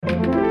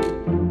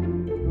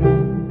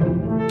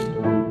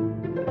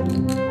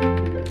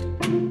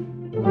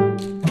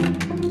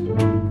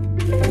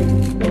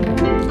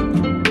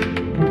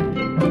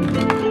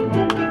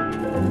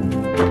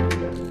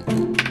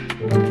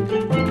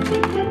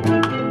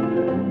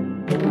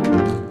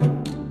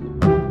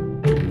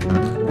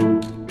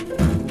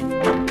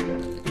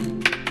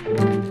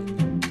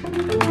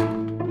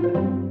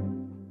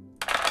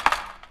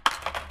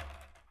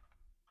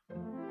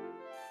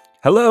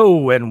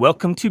Hello, and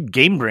welcome to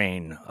Game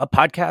Brain, a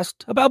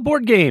podcast about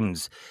board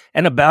games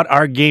and about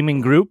our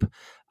gaming group.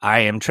 I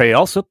am Trey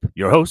Alsop,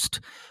 your host.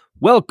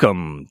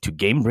 Welcome to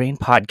Game Brain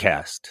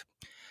Podcast.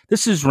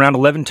 This is round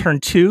 11, turn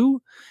 2,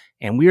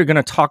 and we are going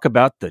to talk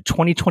about the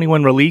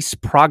 2021 release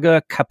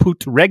Praga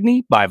Caput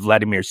Regni by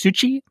Vladimir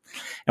Suchý.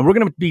 And we're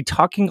going to be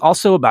talking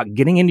also about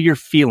getting into your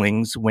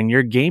feelings when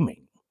you're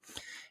gaming.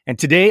 And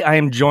today I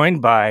am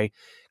joined by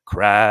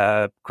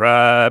Crap,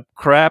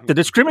 the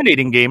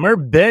discriminating gamer,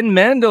 Ben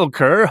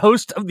Mandelker,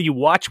 host of the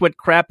Watch What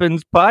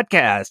Crappens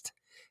podcast.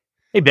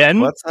 Hey, Ben.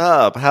 What's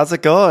up? How's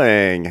it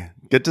going?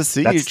 Good to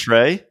see you,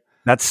 Trey.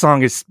 That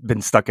song has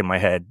been stuck in my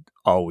head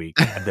all week.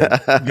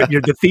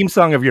 The theme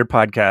song of your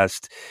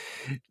podcast,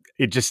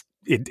 it's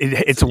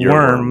a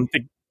worm.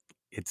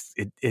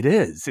 It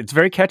is. It's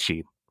very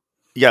catchy.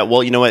 Yeah,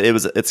 well, you know what?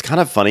 It's kind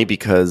of funny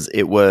because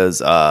it was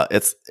a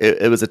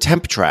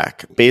temp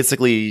track.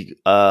 Basically,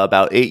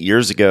 about 8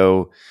 years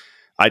ago,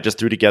 I just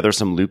threw together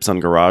some loops on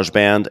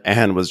GarageBand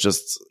and was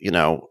just,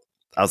 I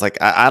was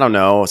like, I don't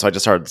know. So I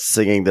just started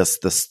singing this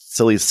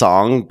silly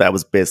song that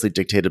was basically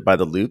dictated by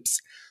the loops.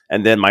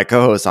 And then my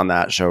co-host on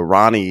that show,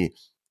 Ronnie,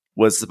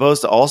 was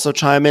supposed to also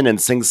chime in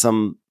and sing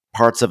some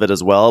parts of it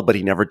as well, but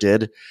he never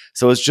did.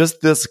 So it's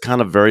just this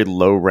kind of very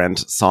low rent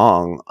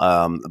song,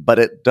 but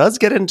it does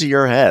get into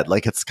your head.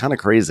 Like, it's kind of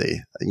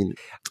crazy.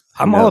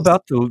 I'm all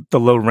about the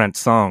low rent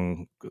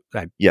song.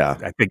 I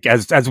think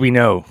as we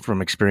know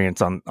from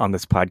experience on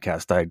this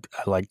podcast,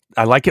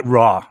 I like it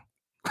raw.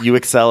 You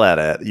excel at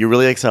it. You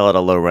really excel at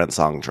a low rent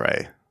song,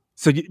 Trey.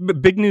 So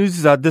big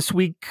news this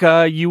week.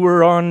 You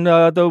were on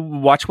the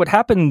Watch What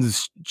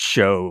Happens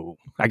show.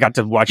 I got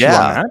to watch you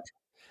on that.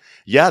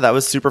 Yeah, that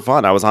was super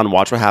fun. I was on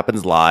Watch What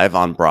Happens Live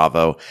on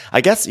Bravo.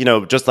 I guess,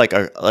 just like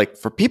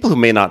for people who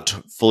may not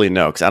fully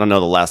know, because I don't know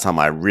the last time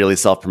I really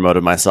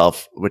self-promoted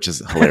myself, which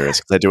is hilarious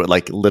because I do it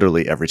like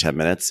literally every 10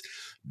 minutes.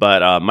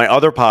 But my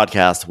other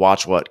podcast,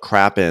 Watch What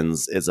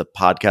Crappens, is a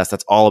podcast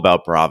that's all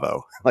about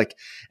Bravo.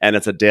 And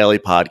it's a daily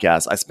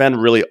podcast. I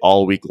spend really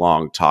all week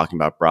long talking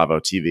about Bravo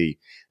TV.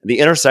 And the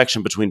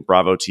intersection between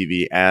Bravo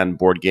TV and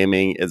board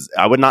gaming is,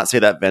 I would not say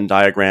that Venn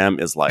diagram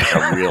is like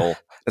a real...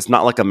 It's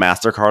not like a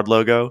MasterCard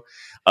logo.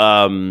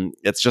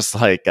 It's just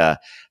like there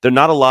are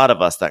not a lot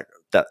of us that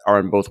are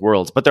in both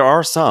worlds, but there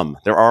are some.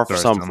 There are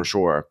some for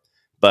sure.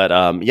 But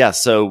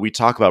so we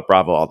talk about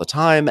Bravo all the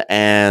time,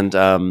 and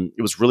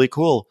it was really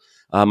cool.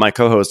 My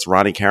co-host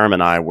Ronnie Karam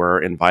and I were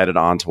invited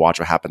on to Watch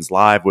What Happens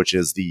Live, which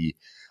is the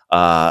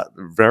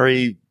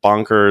very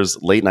bonkers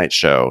late night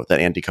show that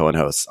Andy Cohen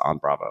hosts on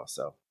Bravo.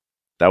 So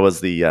that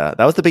was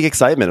the big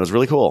excitement. It was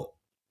really cool.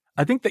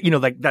 I think that,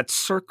 like that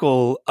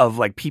circle of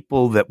like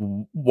people that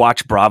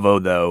watch Bravo,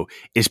 though,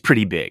 is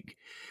pretty big.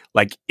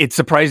 Like, it's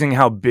surprising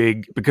how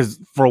big, because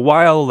for a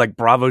while, like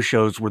Bravo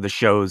shows were the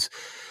shows,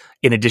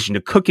 in addition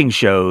to cooking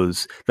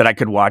shows, that I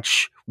could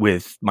watch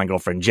with my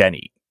girlfriend,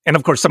 Jenny. And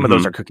of course, some of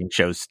those are cooking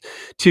shows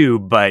too.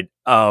 But,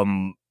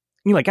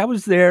 like I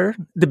was there at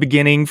the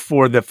beginning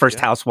for the first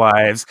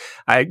Housewives.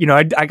 I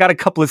got a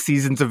couple of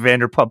seasons of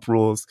Vanderpump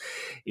Rules.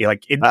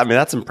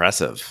 That's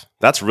impressive.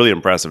 That's really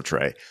impressive,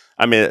 Trey.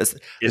 I mean,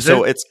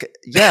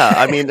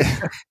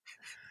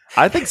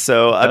 I think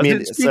so. I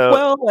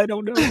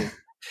don't know.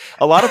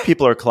 A lot of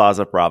people are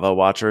closet Bravo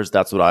watchers.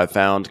 That's what I've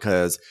found,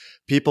 because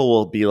people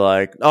will be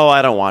like, "Oh,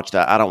 I don't watch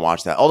that.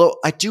 Although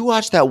I do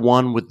watch that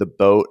one with the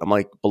boat. I'm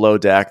like, Below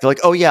Deck. They're like,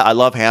 "Oh yeah, I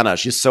love Hannah.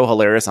 She's so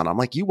hilarious on it." I'm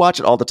like, "You watch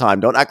it all the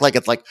time. Don't act like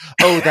it's like,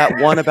 oh, that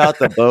one about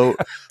the boat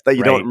that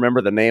you don't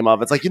remember the name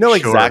of." It's like,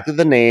 exactly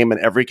the name and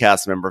every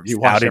cast member if you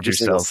watch every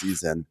single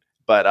season.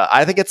 But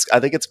I think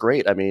it's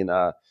great. I mean,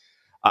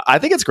 I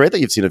think it's great that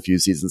you've seen a few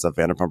seasons of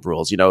Vanderpump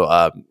Rules.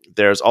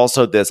 There's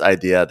also this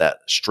idea that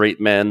straight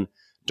men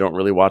don't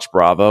really watch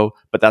Bravo,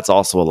 but that's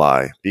also a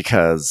lie,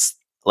 because,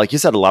 like you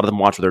said, a lot of them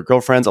watch with their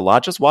girlfriends. A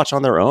lot just watch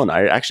on their own.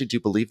 I actually do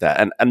believe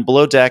that. And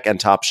Below Deck and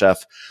Top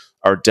Chef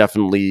are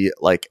definitely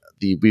like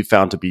we've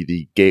found to be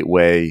the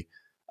gateway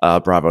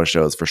Bravo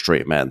shows for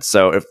straight men.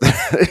 So if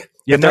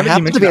there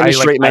happen to be any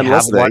straight men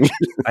listening,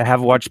 I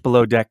have watched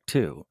Below Deck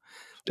too.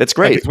 It's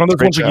great. It's one of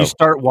those ones where you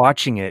start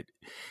watching it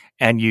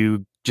and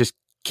you just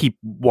keep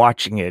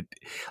watching it.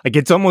 Like,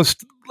 it's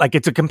almost like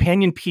it's a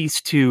companion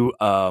piece to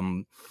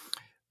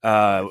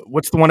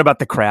what's the one about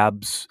the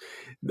crabs?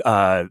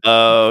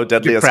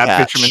 Deadliest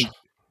Catch. Fisherman.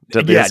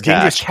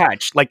 Dangerous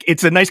Catch. Like,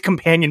 it's a nice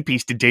companion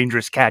piece to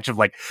Dangerous Catch of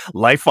like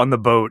life on the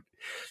boat.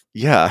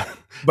 Yeah,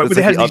 but it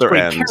has these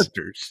great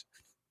characters.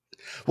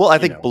 Well, I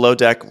think Below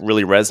Deck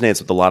really resonates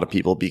with a lot of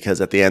people,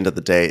 because at the end of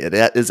the day, it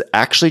is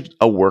actually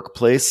a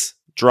workplace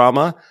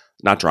drama.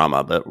 Not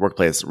drama, but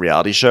workplace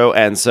reality show.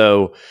 And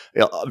so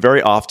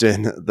very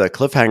often the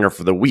cliffhanger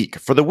for the week,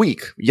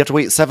 you have to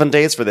wait 7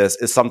 days for this,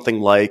 is something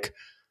like,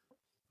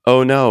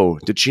 "Oh no,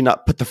 did she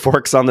not put the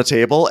forks on the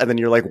table?" And then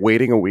you're like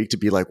waiting a week to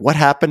be like, "What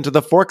happened to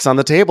the forks on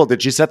the table?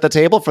 Did she set the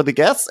table for the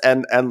guests?"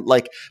 And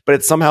but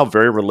it's somehow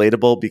very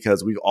relatable,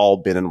 because we've all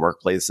been in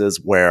workplaces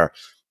where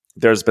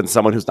there's been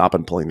someone who's not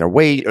been pulling their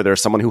weight, or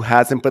there's someone who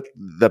hasn't put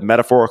the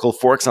metaphorical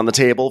forks on the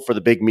table for the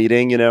big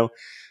meeting,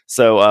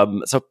 So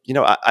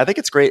I think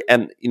it's great.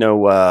 And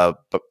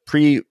but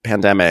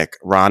pre-pandemic,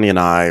 Ronnie and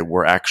I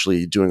were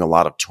actually doing a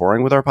lot of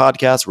touring with our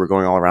podcast. We're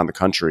going all around the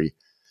country,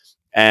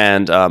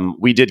 and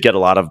we did get a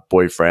lot of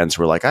boyfriends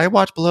who were like, "I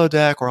watch Below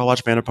Deck" or "I'll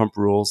watch Vanderpump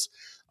Rules."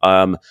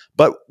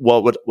 But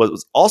what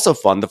was also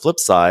fun, the flip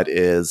side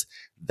is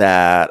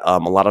that a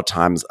lot of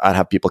times I'd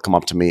have people come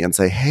up to me and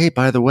say, "Hey,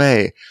 by the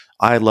way,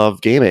 I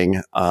love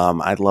gaming.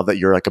 I love that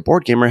you're like a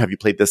board gamer. Have you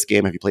played this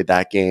game? Have you played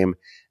that game?"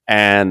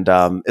 And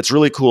it's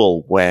really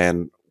cool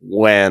when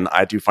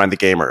I do find the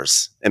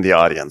gamers in the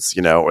audience,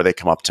 or they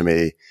come up to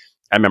me.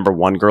 I remember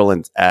one girl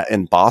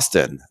in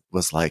Boston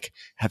was like,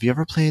 "Have you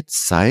ever played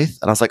Scythe?"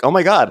 And I was like, "Oh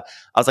my God."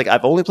 I was like,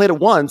 "I've only played it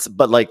once,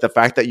 but like the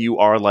fact that you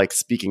are like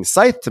speaking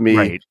Scythe to me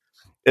Right.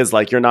 is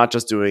like, you're not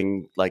just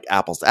doing like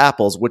apples to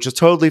apples," which is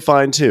totally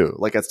fine too.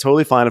 Like, it's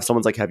totally fine if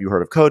someone's like, "Have you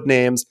heard of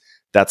Codenames?"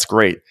 That's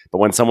great. But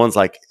when someone's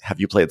like,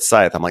 "Have you played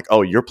Scythe?" I'm like,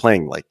 "Oh, you're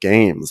playing like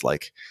games.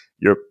 Like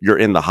you're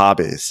in the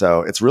hobby."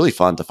 So it's really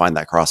fun to find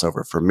that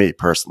crossover for me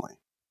personally.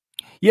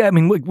 Yeah, I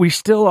mean, we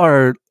still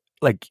are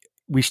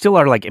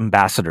like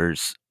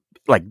ambassadors,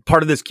 like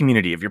part of this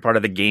community. If you're part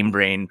of the Game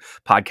Brain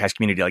podcast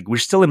community, like we're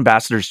still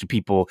ambassadors to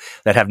people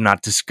that have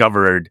not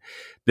discovered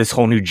this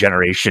whole new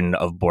generation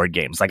of board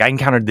games. Like I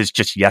encountered this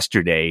just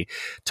yesterday,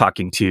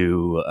 talking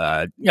to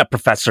a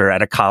professor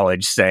at a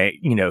college,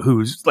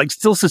 who's like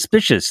still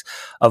suspicious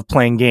of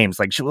playing games.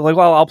 Like she was like,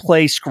 "Well, I'll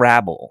play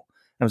Scrabble."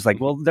 I was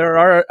like, "Well, there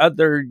are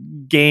other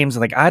games."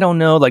 And like, I don't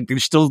know. Like,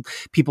 there's still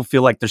people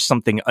feel like there's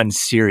something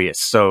unserious.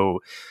 So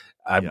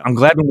I'm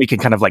glad when we can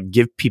kind of like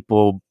give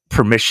people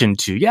permission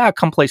to,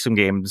 come play some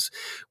games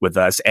with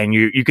us, and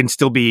you can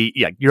still be,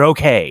 you're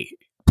okay.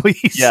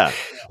 Please. Yeah.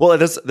 Well,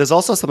 there's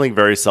also something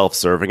very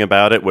self-serving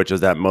about it, which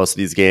is that most of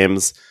these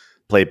games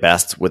play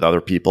best with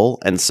other people,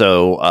 and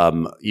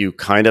so you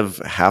kind of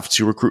have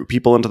to recruit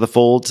people into the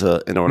fold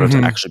in order to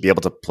actually be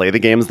able to play the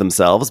games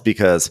themselves,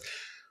 because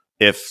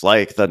if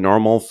like the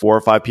normal 4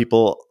 or 5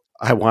 people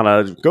I want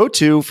to go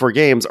to for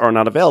games are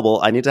not available,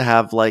 I need to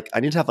have like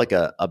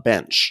a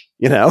bench,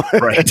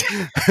 Right.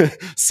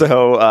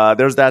 So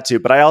there's that too.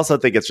 But I also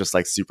think it's just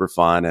like super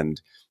fun.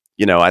 And,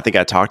 I think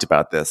I talked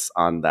about this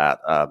on that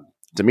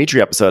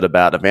Dimitri episode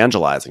about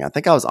evangelizing. I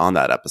think I was on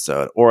that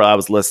episode, or I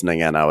was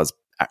listening and I was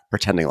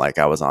pretending like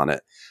I was on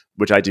it,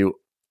 which I do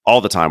all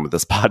the time with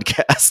this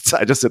podcast.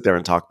 I just sit there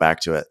and talk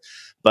back to it.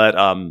 But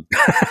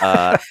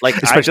like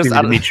especially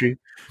Dimitri.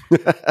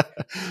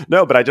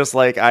 No, but I just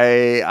like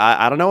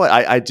I don't know.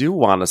 I do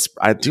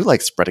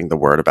like spreading the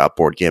word about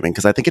board gaming,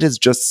 because I think it is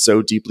just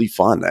so deeply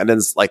fun, and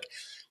it's like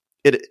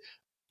it.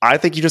 I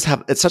think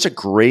it's such a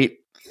great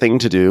thing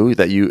to do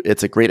that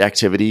it's a great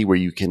activity where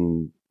you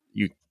can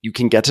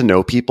get to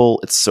know people.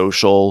 It's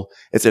social.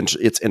 It's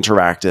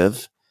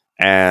interactive,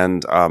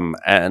 and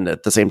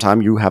at the same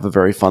time you have a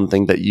very fun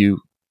thing that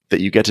you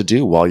get to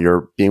do while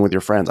you're being with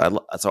your friends.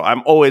 So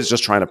I'm always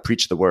just trying to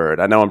preach the word.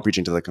 I know I'm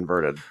preaching to the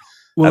converted.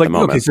 Well,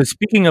 okay, so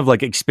speaking of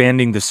like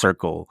expanding the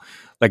circle,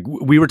 like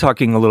we were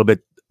talking a little bit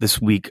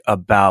this week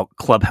about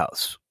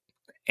Clubhouse.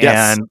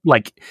 Yes. And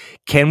like,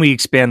 can we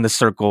expand the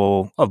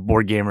circle of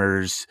board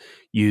gamers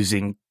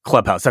using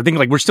Clubhouse? I think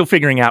like we're still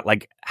figuring out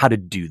like how to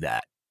do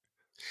that.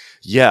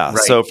 Yeah. Right.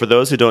 So for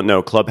those who don't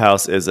know,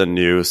 Clubhouse is a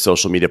new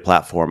social media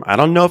platform. I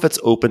don't know if it's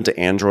open to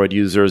Android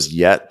users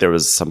yet. There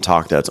was some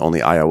talk that it's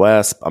only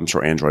iOS. I'm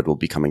sure Android will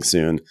be coming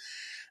soon.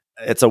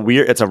 It's a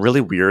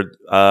really weird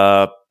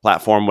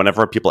platform.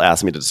 Whenever people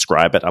ask me to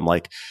describe it, I'm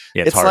like,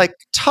 it's like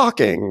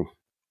talking.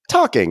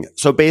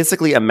 So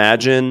basically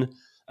imagine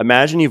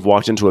you've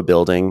walked into a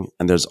building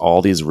and there's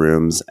all these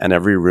rooms, and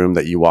every room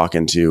that you walk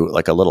into,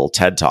 like a little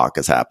TED Talk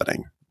is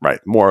happening, right?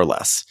 More or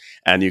less.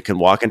 And you can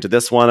walk into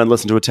this one and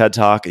listen to a TED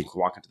Talk, and you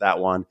can walk into that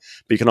one,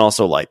 but you can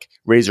also like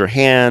raise your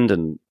hand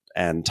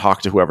and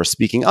talk to whoever's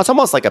speaking. It's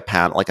almost like a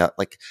panel,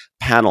 like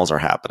panels are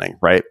happening,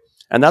 right?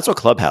 And that's what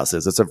Clubhouse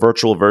is. It's a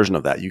virtual version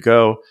of that. You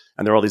go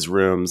and there are all these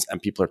rooms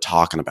and people are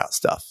talking about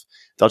stuff.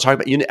 They'll talk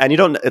about you, and you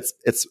don't.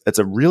 It's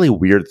a really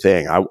weird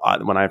thing.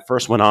 When I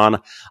first went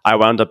on, I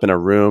wound up in a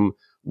room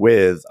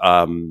with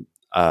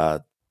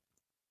a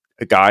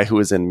guy who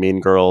was in Mean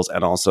Girls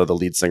and also the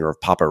lead singer of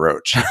Papa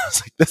Roach. I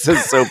was like, this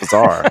is so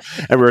bizarre.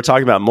 And we were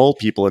talking about mole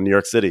people in New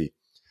York City.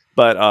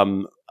 But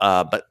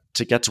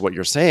to get to what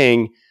you're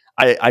saying,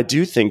 I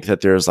do think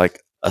that there's like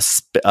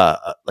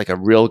a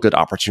real good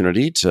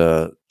opportunity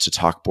to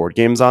talk board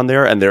games on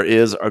there, and there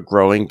is a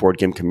growing board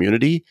game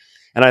community.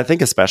 And I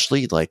think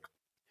especially like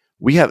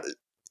we have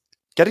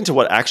getting to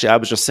what actually I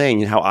was just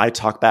saying, how I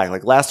talk back.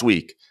 Like last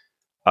week,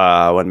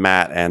 when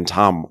Matt and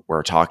Tom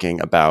were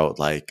talking about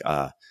like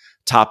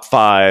top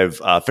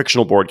 5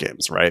 fictional board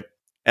games, right?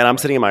 And I'm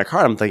sitting in my car,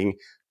 and I'm thinking,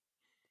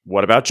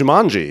 what about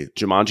Jumanji?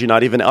 Jumanji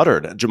not even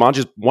uttered. Jumanji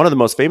is one of the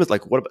most famous.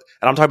 Like what?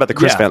 And I'm talking about the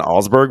Chris Van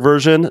Allsburg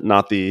version,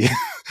 not the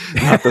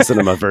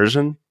cinema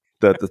version.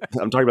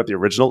 I'm talking about the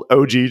original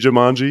OG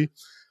Jumanji.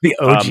 The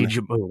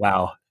OG.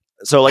 Wow.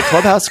 So like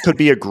Clubhouse could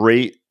be a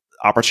great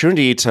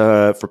opportunity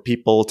for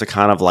people to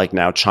kind of like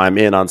now chime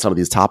in on some of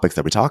these topics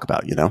that we talk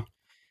about.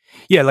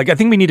 Yeah, like I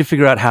think we need to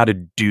figure out how to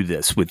do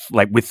this with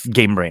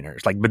Game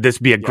Brainers. Like, would this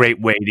be a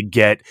great way to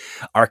get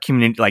our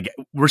community? Like,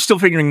 we're still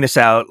figuring this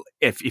out.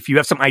 If you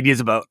have some ideas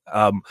about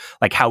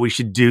like how we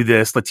should do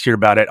this, let's hear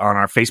about it on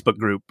our Facebook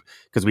group,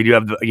 because we do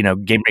have the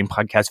Game Brain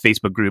Podcast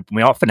Facebook group, and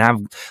we often have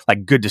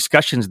like good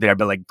discussions there.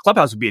 But like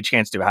Clubhouse would be a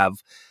chance to have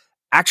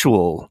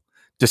actual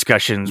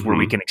discussions where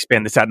we can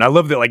expand this out. And I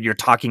love that like you're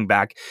talking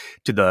back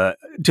to the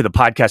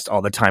podcast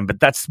all the time, but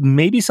that's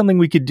maybe something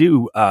we could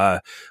do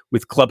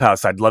with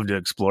Clubhouse. I'd love to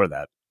explore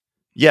that.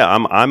 Yeah,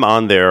 I'm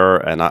on there,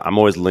 and I'm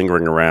always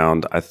lingering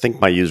around. I think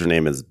my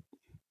username is,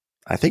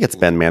 I think it's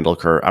Ben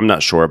Mandelker. I'm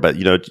not sure, but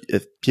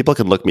if people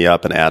can look me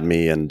up and add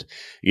me, and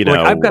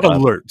I've got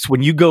alerts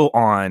when you go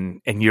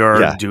on and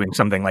you're doing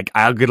something. Like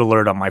I'll get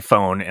alert on my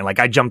phone, and like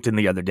I jumped in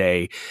the other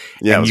day,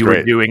 and you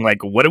were doing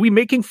like, "What are we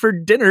making for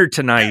dinner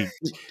tonight?"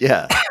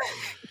 Yeah.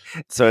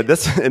 So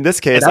in this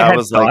case, I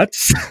was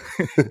thoughts.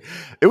 Like,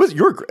 it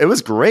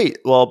was great.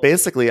 Well,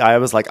 basically, I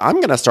was like, I'm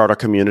going to start a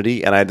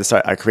community, and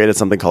I created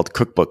something called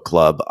Cookbook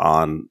Club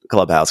on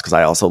Clubhouse, because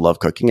I also love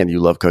cooking, and you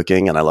love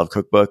cooking, and I love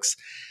cookbooks.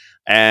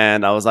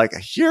 And I was like,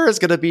 here is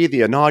going to be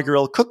the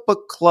inaugural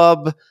Cookbook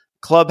Club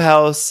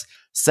Clubhouse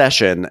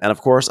session. And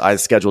of course, I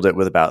scheduled it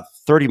with about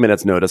 30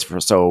 minutes notice.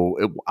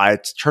 I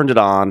turned it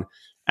on,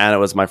 and it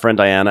was my friend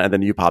Diana, and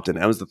then you popped in.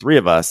 And it was the three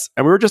of us.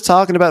 And we were just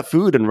talking about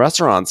food and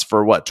restaurants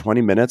for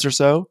 20 minutes or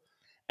so.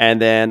 And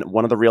then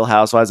one of the Real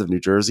Housewives of New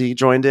Jersey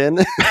joined in.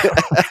 And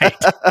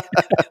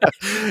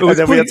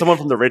then we had someone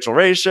from the Rachel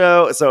Ray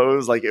Show. So it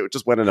was like, it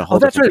just went in a whole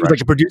that's right. direction. It was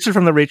like a producer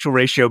from the Rachel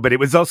Ray Show, but it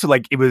was also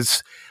like, it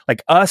was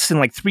like us and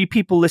like three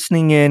people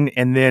listening in,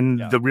 and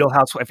then the Real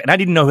Housewife. And I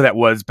didn't know who that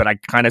was, but I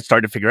kind of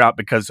started to figure out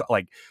because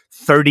like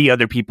 30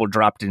 other people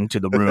dropped into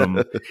the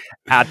room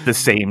at the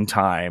same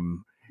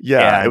time.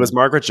 Yeah, and it was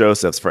Margaret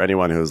Josephs, for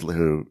anyone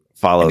who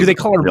follows. Do they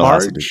call her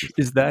Marge?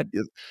 Is that?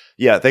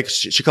 Yeah,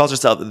 she calls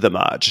herself the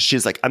Marge.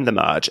 She's like, I'm the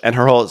Marge. And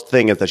her whole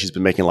thing is that she's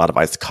been making a lot of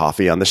iced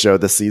coffee on the show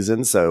this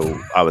season.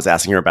 So I was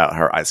asking her about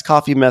her iced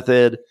coffee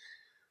method.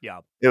 Yeah.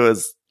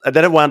 And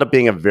then it wound up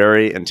being a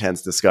very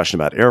intense discussion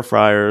about air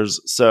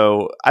fryers.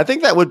 So I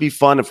think that would be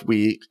fun if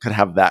we could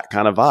have that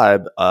kind of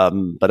vibe,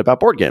 but about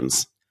board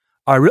games.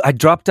 I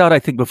dropped out, I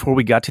think, before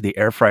we got to the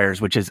air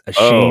fryers, which is a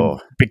shame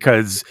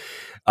because...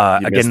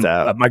 again,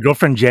 my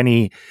girlfriend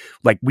Jenny,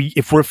 like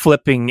if we're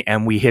flipping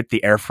and we hit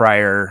the air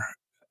fryer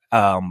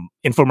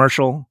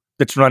infomercial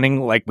that's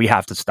running, like we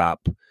have to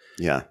stop,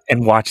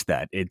 and watch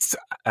that. It's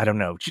I don't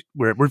know.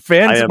 We're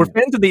fans. We're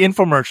fans of the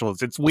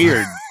infomercials. It's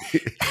weird.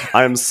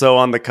 I am so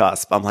on the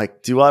cusp. I'm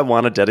like, do I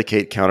want to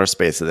dedicate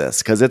Counterspace to this?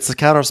 Because it's a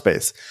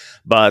Counterspace.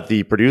 But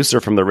the producer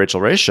from the Rachel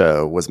Ray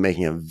Show was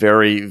making a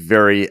very,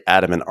 very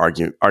adamant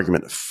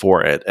argument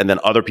for it, and then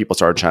other people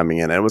started chiming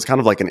in, and it was kind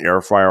of like an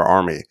air fryer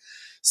army.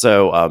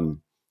 So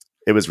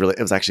it was really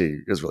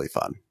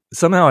fun.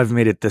 Somehow I've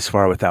made it this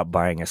far without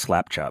buying a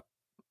slap chop,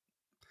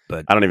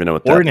 but I don't even know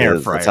what that is. Or an air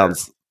fryer. It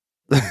sounds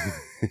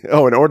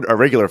a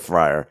regular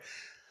fryer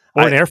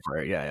or an air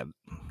fryer. Yeah.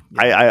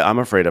 I'm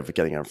afraid of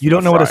getting a. You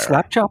don't know what a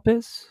slap chop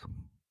is?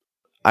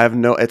 I have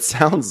no. It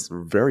sounds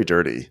very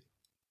dirty.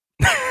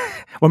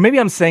 Well, maybe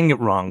I'm saying it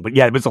wrong, but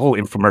yeah, it was a whole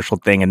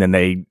infomercial thing, and then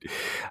they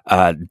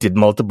did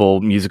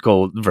multiple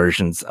musical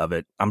versions of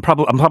it. I'm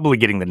probably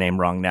getting the name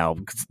wrong now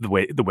because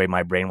the way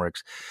my brain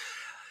works.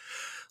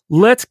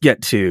 Let's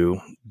get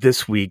to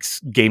this week's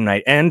game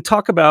night and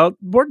talk about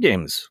board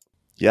games.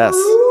 Yes.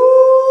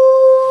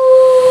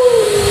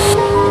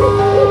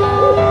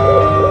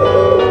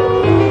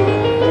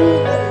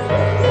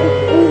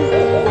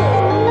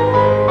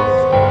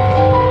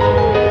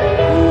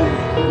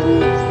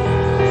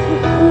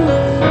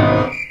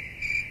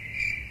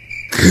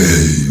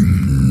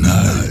 Game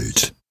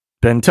night.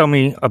 Ben, tell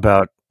me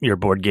about your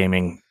board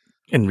gaming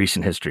in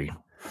recent history.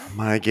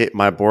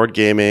 My board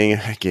gaming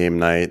game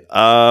night.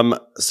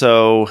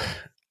 So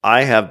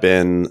I have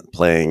been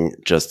playing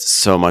just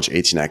so much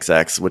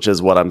 18xx, which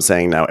is what I'm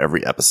saying now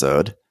every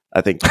episode.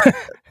 I think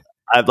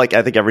I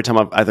think every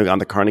time I think on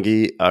the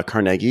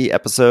Carnegie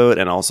episode,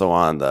 and also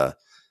on the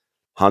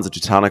Hansa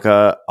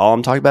Teutonica, all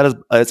I'm talking about is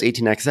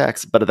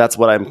 18xx, but that's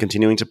what I'm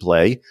continuing to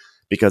play.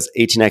 Because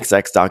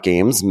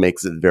 18xx.games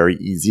makes it very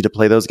easy to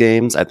play those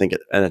games. I think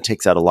it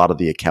takes out a lot of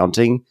the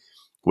accounting,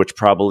 which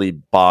probably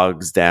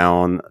bogs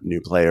down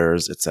new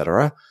players,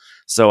 etc.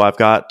 So I've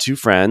got two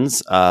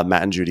friends,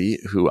 Matt and Judy,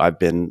 who I've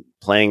been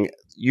playing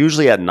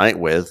usually at night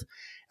with,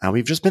 and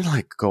we've just been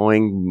like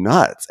going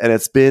nuts, and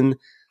it's been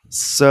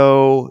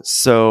so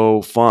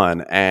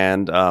fun.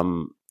 And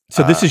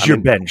so this is your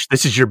bench.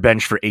 This is your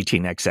bench for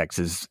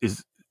 18xx.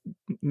 Is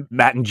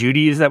Matt and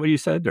Judy, is that what you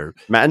said? Or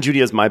Matt and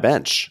Judy is my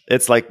bench.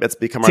 It's like it's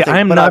become our thing.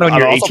 I'm not on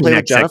your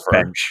 18xx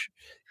bench.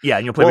 Yeah,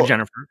 and you'll play with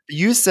Jennifer.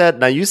 You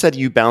said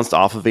you bounced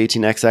off of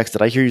 18xx.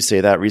 Did I hear you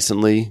say that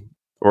recently,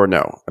 or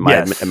no? Am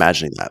I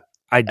imagining that?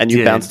 And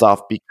you bounced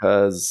off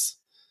because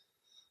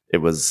it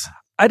was.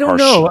 I don't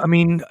know. I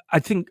mean, I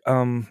think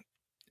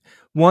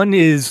one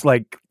is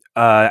like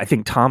I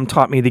think Tom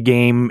taught me the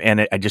game,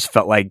 and I just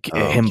felt like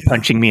him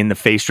punching me in the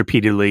face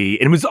repeatedly.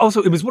 And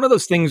it was one of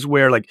those things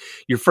where like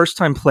your first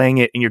time playing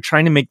it, and you're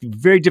trying to make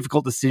very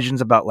difficult decisions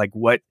about like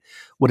what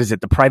is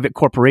it, the private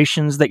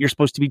corporations that you're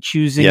supposed to be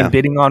choosing and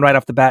bidding on right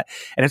off the bat.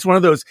 And it's one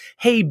of those,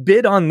 hey,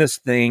 bid on this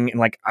thing, and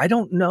like I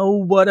don't know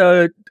what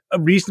a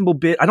reasonable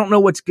bid. I don't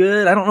know what's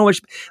good. I don't know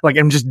like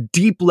I'm just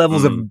deep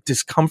levels of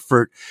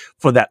discomfort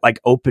for that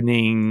like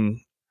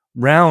opening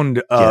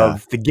round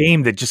of the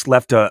game that just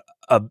left a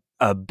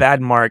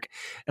bad mark.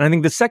 And I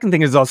think the second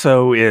thing is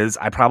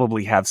I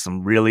probably have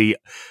some really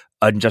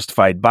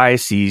unjustified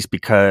biases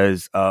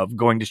because of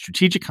going to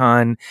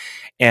Strategicon,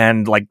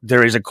 and like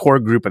there is a core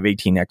group of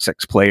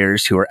 18xx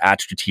players who are at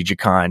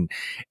Strategicon,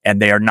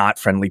 and they are not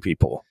friendly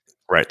people.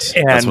 Right.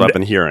 And that's what I've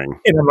been hearing.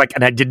 And I'm like,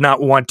 and I did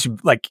not want to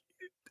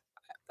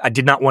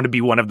be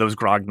one of those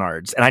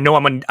grognards. And I know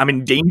I'm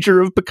in danger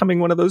of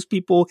becoming one of those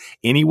people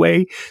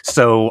anyway.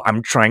 So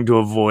I'm trying to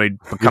avoid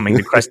becoming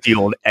the crusty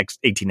old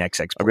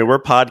 18xx. I mean,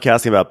 we're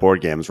podcasting about board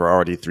games. We're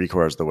already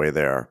 3/4 of the way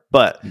there.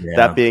 But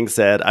that being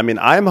said, I mean,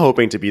 I'm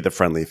hoping to be the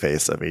friendly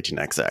face of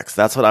 18xx.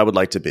 That's what I would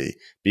like to be,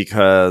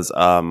 because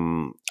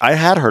I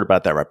had heard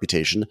about that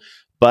reputation.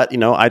 But,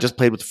 I just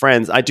played with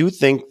friends. I do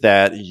think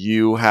that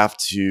you have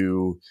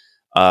to...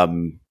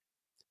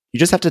 you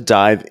just have to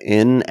dive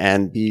in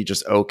and be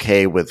just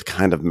okay with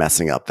kind of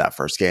messing up that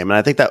first game. And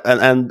I think that,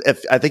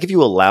 if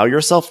you allow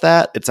yourself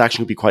that, it's actually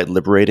going to be quite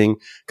liberating,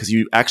 because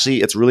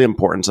it's really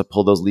important to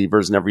pull those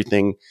levers and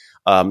everything.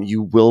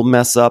 You will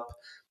mess up,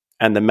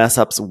 and the mess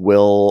ups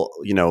will,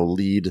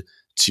 lead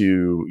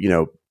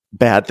to,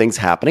 bad things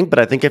happening. But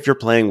I think if you're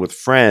playing with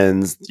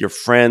friends, your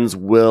friends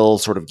will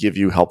sort of give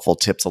you helpful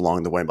tips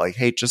along the way. Like,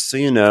 hey, just so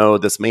you know,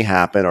 this may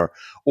happen.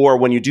 Or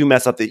when you do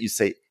mess up, that you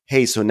say,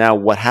 hey, so now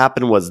what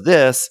happened was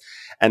this,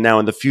 and now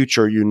in the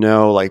future,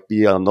 like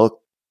be on the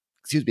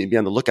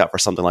lookout for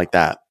something like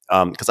that.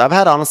 Because I've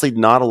had honestly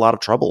not a lot of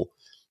trouble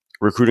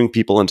recruiting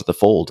people into the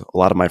fold. A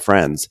lot of my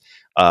friends,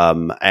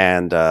 and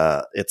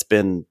it's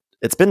been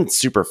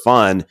super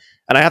fun.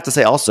 And I have to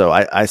say also,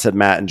 I said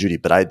Matt and Judy,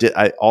 but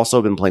I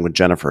also been playing with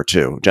Jennifer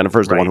too.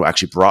 Jennifer's the one who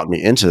actually brought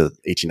me into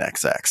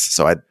 18xx.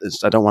 So I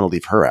don't want to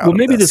leave her out. Well,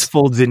 maybe this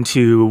folds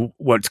into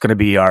what's going to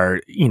be our,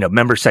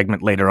 member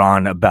segment later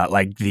on about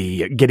like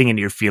the getting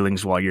into your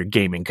feelings while you're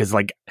gaming. Cause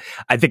like,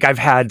 I think I've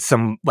had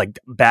some like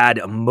bad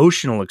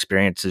emotional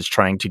experiences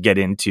trying to get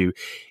into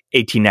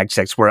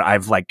 18xx where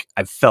I've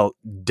felt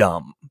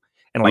dumb.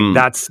 And like,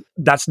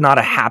 that's not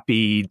a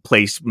happy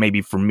place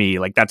maybe for me.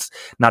 Like that's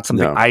not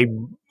something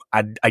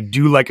I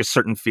do like a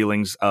certain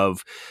feelings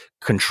of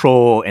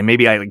control, and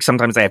maybe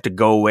sometimes I have to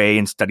go away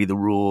and study the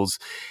rules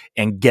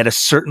and get a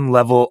certain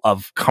level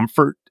of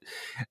comfort,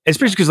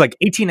 especially because like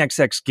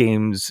 18xx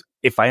games,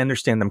 if I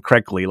understand them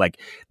correctly,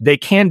 like they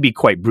can be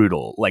quite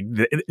brutal. Like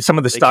some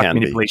of the stock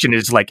manipulation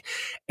is like,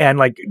 and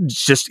like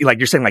just like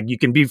you're saying, like you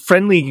can be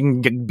friendly, you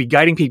can be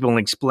guiding people and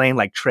explain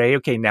like, Trey,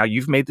 okay, now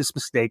you've made this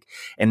mistake,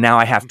 and now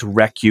I have to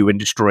wreck you and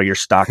destroy your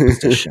stock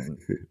position.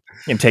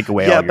 And take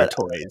away all your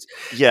toys.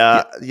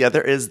 Yeah,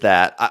 there is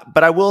that.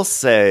 But I will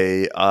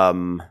say,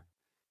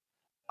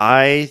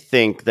 I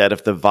think that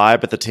if the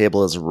vibe at the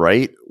table is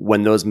right,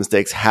 when those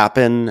mistakes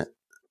happen,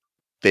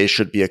 they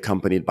should be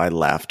accompanied by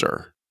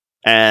laughter.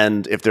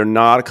 And if they're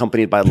not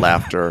accompanied by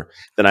laughter,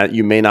 then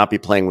you may not be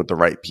playing with the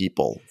right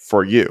people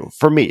for you.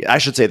 For me, I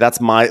should say that's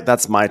my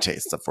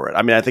taste for it.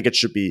 I mean, I think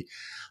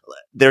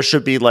there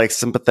should be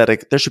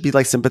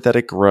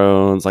sympathetic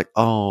groans, like,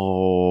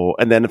 oh,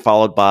 and then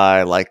followed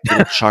by like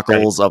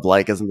chuckles of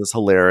like, isn't this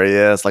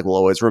hilarious? Like, we'll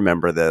always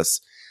remember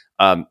this.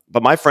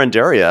 But my friend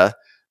Daria,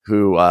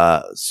 who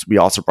we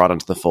also brought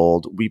into the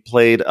fold, we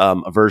played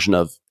a version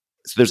of,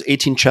 so there's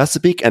 18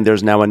 Chesapeake, and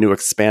there's now a new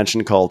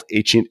expansion called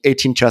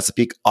 18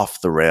 Chesapeake Off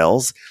the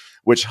Rails,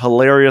 which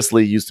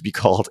hilariously used to be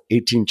called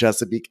 18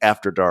 Chesapeake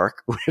After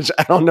Dark, which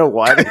I don't know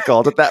why they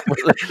called it that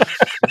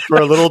for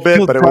a little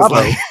bit, but it was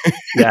like,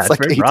 it's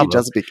like 18 Bravo.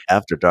 Chesapeake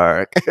After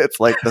Dark. It's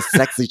like the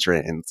sexy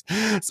trains.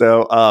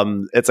 So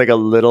it's like a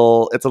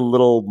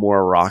little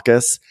more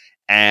raucous,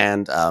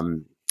 and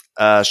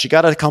she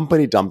got a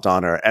company dumped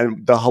on her.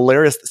 And the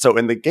hilarious, so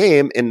in the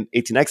game, in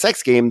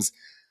 18xx games,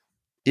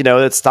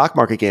 it's stock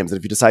market games. And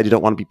if you decide you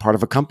don't want to be part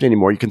of a company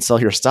anymore, you can sell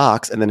your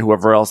stocks. And then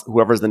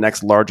whoever's the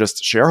next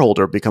largest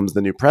shareholder becomes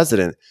the new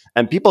president.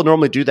 And people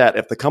normally do that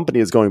if the company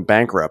is going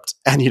bankrupt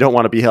and you don't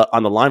want to be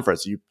on the line for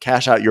it. So you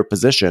cash out your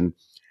position,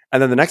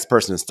 and then the next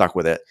person is stuck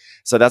with it.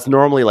 So that's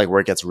normally like where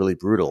it gets really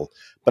brutal.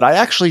 But I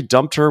actually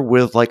dumped her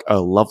with like a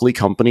lovely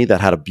company that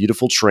had a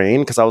beautiful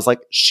train, because I was like,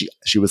 she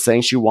was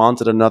saying she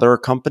wanted another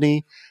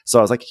company. So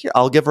I was like, here,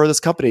 I'll give her this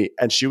company.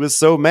 And she was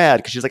so mad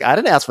because she's like, I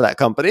didn't ask for that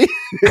company.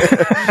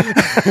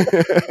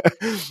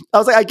 I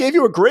was like, I gave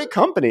you a great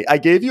company. I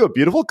gave you a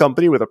beautiful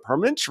company with a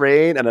permanent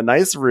train and a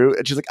nice route.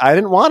 And she's like, I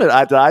didn't want it.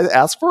 Did I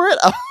ask for it?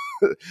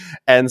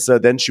 And so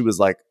then she was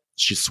like,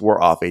 she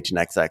swore off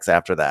 18xx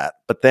after that.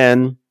 But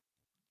then,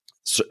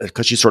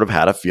 because she sort of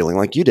had a feeling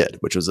like you did,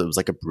 it was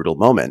like a brutal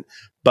moment.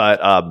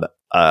 But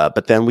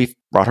then we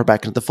brought her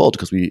back into the fold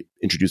because we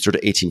introduced her to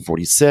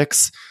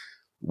 1846,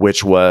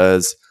 which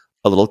was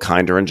a little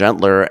kinder and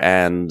gentler.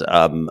 And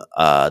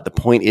the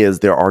point is,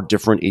 there are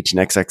different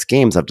 18xx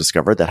games I've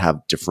discovered that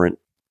have different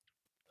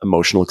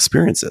emotional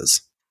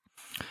experiences.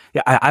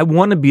 Yeah, I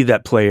want to be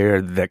that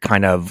player that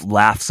kind of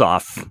laughs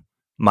off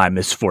my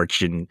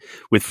misfortune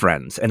with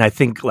friends. And I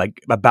think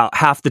like about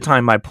half the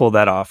time I pull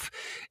that off.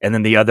 And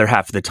then the other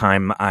half of the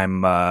time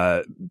I'm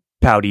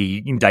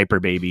pouty diaper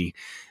baby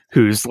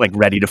who's like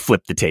ready to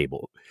flip the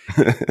table.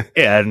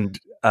 And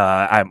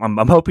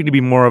I'm hoping to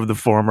be more of the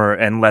former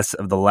and less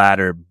of the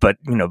latter. But,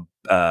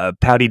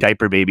 pouty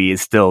diaper baby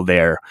is still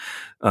there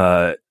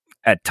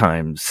at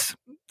times.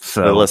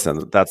 So but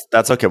listen,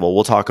 that's okay. Well,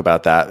 we'll talk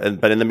about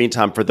that. But in the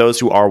meantime, for those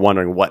who are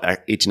wondering what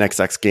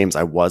 18xx games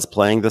I was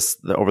playing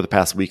over the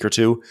past week or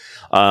two,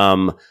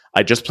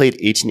 I just played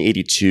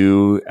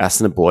 1882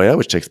 Assiniboia,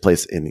 which takes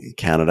place in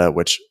Canada,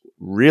 which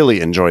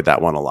really enjoyed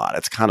that one a lot.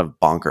 It's kind of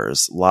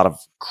bonkers, a lot of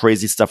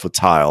crazy stuff with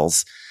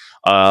tiles.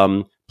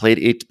 Playing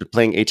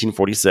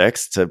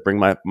 1846 to bring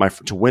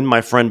to win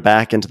my friend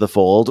back into the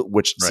fold,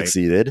 which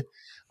succeeded.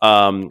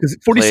 Because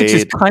 46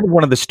 is kind of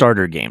one of the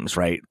starter games,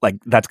 right? Like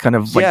that's kind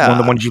of like one of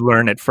the ones you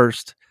learn at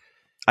first.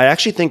 I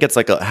actually think it's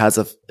like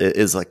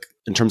is like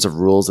in terms of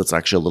rules, it's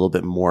actually a little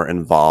bit more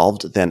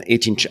involved than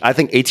 18. I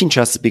think 18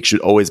 Chesapeake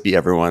should always be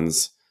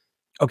everyone's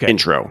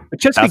intro. But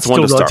Chesapeake's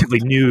still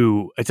relatively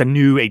new. It's a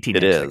new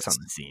 18xx on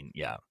the scene.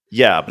 Yeah.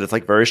 Yeah, but it's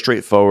like very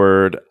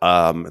straightforward.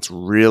 It's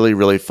really,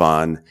 really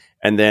fun.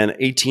 And then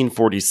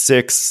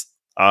 1846,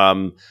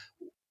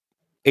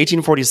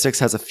 1846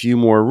 has a few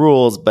more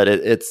rules, but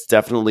it's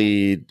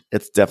definitely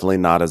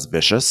not as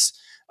vicious.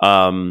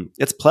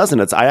 It's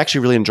pleasant. I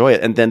actually really enjoy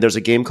it. And then there's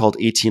a game called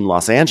 18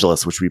 Los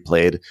Angeles, which we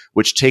played,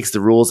 which takes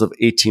the rules of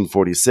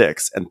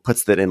 1846 and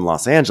puts that in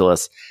Los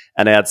Angeles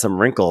and adds some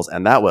wrinkles.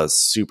 And that was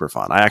super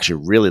fun. I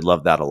actually really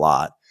loved that a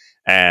lot.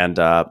 And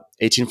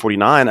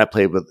 1849, I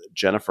played with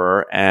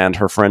Jennifer and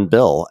her friend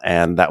Bill,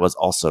 and that was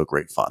also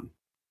great fun.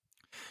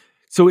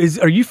 So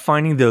are you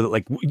finding though,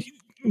 like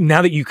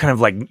now that you kind of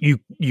like you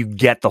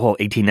get the whole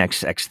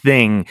 18xx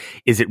thing,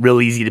 is it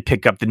real easy to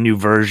pick up the new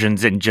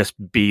versions and just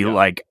be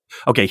like,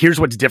 okay, here's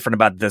what's different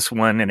about this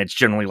one, and it's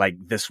generally like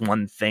this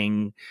one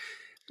thing,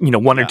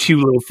 one or two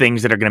little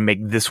things that are going to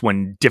make this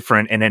one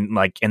different, and then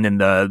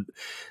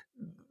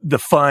the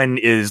fun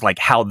is like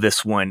how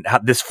this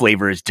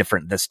flavor is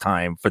different this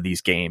time for these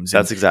games.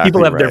 That's exactly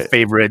people have right. their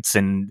favorites,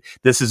 and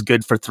this is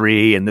good for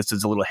 3, and this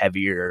is a little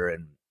heavier,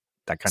 and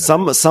that kind of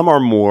thing. Some are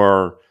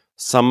more.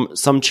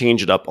 Some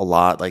change it up a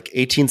lot. Like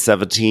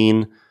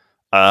 1817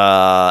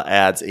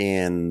 adds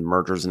in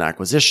mergers and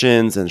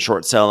acquisitions and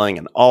short selling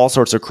and all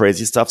sorts of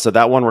crazy stuff. So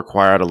that one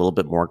required a little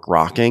bit more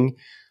grokking.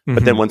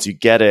 But then once you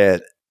get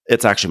it,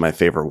 it's actually my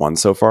favorite one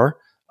so far.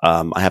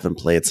 I haven't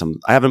played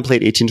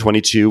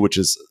 1822, which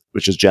is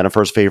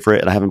Jennifer's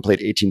favorite, and I haven't played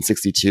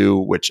 1862,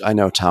 which I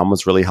know Tom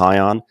was really high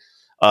on.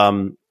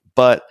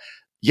 But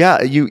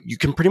yeah, you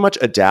can pretty much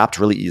adapt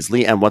really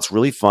easily. And what's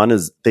really fun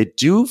is they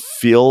do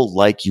feel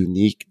like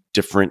unique,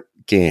 different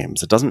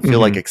games. It doesn't feel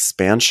like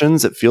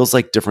expansions. It feels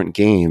like different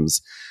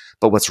games.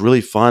 But what's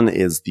really fun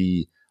is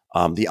the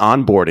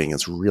onboarding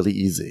is really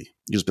easy.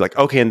 You just be like,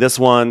 okay, in this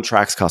one,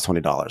 tracks cost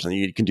 $20, and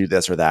you can do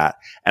this or that,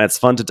 and it's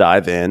fun to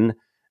dive in.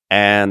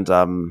 And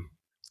I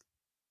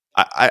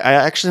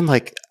actually am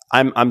like,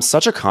 I'm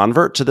such a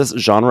convert to this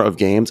genre of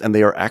games, and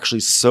they are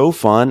actually so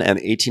fun. And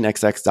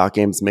 18xx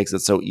Games makes it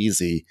so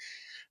easy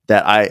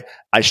that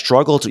I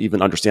struggle to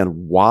even understand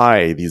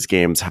why these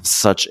games have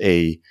such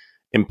a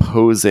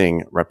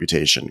imposing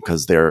reputation,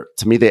 because to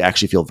me they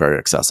actually feel very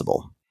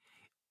accessible.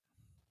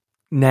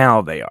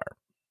 Now they are.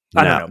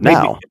 I don't know.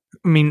 Maybe,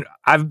 I mean,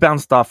 I've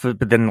bounced off it,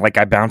 but then like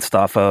I bounced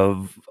off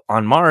of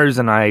On Mars,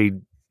 and I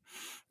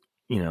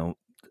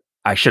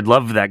should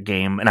love that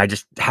game, and I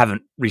just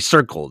haven't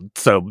recircled.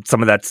 So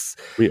some of that's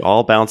we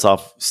all bounce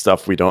off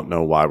stuff we don't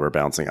know why we're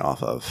bouncing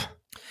off of.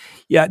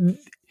 Yeah.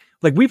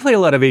 Like we play a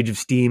lot of Age of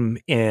Steam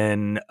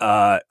in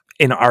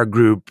our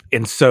group,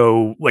 and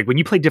so like when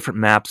you play different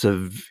maps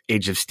of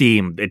Age of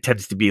Steam, it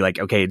tends to be like,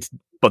 okay, it's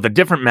both a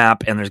different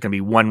map and there's going to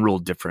be one rule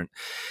different.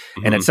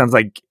 And it sounds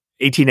like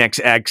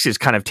 18xx is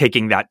kind of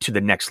taking that to the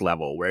next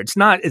level, where it's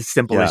not as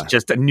simple as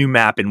just a new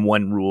map and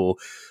one rule,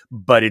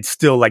 but it's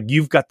still like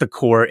you've got the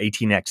core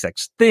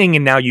 18xx thing,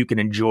 and now you can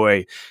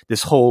enjoy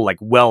this whole like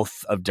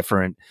wealth of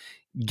different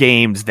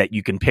games that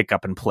you can pick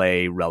up and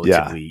play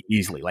relatively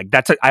easily. Like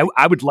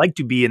I would like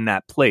to be in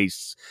that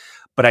place,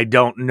 but I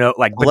don't know.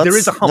 Like, but there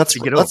is a hump to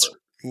get over.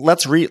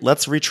 Let's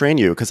retrain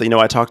you, because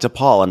I talked to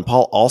Paul, and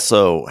Paul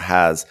also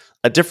has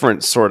a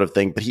different sort of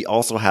thing, but he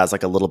also has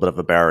like a little bit of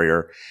a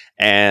barrier.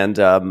 And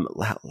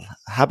how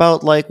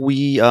about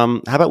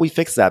we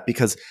fix that?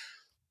 Because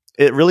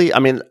it really, I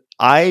mean,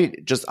 I'm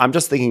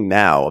just thinking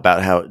now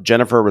about how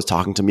Jennifer was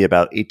talking to me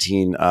about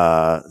 18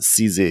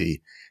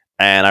 CZ.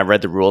 And I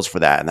read the rules for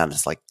that, and that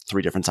is like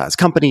 3 different size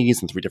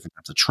companies and 3 different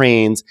types of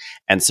trains.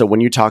 And so when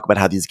you talk about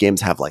how these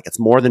games have like, it's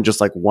more than just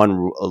like a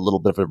little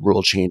bit of a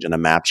rule change and a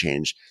map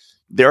change.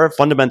 There are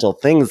fundamental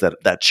things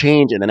that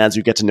change. And then as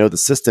you get to know the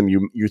system,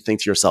 you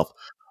think to yourself,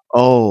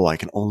 oh, I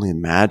can only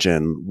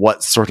imagine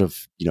what sort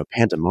of,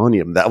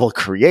 pandemonium that will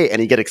create.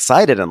 And you get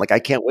excited and like, I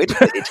can't wait to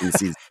play 18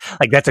 seasons.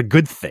 Like that's a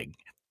good thing.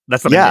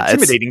 That's not Yeah, an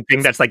intimidating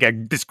thing. That's like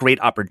this great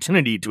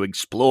opportunity to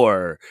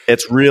explore.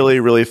 it's really,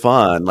 really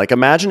fun. Like,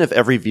 imagine if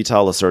every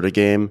Vital Lacerda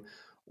game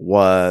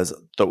was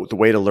the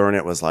way to learn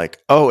it was like,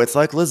 oh, it's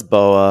like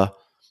Lisboa,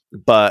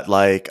 but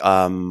like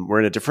we're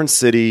in a different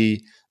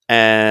city.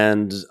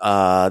 And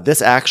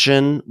this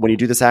action, when you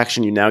do this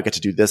action, you now get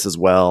to do this as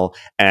well.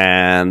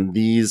 And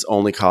these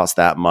only cost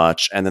that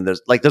much. And then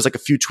there's like a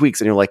few tweaks,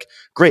 and you're like,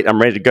 great,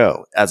 I'm ready to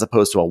go. As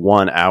opposed to a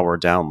 1 hour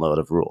download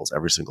of rules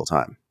every single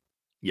time.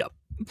 Yep.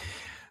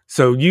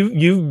 So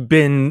you've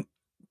been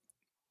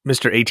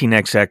Mr.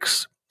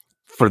 18xx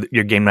for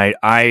your game night.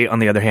 I, on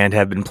the other hand,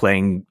 have been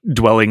playing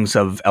Dwellings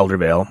of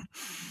Eldervale.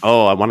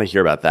 Oh, I want to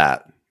hear about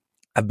that.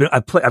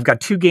 I've got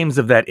 2 games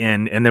of that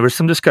in, and there was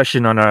some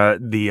discussion on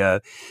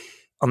the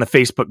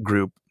Facebook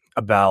group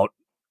about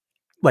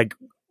like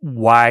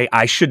why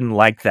I shouldn't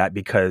like that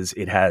because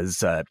it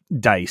has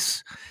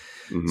dice.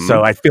 Mm-hmm.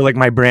 So I feel like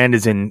my brand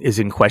is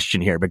in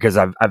question here because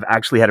I've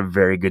actually had a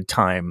very good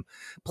time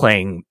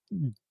playing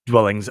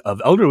Dwellings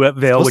of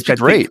Eldervale, which I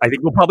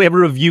think we'll probably have a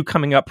review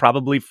coming up,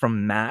 probably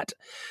from Matt.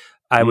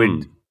 I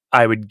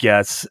would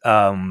guess.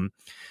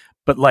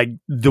 But like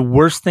the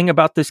worst thing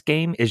about this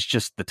game is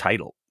just the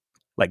title.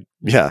 Like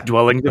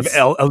Dwellings of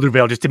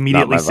Eldervale just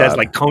immediately says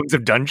like Cones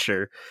of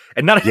Dunshire,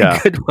 and not in a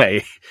good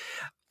way.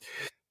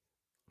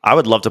 I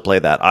would love to play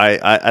that. I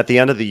at the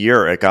end of the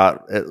year, it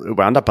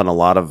wound up on a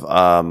lot of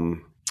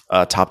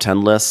top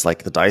 10 lists,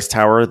 like the Dice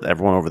Tower.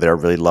 Everyone over there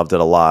really loved it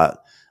a lot,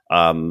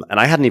 and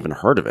I hadn't even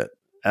heard of it.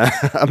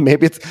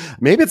 maybe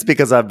it's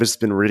because I've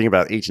just been reading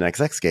about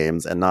 18xx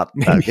games and not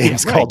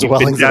games called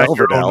Dwellings of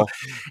Eldervale.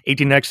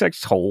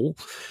 18xx hole.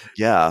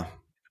 Yeah.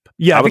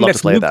 I think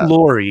that's Luke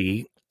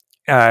Laurie.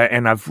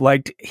 And I've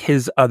liked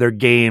his other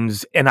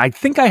games, and I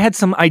think I had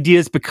some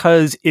ideas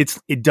because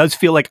it does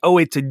feel like, oh,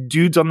 it's a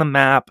dudes on the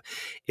map.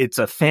 It's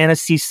a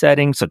fantasy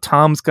setting, so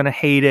Tom's going to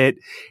hate it.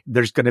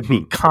 There's going to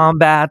be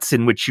combats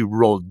in which you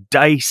roll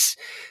dice.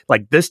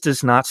 Like, this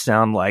does not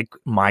sound like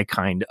my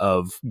kind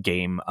of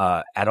game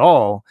at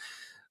all.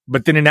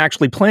 But then in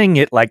actually playing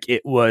it, like,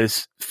 it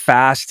was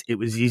fast. It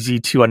was easy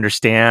to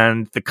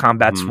understand. The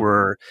combats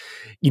were,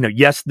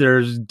 yes,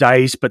 there's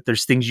dice, but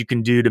there's things you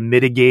can do to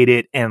mitigate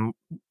it. And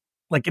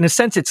like, in a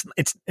sense, it's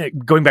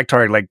going back to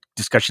our like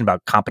discussion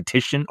about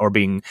competition or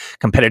being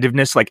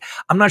competitiveness. Like,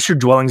 I'm not sure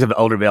Dwellings of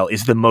Eldervale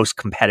is the most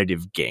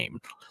competitive game.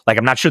 Like,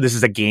 I'm not sure this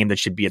is a game that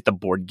should be at the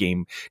board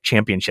game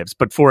championships,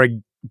 but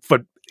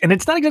and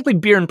it's not exactly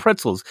beer and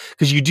pretzels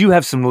because you do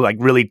have some like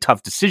really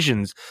tough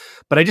decisions,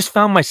 but I just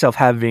found myself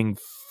having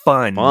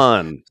fun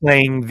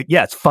playing.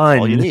 It's fun.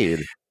 All you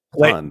need.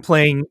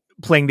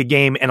 Playing the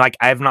game, and like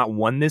I have not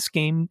won this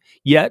game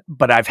yet,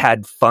 but I've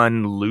had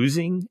fun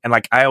losing, and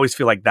like I always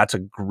feel like that's a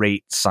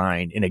great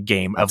sign in a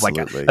game.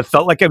 Absolutely. Of like I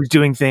felt like I was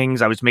doing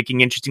things, I was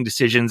making interesting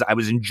decisions, I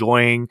was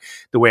enjoying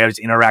the way I was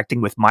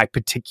interacting with my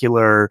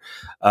particular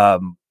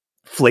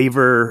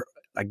flavor.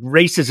 Like,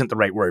 race isn't the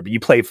right word, but you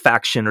play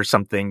faction or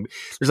something.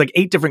 There's like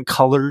 8 different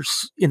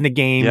colors in the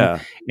game,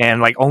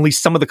 and like only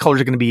some of the colors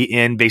are going to be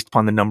in based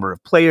upon the number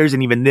of players.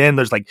 And even then,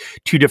 there's like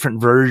 2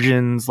 different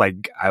versions.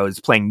 Like, I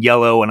was playing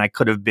yellow, and I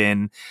could have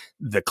been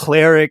the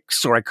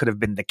clerics, or I could have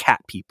been the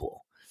cat people.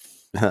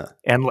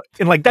 And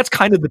like that's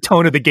kind of the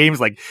tone of the games.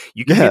 Like,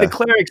 you can be the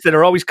clerics that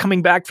are always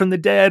coming back from the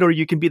dead, or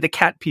you can be the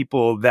cat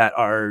people that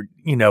are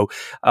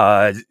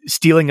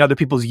stealing other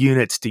people's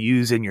units to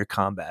use in your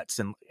combats.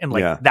 And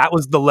like that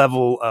was the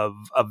level of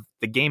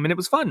the game, and it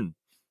was fun.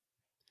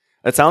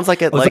 It sounds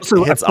like it like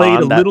also, hits I played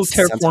on a that little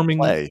sense of terraforming.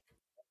 play.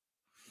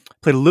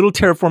 Played a little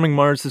Terraforming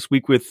Mars this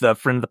week with a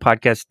friend of the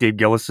podcast, Dave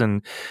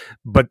Gillison.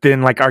 But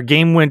then like our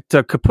game went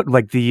kaput.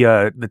 Like the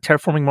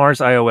Terraforming Mars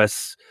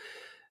iOS.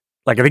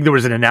 Like, I think there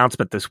was an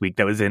announcement this week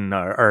that was in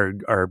our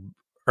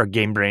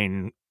Game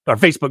Brain, our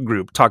Facebook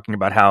group, talking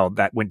about how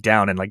that went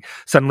down, and like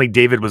suddenly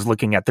David was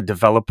looking at the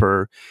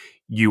developer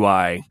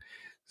UI.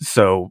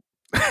 So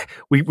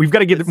we've got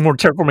to get more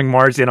Terraforming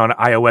Mars in on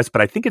iOS,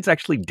 but I think it's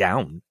actually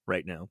down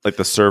right now. Like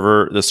the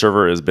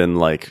server has been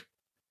like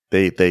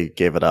they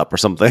gave it up or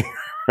something,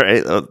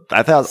 right?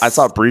 I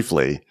saw it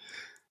briefly.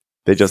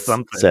 They just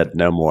said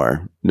no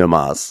more, no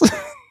mas.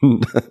 All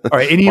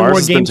right. Any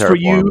more games for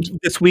you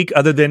this week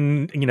other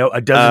than a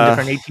dozen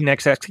different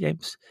 18xx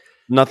games?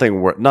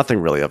 Nothing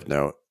really of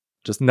note.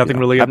 Just nothing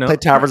really of note. I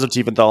played Taverns of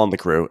Tiefenthal and the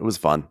Crew. It was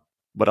fun.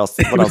 What else?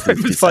 It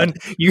was fun.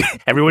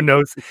 Everyone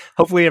knows.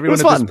 Hopefully, everyone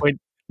at this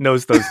point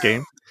knows those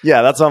games.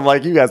 Yeah, that's what I'm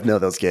like. You guys know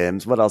those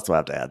games. What else do I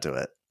have to add to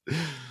it?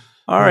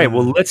 All right.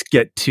 Well, let's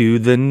get to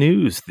the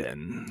news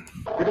then.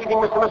 Good evening,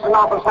 Mr.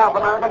 Listener from South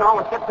America. All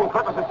the ships and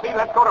clippers at sea.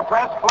 Let's go to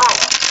press fly.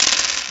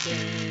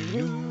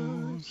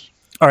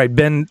 All right,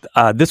 Ben,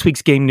 this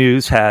week's game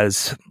news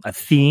has a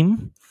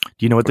theme.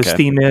 Do you know what this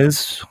theme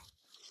is?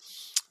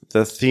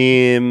 The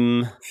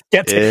theme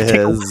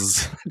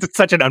is... It's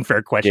such an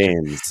unfair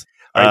question. Games.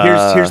 All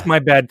right, here's my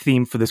bad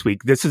theme for this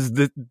week.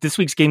 This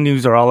week's game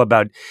news are all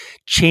about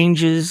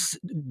changes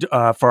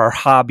for our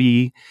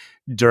hobby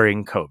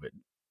during COVID.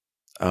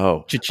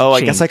 Oh, Cha-ching.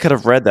 I guess I could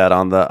have read that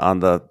on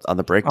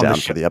the breakdown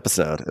show. for the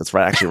episode. It's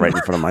actually right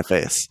in front of my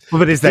face. Well,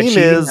 but is that Theme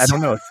cheating? I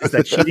don't know. Is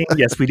that cheating?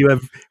 Yes, we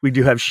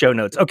do have show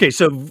notes. Okay,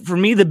 so for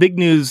me, the big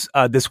news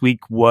this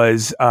week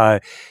was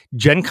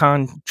Gen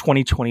Con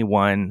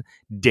 2021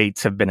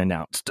 dates have been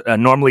announced.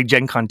 Normally,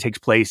 Gen Con takes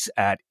place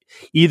at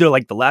either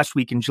like the last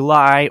week in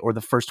July or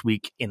the first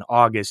week in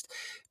August,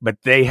 but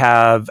they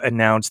have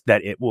announced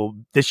that it will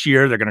this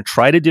year. They're going to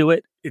try to do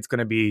it. It's going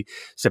to be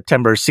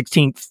September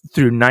 16th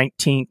through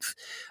 19th.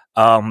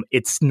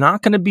 It's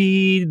not going to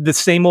be the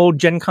same old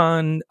Gen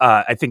Con.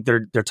 I think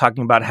they're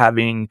talking about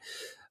having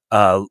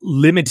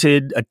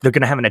limited. They're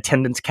going to have an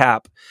attendance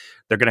cap.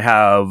 They're going to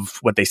have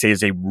what they say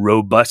is a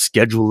robust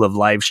schedule of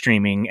live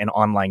streaming and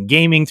online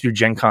gaming through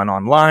Gen Con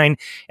Online.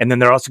 And then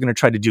they're also going to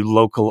try to do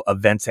local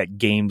events at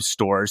game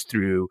stores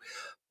through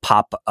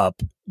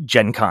pop-up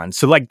Gen Con.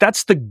 So like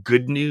that's the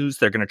good news.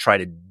 They're going to try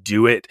to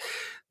do it.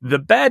 The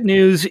bad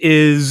news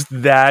is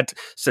that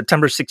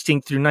September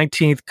 16th through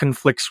 19th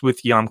conflicts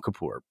with Yom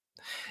Kippur.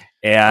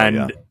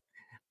 And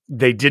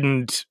they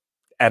didn't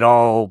at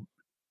all.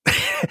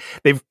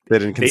 They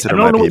didn't consider I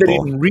don't know my what they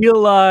people. didn't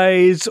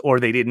realize or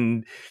they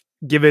didn't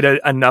give it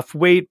enough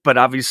weight, but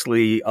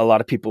obviously a lot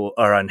of people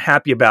are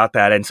unhappy about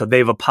that. And so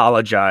they've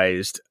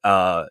apologized,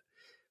 but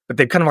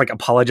they've kind of like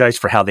apologized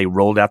for how they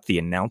rolled out the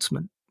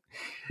announcement.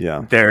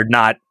 Yeah. They're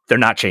not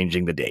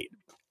changing the date.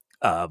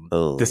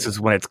 This is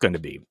when it's going to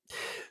be.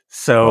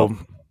 So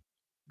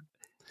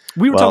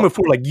we were talking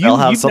before, like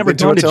you've never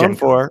gone to Gen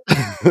Con.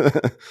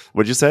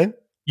 What'd you say?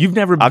 You've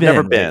never been. I've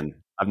never been.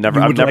 I've never.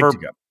 Like to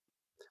go.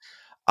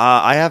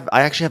 I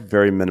actually have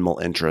very minimal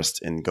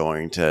interest in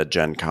going to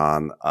Gen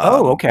Con.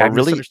 Okay. I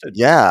really, misunderstood.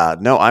 yeah.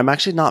 No, I'm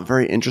actually not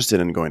very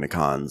interested in going to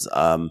cons.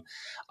 I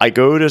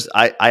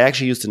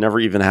actually used to never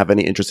even have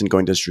any interest in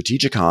going to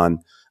Strategicon.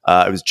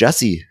 It was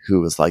Jesse who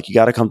was like, "You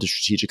got to come to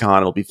Strategicon.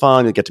 It'll be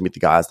fun. You'll get to meet the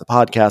guys, the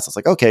podcast." I was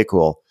like, "Okay,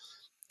 cool."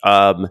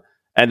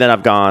 And then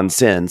I've gone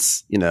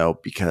since,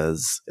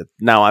 because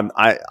now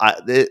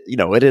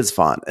it is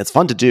fun. It's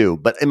fun to do,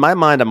 but in my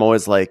mind, I'm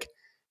always like,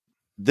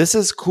 this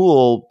is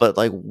cool, but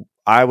like,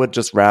 I would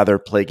just rather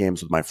play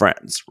games with my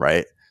friends,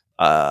 right?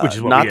 Which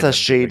is what not to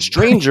shade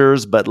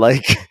strangers, but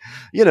like,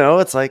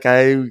 it's like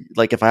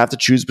if I have to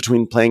choose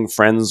between playing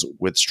friends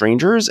with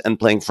strangers and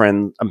playing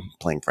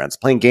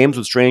games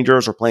with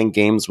strangers or playing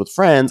games with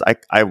friends,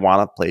 I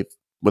want to play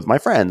with my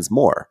friends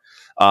more.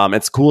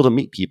 It's cool to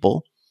meet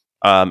people.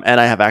 And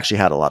I have actually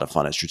had a lot of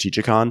fun at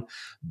Strategicon,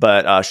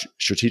 but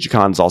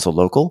Strategicon is also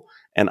local,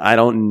 and I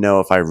don't know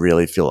if I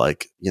really feel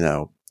like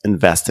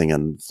investing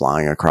in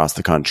flying across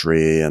the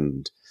country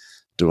and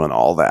doing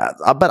all that.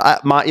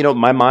 But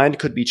my mind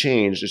could be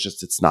changed. It's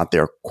just it's not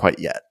there quite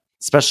yet.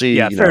 Especially,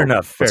 fair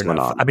enough.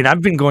 I mean,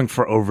 I've been going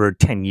for over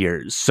 10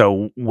 years,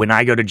 so when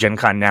I go to Gen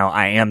Con now,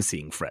 I am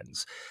seeing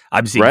friends.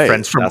 I'm seeing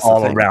friends from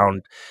all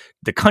around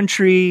the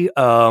country,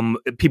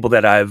 people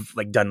that I've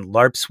like done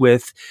LARPs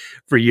with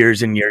for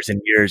years and years and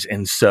years.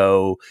 And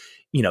so,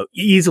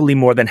 easily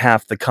more than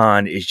half the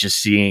con is just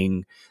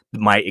seeing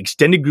my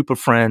extended group of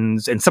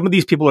friends. And some of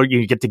these people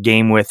you get to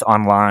game with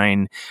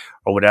online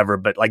or whatever,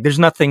 but like, there's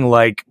nothing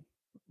like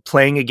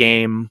playing a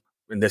game.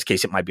 In this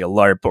case, it might be a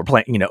LARP or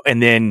playing,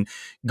 and then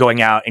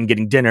going out and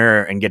getting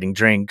dinner and getting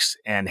drinks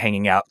and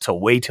hanging out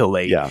till late.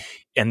 Yeah.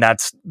 And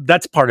that's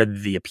part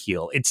of the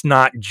appeal. It's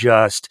not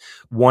just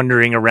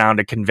wandering around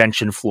a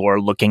convention floor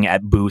looking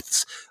at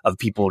booths of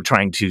people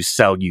trying to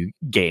sell you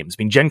games.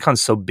 I mean, Gen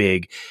Con's so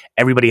big,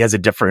 everybody has a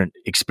different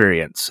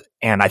experience.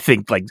 And I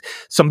think like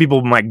some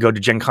people might go to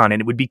Gen Con and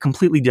it would be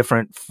completely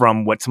different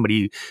from what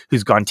somebody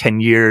who's gone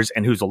 10 years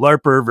and who's a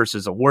LARPer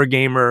versus a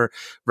wargamer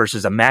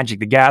versus a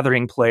Magic the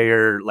Gathering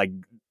player. Like,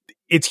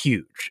 it's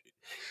huge.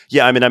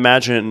 Yeah, I mean, I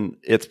imagine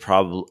it's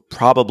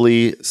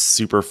probably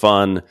super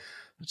fun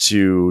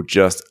to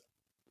just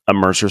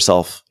immerse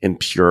yourself in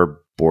pure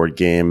board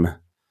game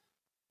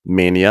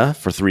mania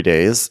for 3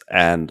 days.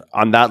 And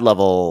on that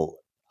level,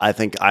 I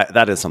think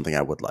that is something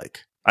I would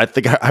like. I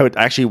think I would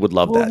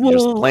love that.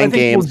 Just playing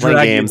games, playing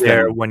games.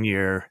 There 1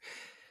 year.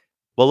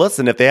 Well,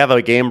 listen, if they have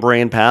a Game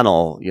Brain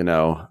panel,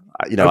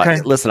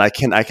 okay. Listen, I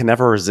can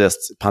never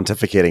resist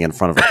pontificating in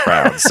front of a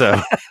crowd. So,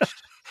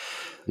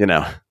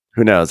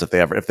 who knows if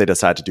they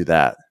decide to do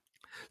that.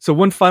 So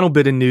one final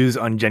bit of news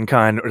on Gen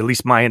Con, or at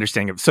least my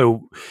understanding of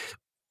so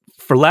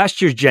for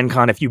last year's Gen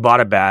Con, if you bought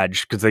a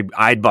badge, because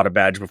I'd bought a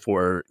badge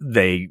before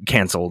they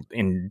canceled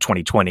in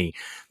 2020.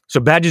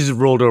 So badges have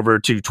rolled over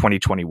to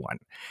 2021.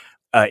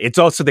 It's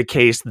also the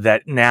case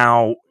that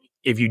now,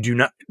 if you do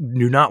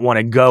not want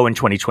to go in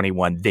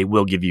 2021, they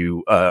will give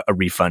you a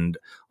refund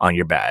on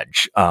your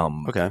badge.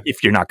 Okay.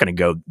 If you're not going to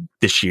go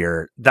this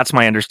year, that's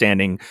my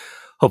understanding.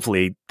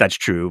 Hopefully that's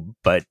true,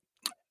 but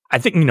I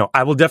think,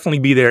 I will definitely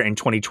be there in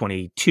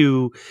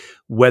 2022.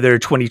 Whether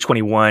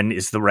 2021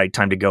 is the right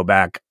time to go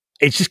back,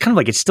 it's just kind of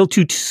like it's still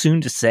too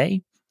soon to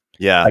say.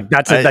 Yeah, I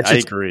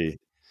agree.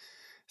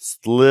 It's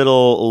a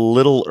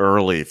little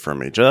early for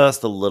me,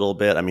 just a little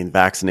bit. I mean,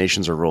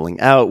 vaccinations are rolling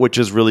out, which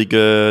is really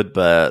good,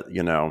 but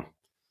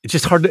it's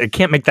just hard. I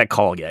can't make that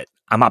call yet.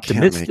 I'm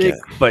optimistic,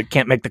 but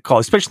can't make the call,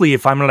 especially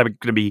if I'm going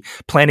to be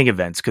planning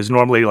events. Because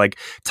normally, like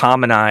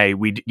Tom and I,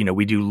 we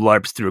do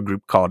LARPs through a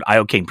group called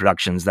Iocane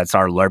Productions. That's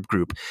our LARP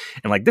group,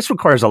 and like this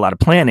requires a lot of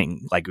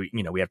planning. Like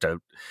we have to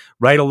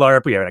write a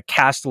LARP, we have to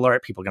cast a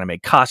LARP. People are going to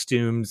make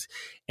costumes,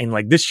 and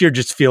like this year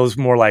just feels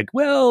more like,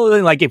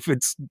 well, like if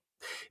it's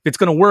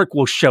going to work,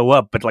 we'll show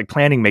up. But like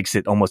planning makes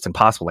it almost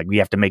impossible. Like we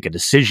have to make a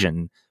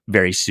decision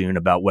very soon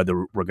about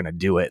whether we're going to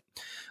do it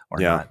or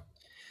not.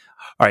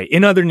 All right.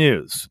 In other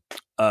news,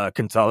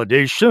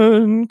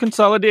 consolidation.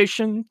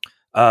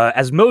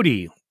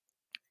 Asmodee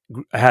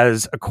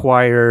has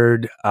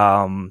acquired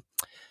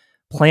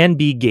Plan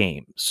B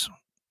Games.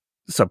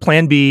 So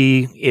Plan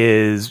B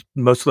is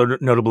most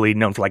notably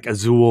known for like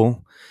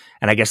Azul,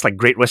 and I guess like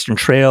Great Western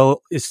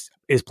Trail is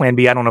Plan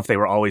B. I don't know if they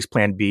were always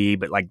Plan B,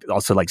 but like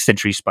also like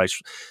Century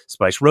Spice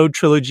Road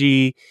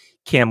Trilogy,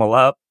 Camel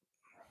Up.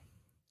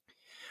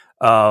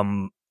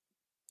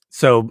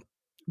 So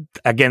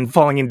again,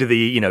 falling into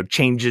the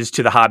changes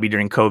to the hobby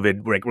during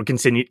COVID, we're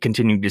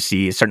continuing to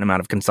see a certain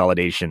amount of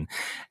consolidation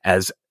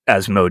as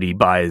Asmodee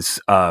buys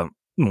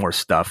more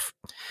stuff.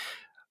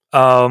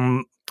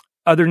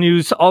 Other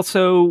news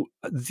also,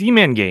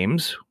 Z-Man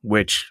Games,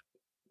 which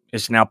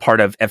is now part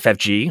of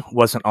FFG,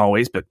 wasn't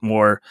always, but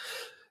more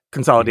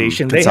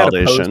consolidation.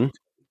 Consolidation.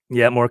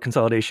 More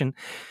consolidation.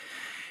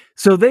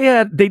 So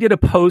they did a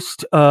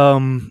post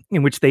in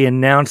which they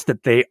announced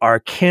that they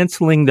are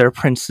canceling their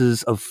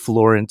Princes of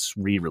Florence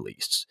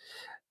re-release.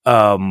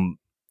 Have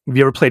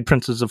you ever played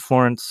Princes of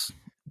Florence,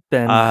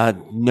 Ben?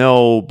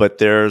 No, but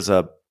there's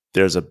a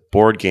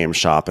board game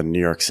shop in New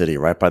York City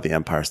right by the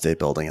Empire State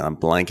Building, and I'm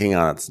blanking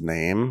on its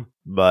name.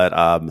 But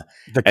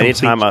the Complete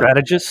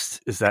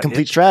Strategist, is that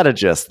Complete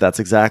Strategist? That's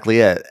exactly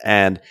it.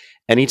 And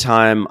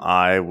anytime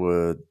I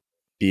would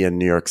be in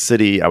New York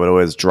City, I would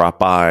always drop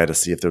by to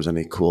see if there was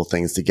any cool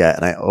things to get.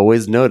 And I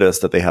always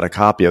noticed that they had a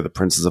copy of the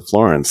Princes of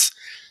Florence.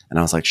 And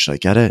I was like, should I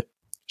get it?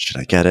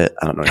 I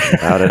don't know anything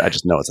about it. I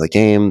just know it's a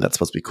game that's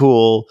supposed to be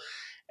cool.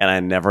 And I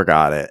never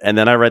got it. And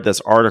then I read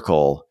this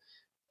article,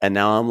 and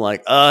now I'm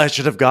like, I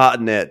should have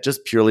gotten it,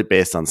 just purely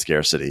based on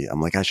scarcity. I'm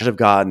like, I should have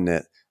gotten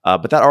it.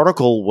 But that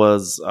article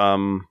was,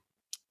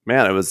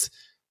 it was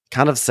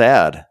kind of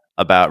sad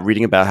about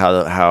reading about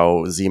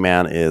how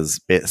Z-Man is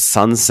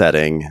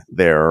sunsetting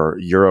their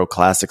Euro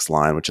Classics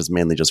line, which is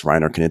mainly just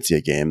Reiner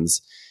Knizia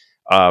games.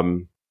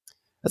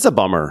 That's a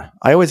bummer.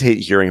 I always hate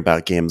hearing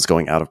about games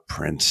going out of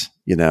print.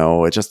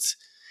 It just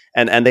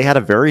and they had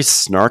a very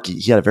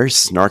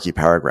snarky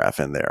paragraph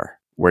in there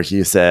where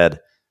he said,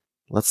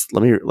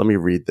 let me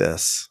read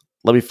this.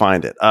 Let me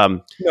find it.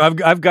 No,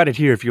 I've got it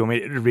here if you want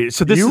me to read it.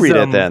 So you read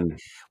it then.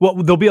 Well,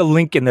 there'll be a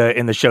link in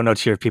the show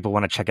notes here if people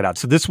want to check it out.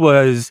 So this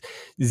was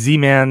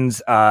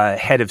Z-Man's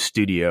head of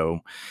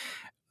studio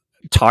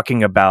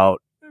talking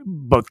about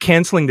both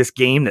canceling this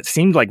game that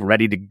seemed like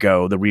ready to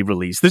go, the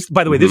re-release. This,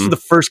 by the way, this is the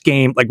first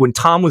game, like when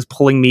Tom was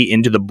pulling me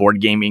into the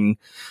board gaming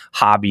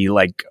hobby,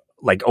 like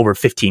over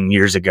 15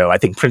 years ago. I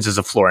think Princes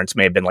of Florence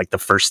may have been like the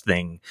first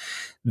thing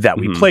that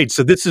we played.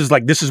 So this is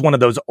one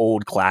of those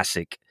old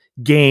classic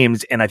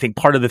games, and I think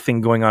part of the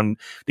thing going on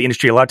the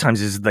industry a lot of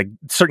times is like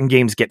certain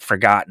games get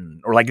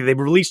forgotten, or like they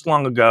were released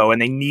long ago and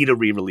they need a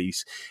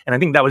re-release. And I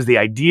think that was the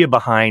idea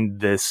behind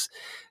this,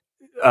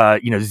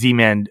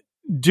 Z-Man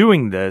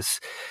doing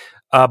this.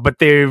 But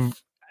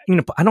they've,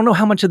 I don't know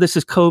how much of this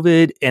is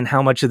COVID and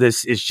how much of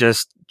this is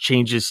just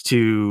changes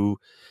to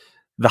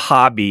the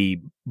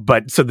hobby.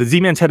 But so the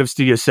Z-Man's head of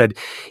studio said,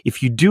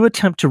 if you do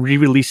attempt to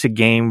re-release a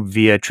game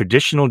via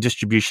traditional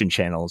distribution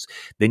channels,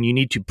 then you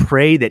need to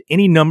pray that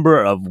any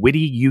number of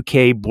witty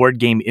UK board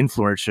game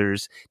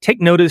influencers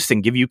take notice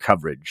and give you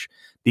coverage.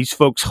 These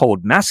folks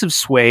hold massive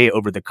sway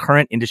over the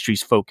current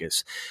industry's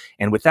focus.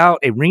 And without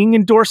a ringing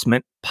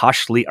endorsement,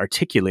 poshly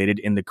articulated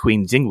in the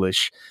Queen's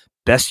English,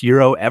 best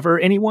Euro ever,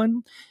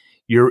 anyone?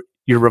 Your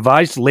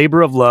revised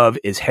labor of love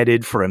is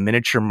headed for a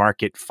miniature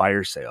market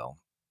fire sale.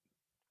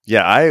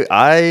 Yeah,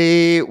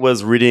 I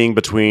was reading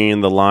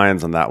between the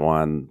lines on that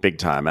one big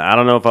time. And I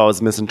don't know if I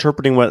was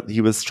misinterpreting what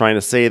he was trying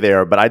to say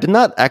there, but I did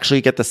not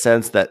actually get the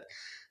sense that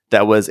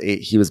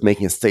he was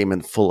making a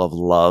statement full of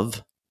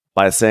love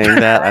by saying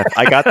that.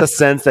 I got the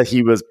sense that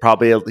he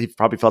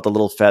probably felt a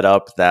little fed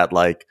up that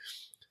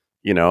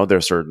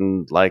there's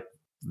certain like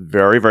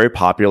very, very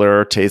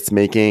popular taste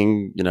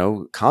making,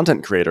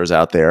 content creators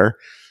out there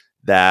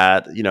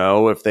that,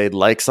 if they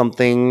like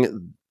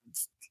something,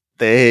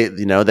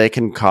 they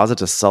can cause it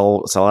to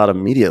sell out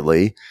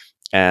immediately.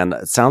 And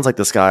it sounds like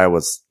this guy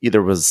was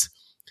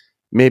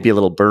maybe a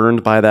little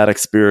burned by that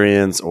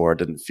experience, or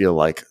didn't feel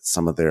like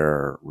some of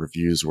their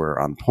reviews were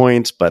on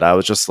point. But I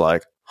was just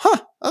like,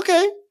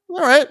 okay, all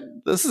right,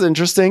 this is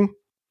interesting.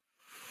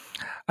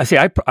 I see.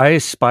 I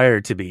aspire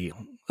to be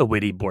a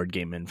witty board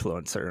game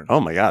influencer. Oh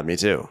my God, me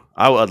too.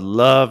 I would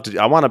love to.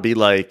 I want to be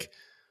like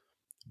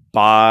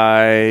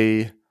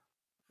I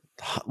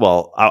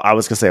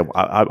was going to say,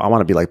 I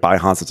want to be like buy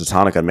Hansa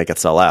Teutonica and make it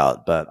sell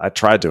out. But I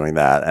tried doing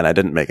that and I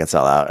didn't make it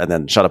sell out. And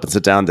then Shut Up and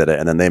Sit Down did it.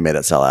 And then they made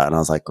it sell out. And I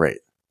was like, great.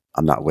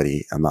 I'm not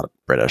witty. I'm not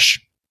British.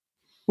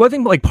 Well, I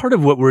think like part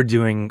of what we're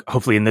doing,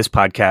 hopefully in this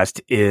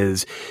podcast,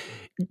 is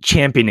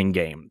championing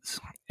games,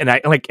 and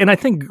I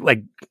think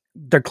like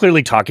they're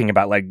clearly talking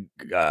about like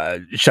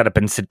Shut Up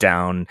and Sit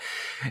Down,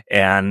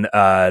 and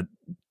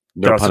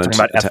they're also talking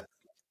about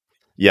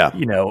yeah,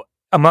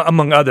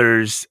 among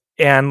others.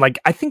 And like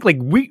I think like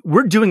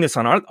we're doing this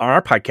on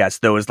our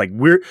podcast though, is like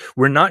we're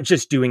not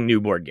just doing new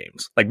board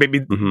games. Like maybe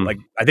like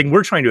I think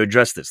we're trying to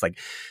address this. Like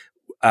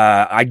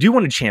I do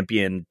want to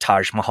champion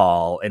Taj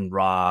Mahal and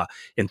Ra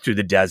and Through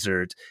the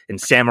Desert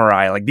and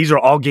Samurai. Like these are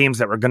all games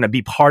that were going to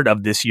be part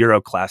of this Euro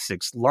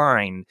Classics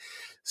line.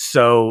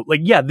 So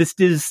like, yeah, this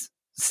is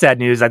sad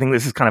news. I think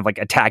this is kind of like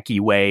a tacky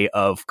way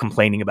of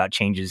complaining about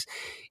changes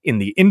in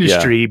the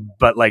industry,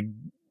 but like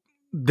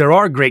there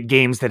are great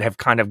games that have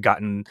kind of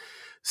gotten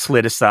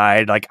slid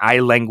aside. Like I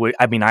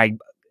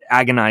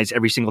agonize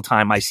every single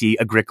time I see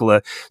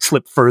Agricola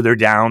slip further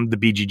down the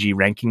BGG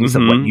rankings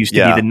of what used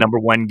to be the number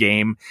one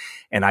game.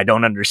 And I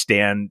don't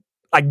understand.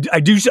 I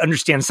do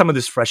understand some of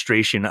this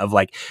frustration of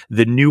like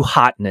the new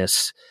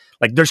hotness.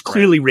 Like there's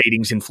clearly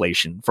ratings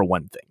inflation for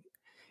one thing,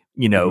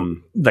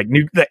 like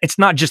it's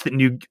not just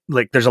that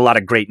like there's a lot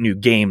of great new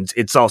games.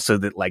 It's also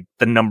that like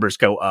the numbers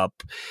go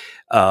up.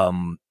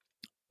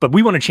 But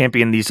we want to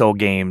champion these old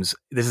games.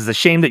 This is a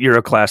shame that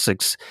Euro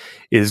Classics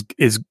is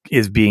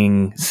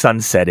being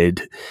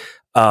sunsetted.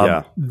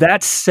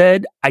 That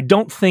said, I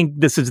don't think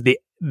this is the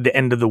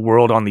end of the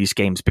world on these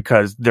games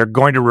because they're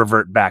going to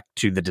revert back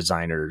to the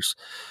designers'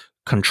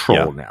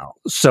 control now.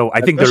 So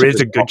I think there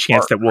is a good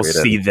chance that we'll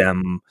see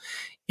them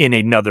in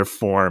another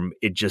form.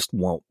 It just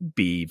won't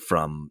be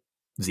from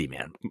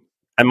Z-Man.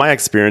 And my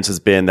experience has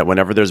been that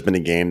whenever there's been a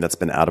game that's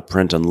been out of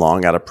print and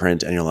long out of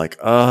print, and you're like,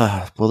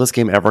 will this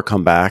game ever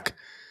come back?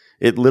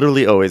 It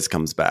literally always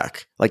comes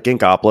back. Like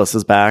Ginkopolis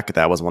is back.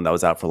 That was one that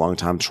was out for a long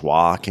time.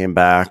 Chwa came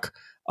back.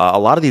 A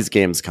lot of these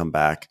games come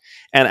back.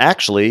 And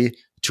actually,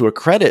 to a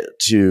credit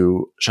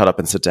to Shut Up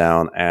and Sit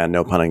Down and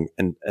No Pun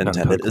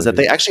Intended, is that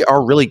they actually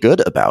are really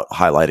good about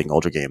highlighting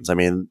older games. I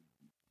mean,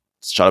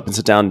 Shut Up and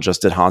Sit Down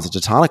just did Hansa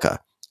Teutonica,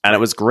 and it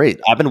was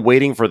great. I've been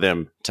waiting for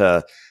them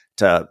to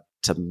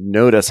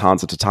notice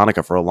Hansa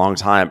Teutonica for a long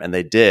time, and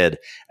they did.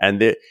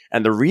 And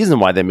the reason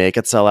why they make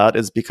it sell out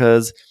is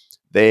because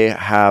they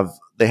have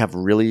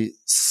really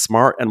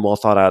smart and well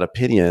thought out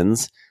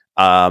opinions,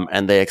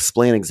 and they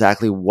explain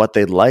exactly what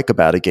they like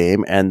about a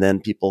game, and then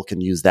people can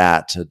use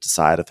that to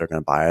decide if they're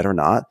going to buy it or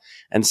not.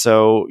 And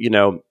so,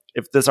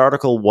 if this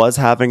article was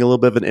having a little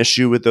bit of an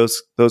issue with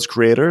those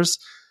creators,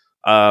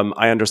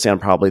 I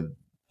understand probably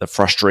the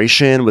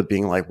frustration with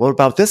being like, what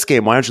about this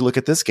game? Why don't you look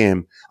at this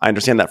game? I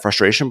understand that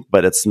frustration,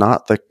 but it's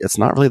not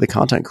really the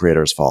content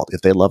creator's fault.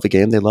 If they love a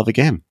game, they love a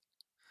game.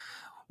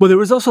 Well, there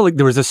was a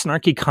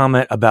snarky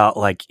comment about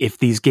like if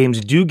these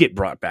games do get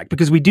brought back,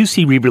 because we do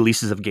see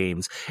re-releases of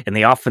games and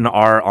they often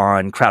are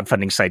on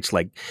crowdfunding sites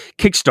like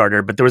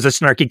Kickstarter. But there was a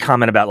snarky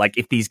comment about like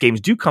if these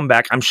games do come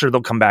back, I'm sure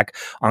they'll come back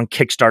on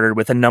Kickstarter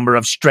with a number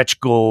of stretch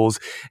goals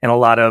and a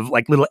lot of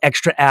like little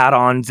extra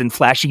add-ons and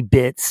flashy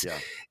bits,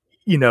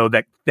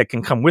 that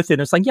can come with it.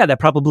 And it's like, yeah, that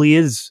probably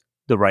is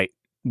the right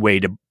way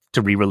to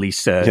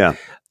re-release a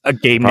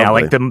game now.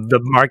 Like the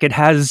market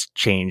has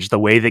changed. The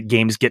way that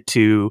games get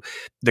to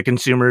the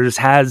consumers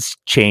has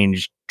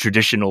changed.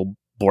 Traditional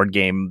board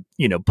game,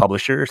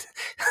 publishers,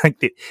 like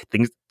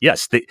things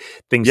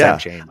have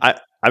changed. I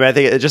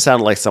think it just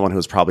sounded like someone who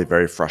was probably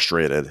very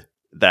frustrated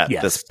that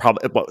this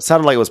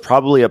sounded like it was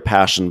probably a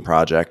passion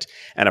project,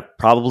 and it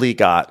probably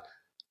got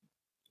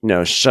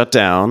shut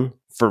down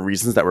for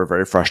reasons that were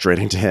very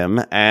frustrating to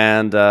him,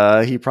 and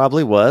he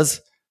probably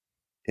was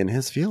in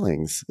his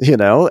feelings,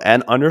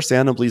 and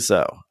understandably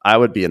so. I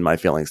would be in my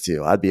feelings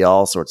too. I'd be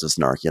all sorts of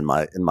snarky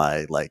in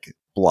my like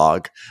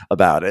blog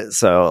about it.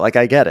 So like,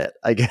 I get it,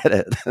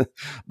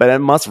 but it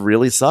must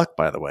really suck.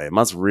 By the way, it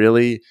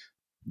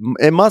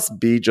must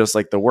be just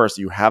like the worst.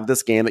 You have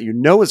this game that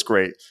is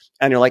great,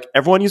 and you're like,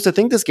 everyone used to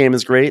think this game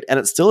is great, and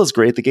it still is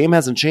great. The game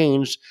hasn't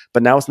changed,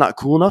 but now it's not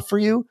cool enough for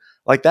you.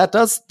 Like that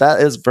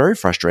is very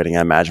frustrating,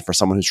 I imagine, for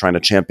someone who's trying to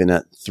champion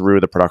it through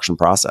the production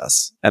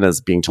process and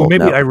is being told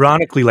maybe no.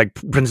 Ironically, like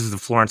Princess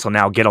of Florence will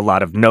now get a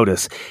lot of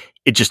notice.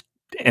 It just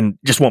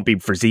won't be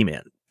for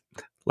Z-Man.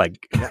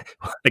 Like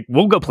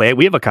we'll go play it.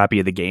 We have a copy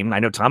of the game. I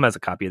know Tom has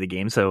a copy of the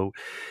game, so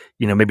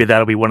maybe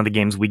that'll be one of the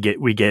games we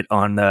get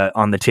on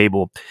the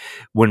table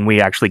when we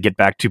actually get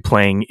back to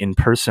playing in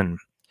person.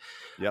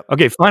 Yep.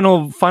 Okay,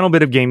 final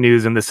bit of game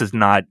news, and this is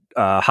not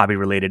hobby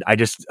related. I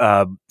just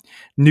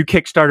new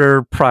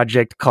Kickstarter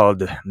project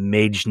called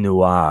Mage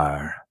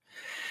Noir.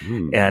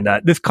 And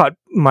this caught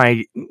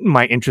my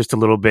interest a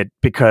little bit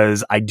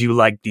because I do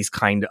like these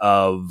kind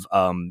of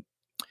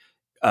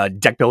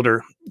deck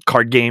builder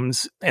card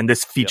games, and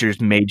this features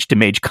mage to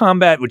mage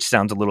combat, which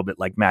sounds a little bit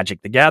like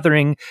Magic the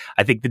Gathering.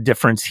 I think the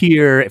difference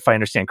here, if I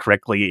understand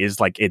correctly, is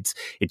like it's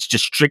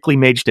just strictly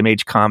mage to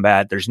mage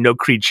combat. There's no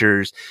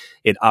creatures.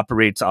 It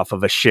operates off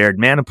of a shared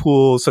mana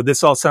pool. So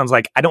this all sounds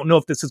like, I don't know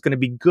if this is going to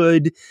be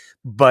good,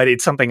 but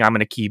it's something I'm going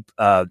to keep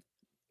an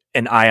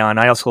eye on.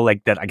 I also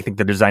like that I think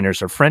the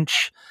designers are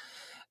French,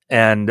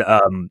 and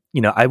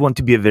I want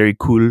to be a very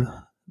cool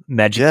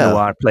Magic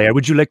Noir player.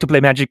 Would you like to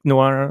play Magic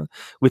Noir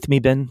with me,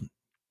 Ben?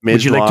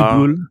 Would you like to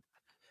duel?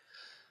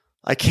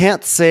 I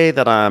can't say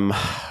that I'm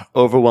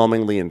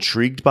overwhelmingly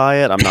intrigued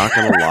by it. I'm not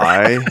going to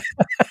lie.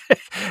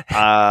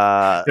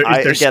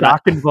 There's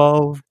stock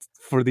involved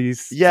for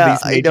these. Yeah,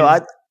 for these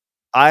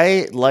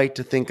I like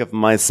to think of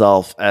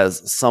myself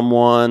as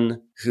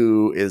someone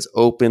who is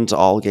open to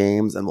all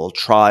games and will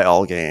try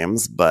all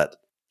games. But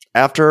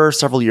after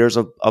several years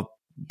of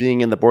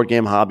being in the board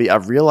game hobby,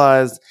 I've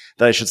realized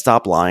that I should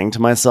stop lying to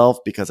myself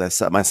because I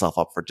set myself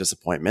up for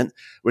disappointment,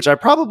 which I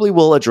probably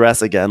will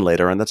address again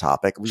later in the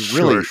topic. We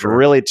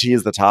really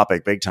tease the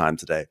topic big time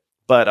today.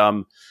 But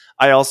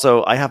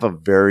I have a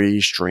very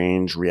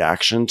strange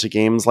reaction to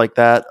games like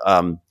that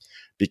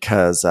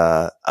because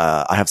I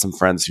have some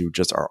friends who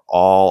just are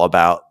all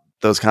about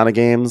those kind of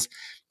games.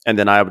 And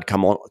then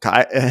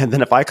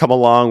if I come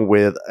along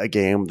with a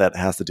game that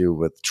has to do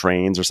with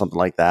trains or something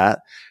like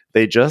that,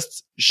 they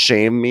just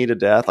shame me to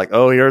death. Like,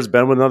 oh, here's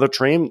Ben with another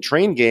train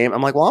game.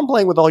 I'm like, well, I'm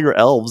playing with all your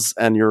elves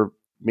and your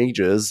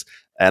mages,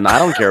 and I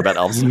don't care about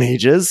elves and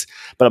mages,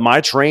 but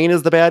my train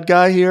is the bad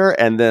guy here.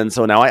 And then,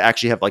 so now I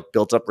actually have like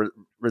built up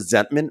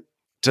resentment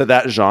to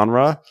that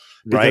genre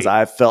because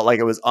I felt like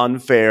it was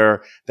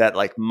unfair that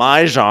like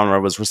my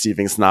genre was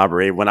receiving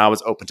snobbery when I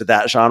was open to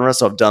that genre.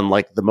 So I've done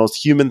like the most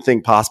human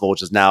thing possible,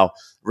 which is now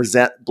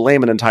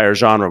blame an entire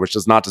genre, which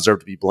does not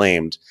deserve to be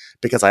blamed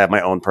because I have my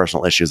own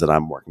personal issues that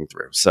I'm working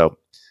through. So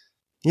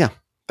yeah,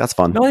 that's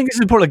fun. No, I think it's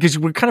important because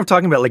we're kind of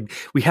talking about like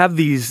we have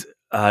these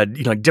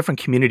different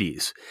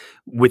communities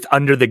with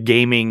under the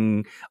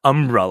gaming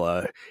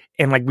umbrella.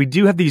 And like we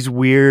do have these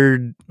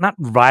weird, not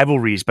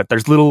rivalries, but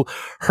there's little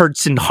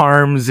hurts and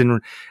harms and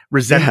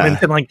resentment. Yeah.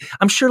 And like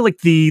I'm sure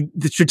like the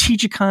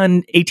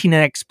Strategicon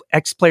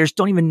 18X players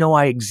don't even know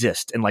I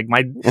exist. And like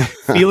my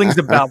feelings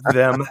about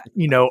them,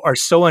 are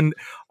so unfair.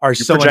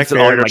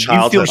 Like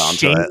you feel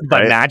shamed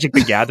by Magic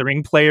the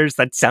Gathering players.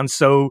 That sounds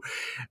so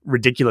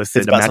ridiculous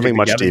that a Magic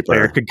the Gathering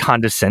player could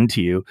condescend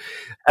to you.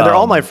 And they're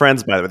all my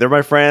friends, by the way. They're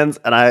my friends,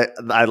 and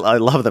I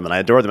love them and I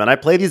adore them. And I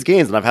play these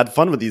games and I've had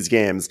fun with these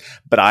games,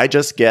 but I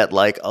just got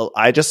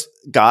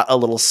a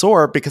little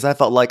sore because I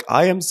felt like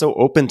I am so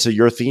open to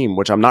your theme,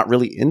 which I'm not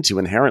really into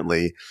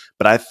inherently,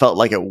 but I felt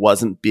like it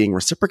wasn't being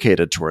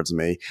reciprocated towards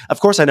me. Of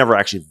course, I never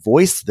actually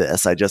voiced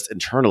this. I just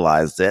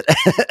internalized it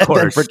and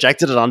then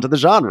projected it onto the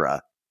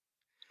genre.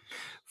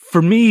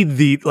 For me,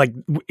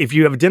 if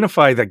you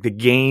identify like the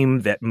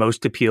game that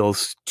most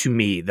appeals to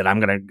me that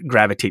I'm going to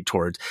gravitate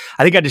towards,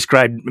 I think I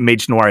described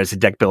Mage Noir as a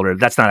deck builder.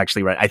 That's not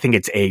actually right. I think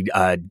it's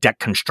a deck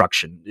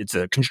construction. It's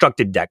a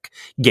constructed deck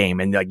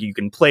game, and like you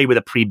can play with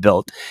a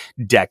pre-built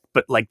deck.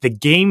 But like the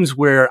games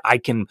where I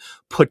can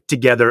put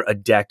together a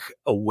deck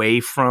away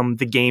from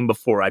the game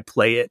before I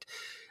play it,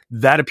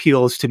 that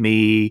appeals to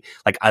me.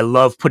 Like I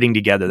love putting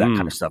together that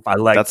kind of stuff. I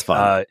like that's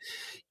fun.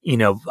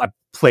 I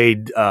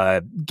played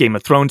Game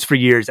of Thrones for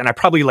years, and I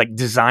probably like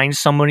designed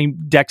so many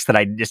decks that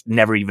I just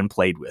never even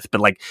played with.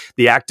 But like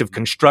the act of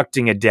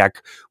constructing a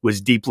deck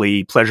was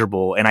deeply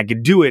pleasurable, and I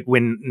could do it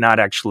when not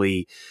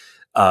actually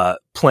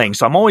playing.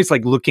 So I'm always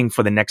like looking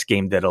for the next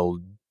game that'll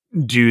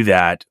do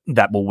that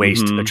will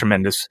waste a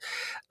tremendous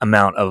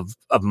amount of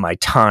my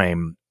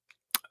time.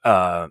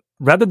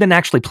 Rather than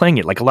actually playing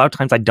it. Like a lot of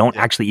times I don't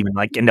actually even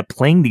like end up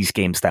playing these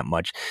games that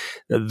much.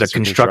 The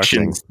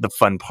construction's the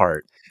fun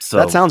part. So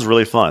that sounds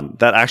really fun.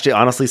 That actually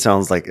honestly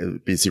sounds like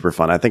it'd be super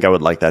fun. I think I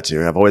would like that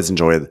too. I've always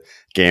enjoyed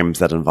games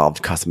that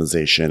involved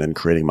customization and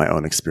creating my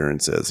own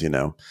experiences,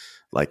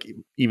 like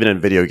even in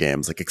video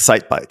games, like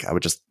Excitebike. I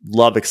would just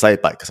love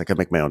Excitebike because I could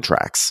make my own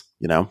tracks,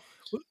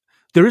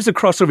 There is a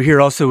crossover here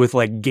also with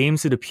like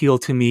games that appeal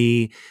to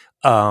me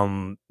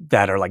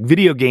that are like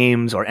video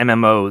games or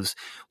MMOs,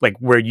 like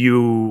where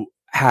you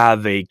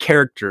have a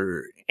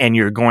character and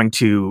you're going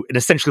to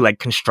essentially like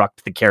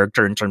construct the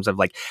character in terms of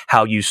like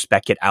how you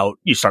spec it out.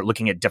 You start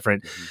looking at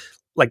different,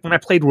 like when I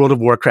played World of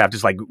Warcraft,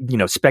 it's like,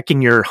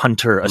 speccing your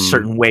hunter a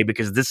certain way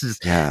because this is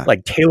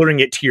like tailoring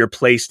it to your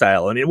play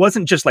style. And it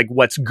wasn't just like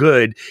what's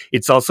good.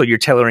 It's also you're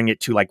tailoring it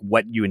to like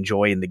what you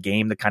enjoy in the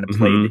game, the kind of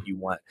play that you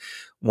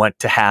want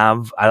to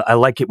have. I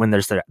like it when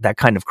there's that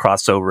kind of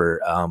crossover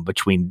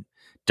between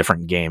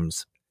different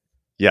games.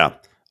 Yeah.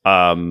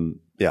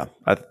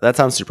 That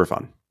sounds super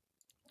fun.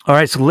 All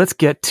right. So let's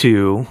get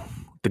to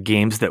the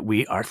games that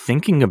we are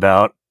thinking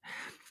about.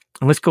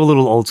 And let's go a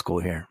little old school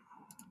here.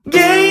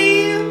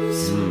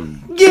 Games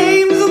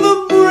of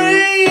the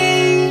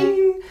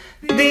brain.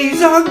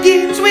 These are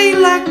games we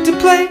like to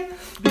play.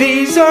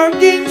 These are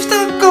games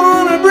stuck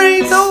on our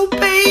brains. Oh,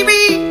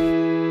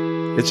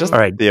 baby. It's just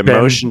the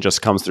emotion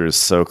just comes through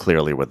so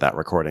clearly with that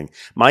recording.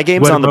 My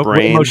game's on the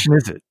brain. What emotion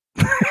is it?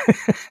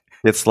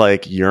 It's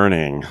like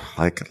yearning.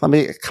 Like,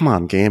 come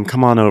on, game.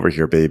 Come on over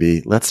here,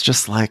 baby. Let's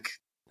just like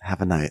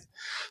have a night.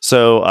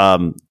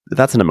 So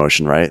that's an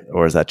emotion, right?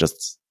 Or is that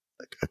just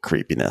like a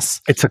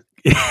creepiness? It's a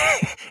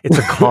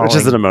calling. Which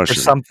is an emotion.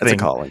 Something. It's a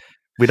calling.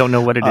 We don't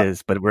know what it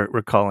is, but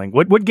we're calling.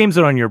 What games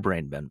are on your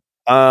brain, Ben?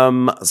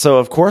 So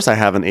of course I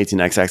have an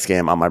 18XX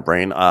game on my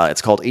brain.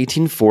 It's called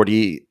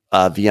 1840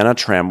 Vienna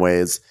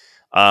Tramways.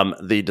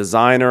 The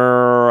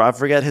designer, I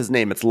forget his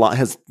name. It's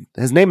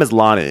his name is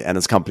Lonnie, and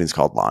his company's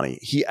called Lonnie.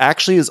 He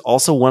actually is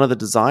also one of the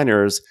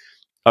designers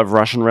of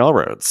Russian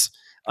railroads.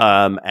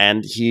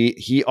 And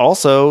he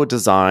also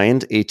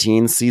designed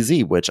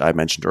 18CZ, which I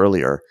mentioned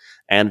earlier.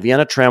 And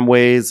Vienna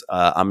Tramways,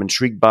 I'm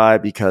intrigued by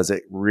because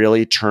it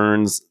really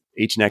turns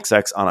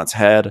 18XX on its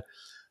head.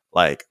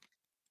 Like,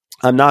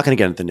 I'm not going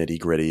to get into the nitty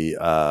gritty,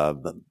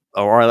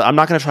 or I'm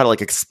not going to try to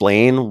like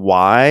explain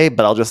why,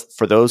 but I'll just,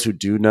 for those who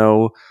do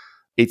know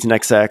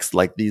 18XX,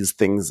 like these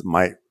things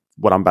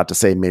what I'm about to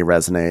say may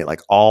resonate.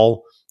 Like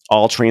all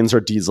trains are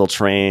diesel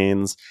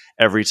trains.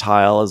 Every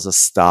tile is a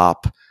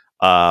stop.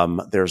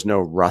 There's no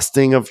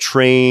rusting of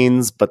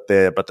trains, but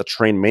the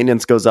train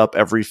maintenance goes up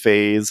every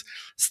phase.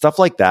 Stuff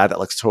like that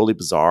looks totally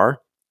bizarre.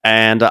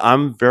 And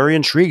I'm very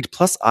intrigued.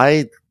 Plus,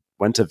 I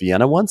went to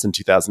Vienna once in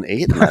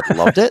 2008 and I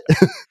loved it.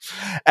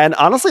 And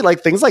honestly,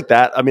 like things like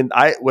that. I mean,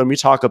 when we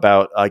talk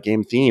about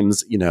game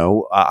themes,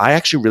 I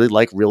actually really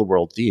like real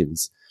world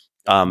themes.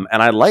 And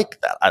I like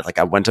that.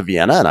 I went to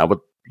Vienna and I would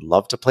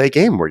love to play a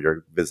game where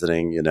you're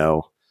visiting,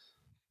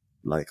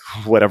 like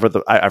whatever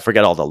I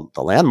forget all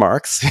the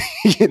landmarks,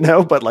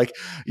 but like,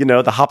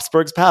 the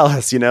Habsburg's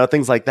Palace,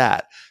 things like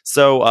that.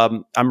 So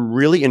I'm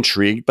really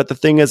intrigued. But the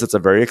thing is, it's a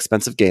very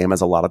expensive game, as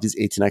a lot of these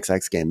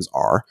 18XX games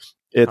are.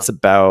 It's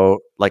about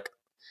like,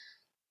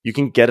 you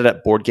can get it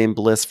at Board Game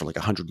Bliss for like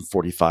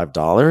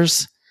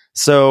 $145.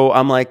 So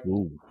I'm like,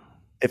 ooh,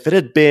 even if it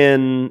had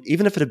been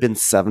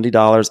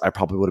 $70, I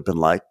probably would have been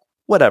like,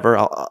 whatever,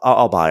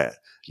 I'll buy it,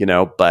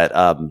 but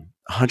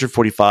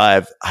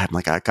 145, I'm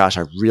like, gosh,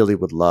 I really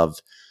would love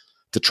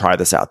to try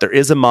this out. There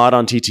is a mod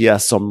on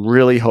TTS, so I'm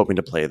really hoping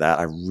to play that.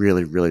 I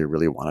really, really,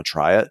 really want to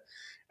try it.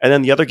 And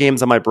then the other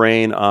games on my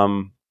brain,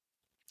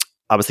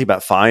 obviously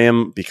about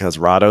FIAM, because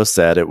Rado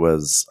said it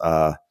was,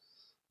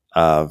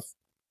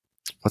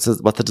 what's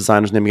the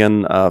designer's name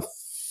again?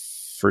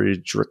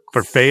 Friedrich.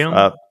 For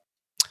FIAM?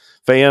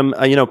 FIAM,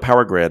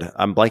 Power Grid.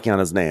 I'm blanking on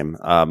his name.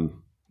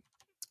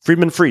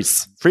 Friedman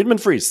Fries.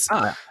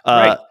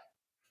 Right.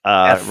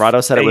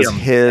 Rado said it was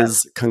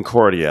his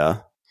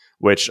Concordia,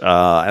 which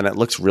and it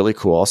looks really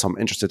cool. So I'm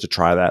interested to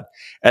try that.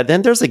 And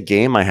then there's a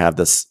game I have,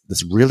 this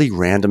really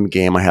random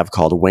game I have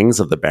called Wings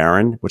of the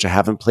Baron, which I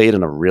haven't played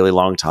in a really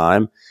long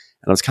time.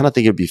 And I was kind of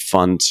thinking it'd be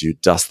fun to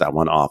dust that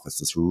one off. It's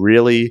this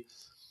really,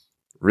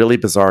 really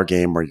bizarre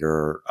game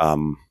where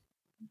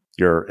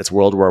it's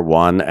World War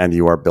I and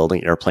you are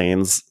building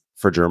airplanes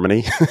for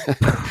Germany.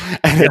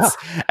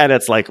 and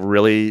it's like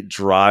really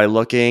dry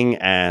looking,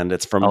 and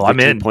it's from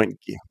Victory Point.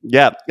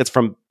 Yeah, it's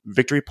from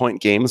Victory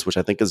Point Games, which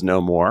I think is no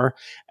more.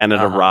 And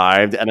it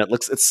arrived, and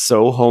it's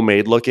so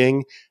homemade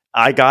looking.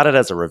 I got it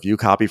as a review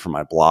copy for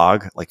my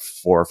blog like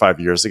 4 or 5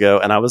 years ago,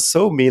 and I was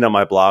so mean on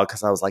my blog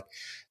because I was like,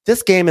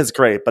 this game is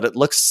great, but it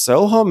looks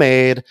so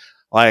homemade.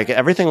 Like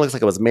everything looks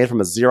like it was made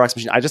from a Xerox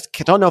machine. I just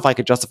don't know if I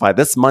could justify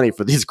this money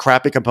for these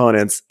crappy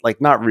components, like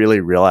not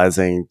really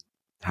realizing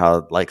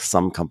how like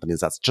some companies,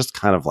 that's just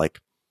kind of like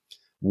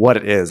what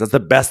it is. That's the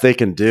best they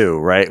can do,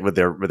 right, with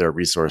their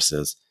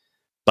resources.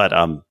 But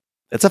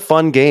it's a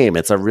fun game.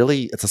 It's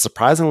a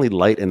surprisingly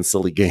light and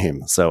silly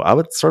game. So I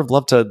would sort of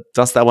love to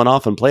dust that one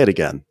off and play it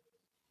again.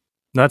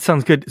 That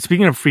sounds good.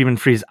 Speaking of Friedman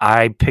Fries,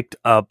 I picked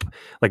up,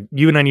 like,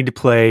 you and I need to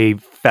play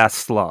Fast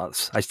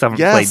Sloths. I still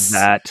haven't played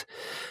that.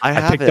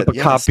 I picked up a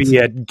copy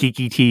at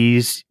Geeky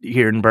Tees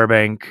here in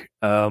Burbank.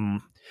 I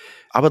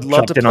would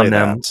love to play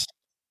that.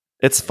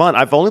 It's fun.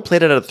 I've only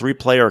played it at a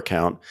 3-player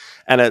account,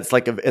 and it's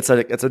like it's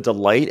a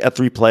delight at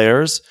 3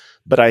 players.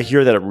 But I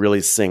hear that it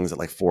really sings at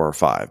like 4 or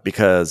 5,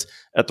 because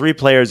at 3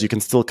 players you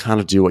can still kind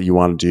of do what you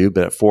want to do,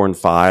 but at 4 and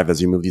 5,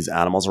 as you move these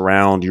animals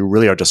around, you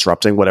really are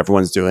disrupting what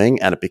everyone's doing,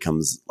 and it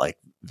becomes like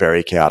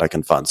very chaotic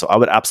and fun. So I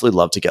would absolutely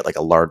love to get like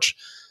a large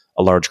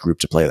group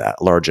to play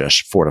that,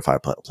 large-ish, 4 to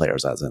 5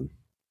 players, as in.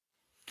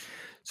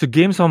 So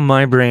games on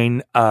my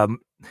brain.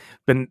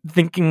 Been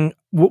thinking,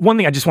 one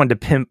thing, I just wanted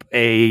to pimp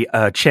a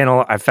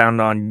channel I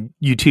found on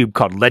YouTube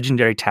called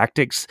Legendary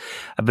Tactics.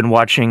 I've been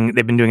watching,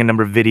 they've been doing a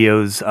number of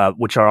videos,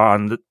 which are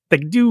on, they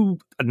do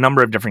a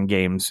number of different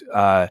games.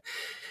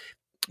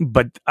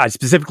 But I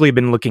specifically have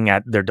been looking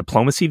at their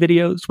diplomacy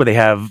videos where they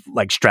have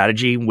like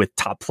strategy with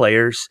top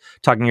players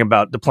talking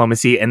about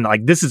diplomacy. And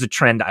like, this is a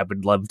trend I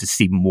would love to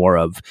see more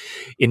of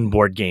in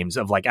board games,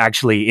 of like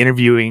actually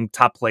interviewing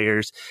top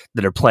players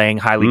that are playing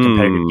highly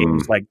competitive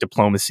games like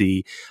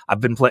diplomacy.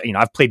 I've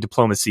played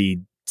diplomacy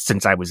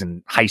since I was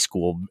in high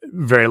school,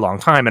 very long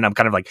time. And I'm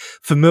kind of like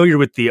familiar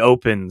with the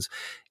opens,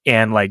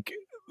 and like,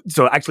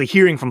 so actually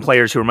hearing from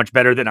players who are much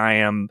better than I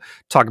am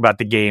talk about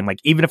the game, like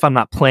even if I'm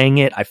not playing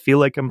it, I feel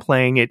like I'm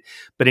playing it.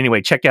 But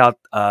anyway, check out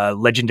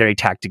Legendary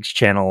Tactics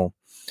channel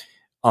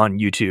on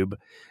YouTube.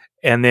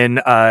 And then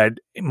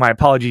my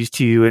apologies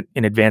to you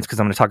in advance, because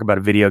I'm going to talk about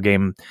a video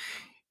game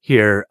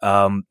here,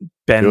 Ben.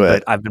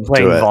 But I've been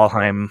playing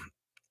Valheim.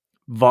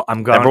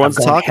 Everyone's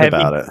talking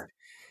about it.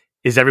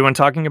 Is everyone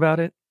talking about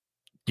it?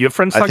 Do you have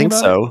friends talking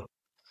about it?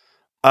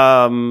 I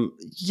think so.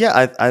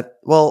 Yeah,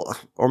 well,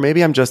 or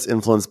maybe I'm just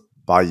influenced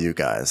by you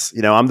guys.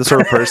 You know, I'm the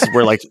sort of person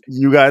where like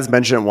you guys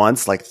mentioned it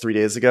once, like 3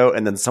 days ago,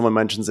 and then someone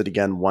mentions it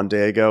again 1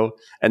 day ago,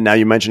 and now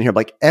you mention here,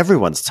 like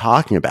everyone's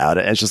talking about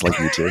it. And it's just like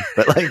you two,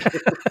 but like,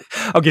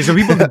 Okay, so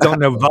people that don't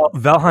know,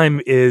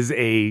 Valheim is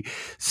a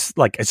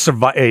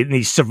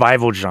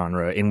survival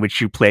genre in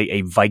which you play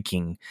a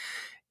Viking.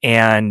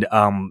 And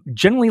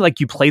generally, like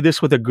you play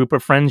this with a group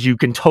of friends, you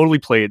can totally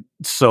play it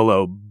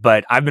solo.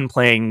 But I've been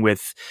playing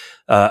with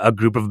a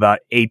group of about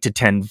 8 to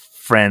 10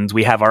 friends.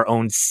 We have our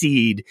own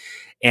seed,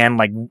 and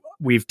like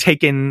we've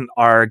taken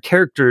our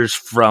characters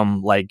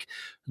from like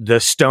the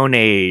Stone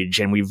Age,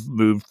 and we've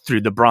moved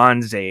through the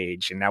Bronze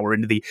Age, and now we're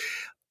into the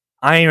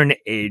Iron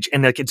Age.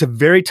 And like it's a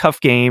very tough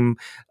game.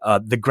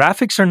 The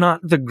graphics are not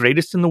the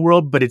greatest in the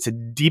world, but it's a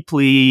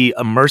deeply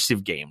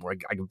immersive game where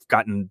I've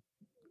gotten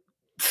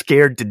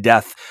scared to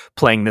death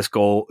playing this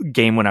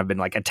game when I've been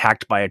like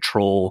attacked by a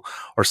troll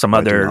or some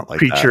other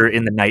creature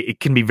in the night.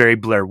 It can be very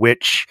Blair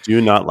Witch. Do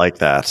not like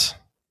that.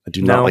 I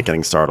do not like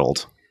getting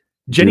startled.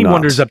 Jenny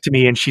wanders up to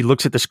me and she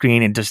looks at the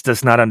screen and just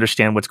does not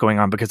understand what's going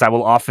on, because I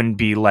will often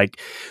be like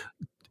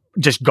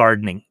just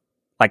gardening.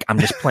 Like I'm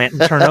just planting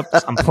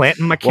turnips. I'm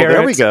planting my carrots. Well,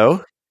 there we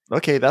go.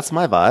 Okay, that's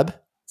my vibe.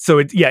 So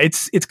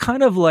it's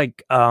kind of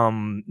like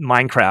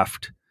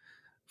Minecraft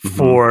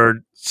for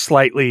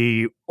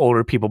slightly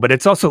older people, but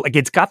it's also like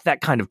it's got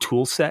that kind of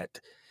tool set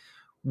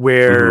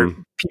where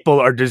people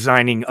are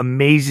designing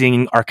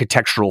amazing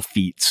architectural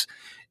feats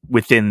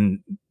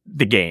within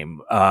the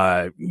game.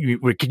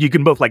 You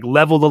can both like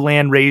level the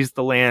land, raise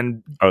the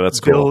land,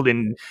 build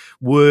in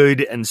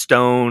wood and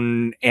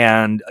stone,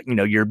 and you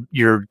know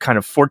your kind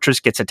of fortress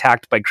gets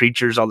attacked by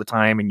creatures all the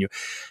time, and you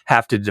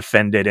have to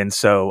defend it. And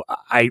so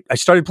I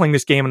started playing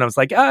this game, and I was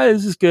like,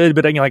 this is good,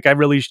 but like I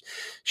really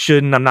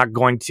shouldn't. I'm not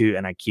going to,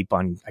 and I keep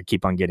on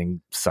getting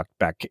sucked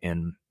back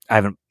in. I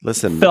haven't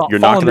you're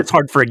not going. It's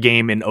hard for a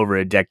game in over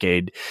a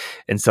decade,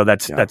 and so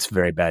that's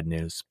very bad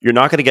news. You're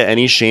not going to get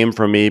any shame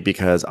from me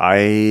because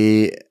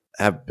I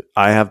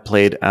have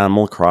played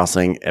Animal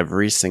Crossing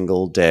every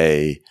single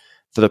day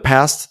for the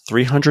past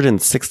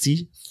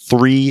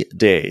 363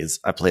 days.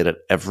 I played it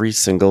every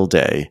single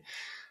day,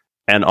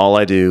 and all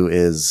I do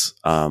is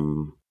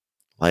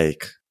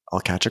like I'll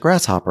catch a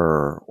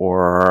grasshopper,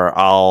 or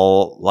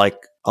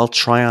I'll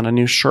try on a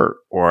new shirt,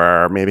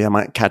 or maybe I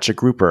might catch a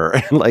grouper.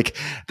 And like,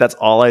 that's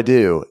all I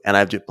do. And I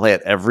have to play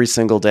it every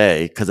single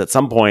day. Cause at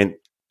some point,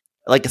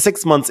 like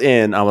 6 months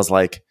in, I was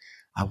like,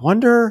 I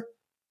wonder,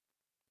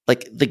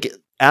 like the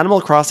Animal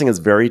Crossing is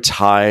very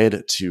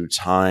tied to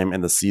time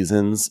and the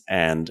seasons.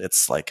 And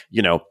it's like,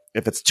 you know,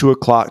 if it's 2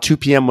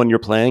 PM when you're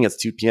playing, it's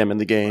 2 PM in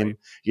the game, right.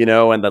 You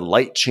know, and the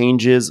light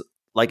changes,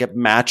 like it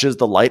matches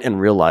the light in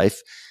real life.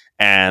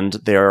 And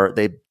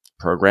they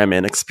program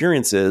in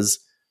experiences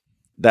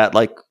that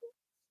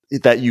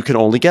you can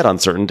only get on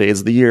certain days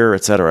of the year,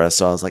 etc.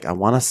 So I was like, I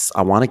want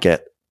to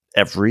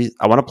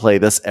play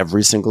this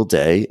every single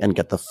day and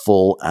get the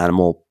full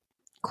Animal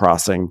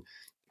Crossing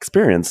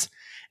experience.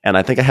 And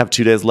I think I have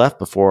 2 days left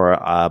before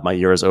my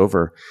year is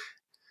over.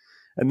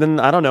 And then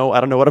I don't know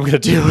what I'm going to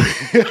do.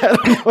 I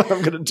don't know what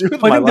I'm going to do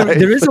with my life.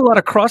 There is a lot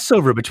of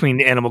crossover between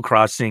Animal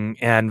Crossing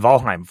and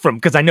Valheim,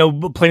 because I know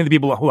plenty of the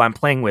people who I'm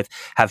playing with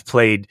have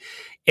played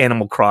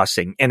Animal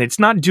Crossing, and it's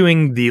not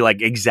doing the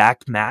like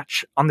exact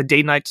match on the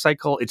day-night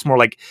cycle. It's more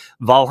like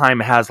Valheim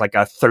has like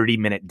a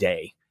 30-minute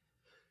day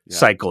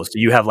cycle. So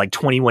you have like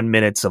 21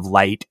 minutes of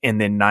light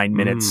and then 9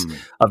 minutes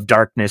of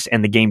darkness,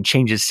 and the game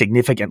changes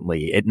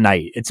significantly at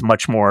night. It's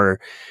much more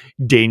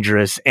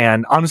dangerous.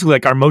 And honestly,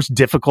 like our most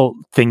difficult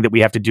thing that we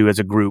have to do as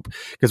a group,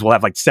 because we'll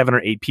have like 7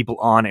 or 8 people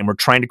on, and we're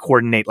trying to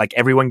coordinate, like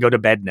everyone go to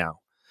bed now.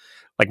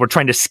 Like we're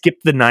trying to skip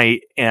the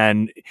night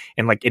and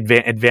like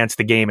advance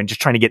the game, and just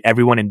trying to get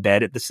everyone in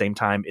bed at the same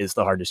time is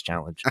the hardest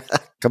challenge.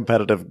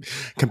 competitive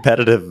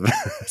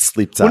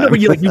sleep time. Well, no,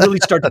 you really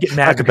start to get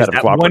mad because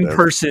that one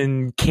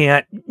person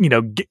can't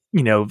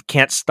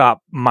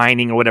stop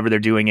mining or whatever they're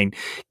doing and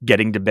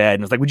getting to bed.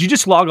 And it's like, would you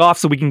just log off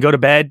so we can go to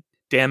bed?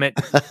 Damn it!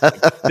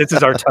 This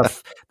is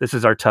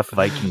our tough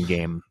Viking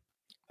game.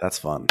 That's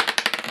fun.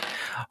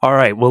 All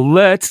right, well,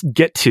 let's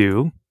get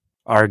to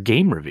our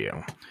game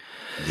review.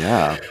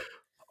 Yeah.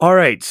 All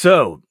right,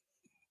 so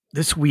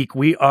this week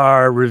we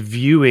are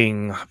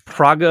reviewing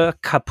Praga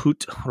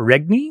Caput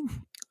Regni.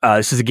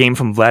 This is a game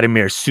from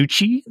Vladimir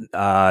Suchy.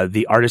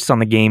 The artist on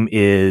the game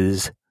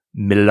is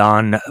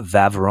Milan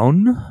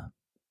Vavron,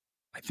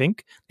 I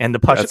think, and the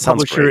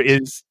publisher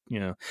is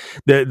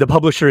the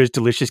publisher is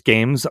Delicious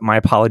Games. My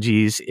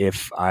apologies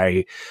if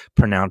I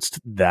pronounced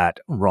that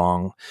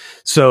wrong.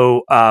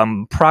 So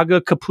Praga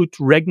Caput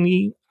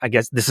Regni, I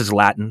guess this is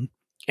Latin.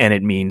 And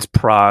it means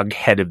Prague,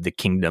 head of the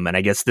kingdom. And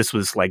I guess this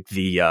was like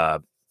the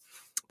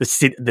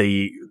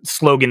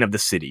slogan of the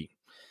city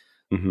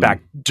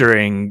back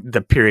during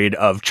the period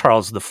of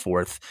Charles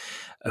IV,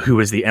 who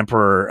was the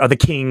emperor, the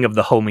king of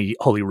the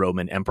Holy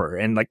Roman Emperor.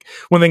 And like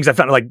one of the things I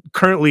found, like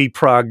currently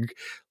Prague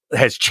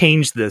has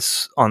changed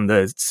this on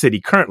the city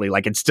currently.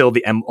 Like it's still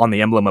on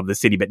the emblem of the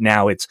city, but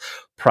now it's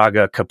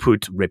Praga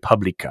Caput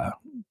Republica.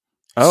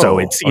 So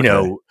it's,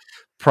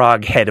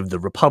 Prague, head of the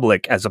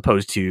Republic, as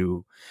opposed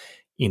to,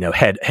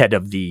 head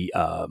of the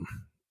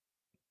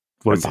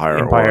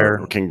Empire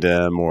or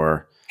kingdom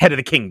or head of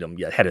the kingdom.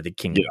 Yeah, head of the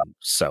kingdom. Yeah.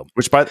 So,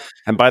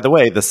 by the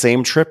way, the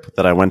same trip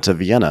that I went to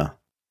Vienna,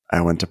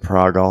 I went to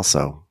Prague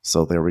also.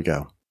 So there we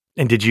go.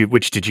 And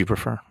which did you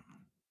prefer?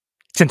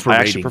 Since we're I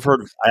actually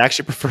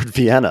preferred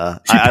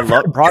Vienna. I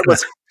love Prague.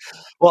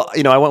 Well,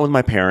 I went with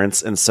my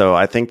parents, and so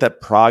I think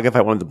that Prague, if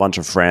I went with a bunch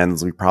of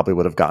friends, we probably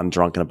would have gotten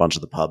drunk in a bunch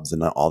of the pubs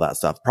and all that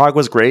stuff. Prague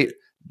was great,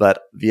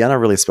 but Vienna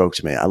really spoke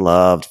to me. I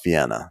loved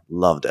Vienna.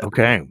 Loved it.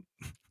 Okay.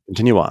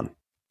 Continue on.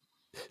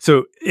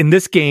 So in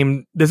this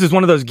game, this is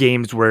one of those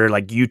games where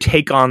like you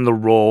take on the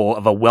role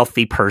of a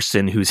wealthy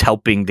person who's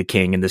helping the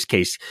king, in this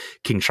case,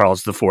 King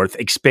Charles IV,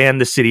 expand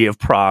the city of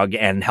Prague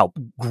and help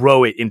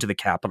grow it into the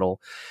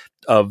capital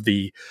of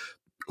the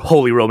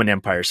Holy Roman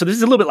Empire. So this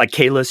is a little bit like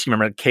Caelus. You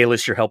remember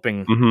Caelus, you're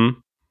helping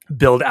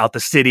build out the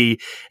city.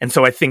 And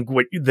so I think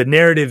what the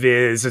narrative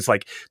is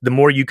like the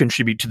more you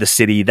contribute to the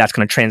city, that's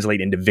going to translate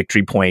into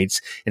victory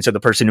points. And so the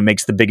person who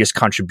makes the biggest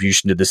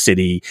contribution to the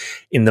city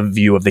in the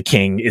view of the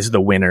king is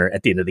the winner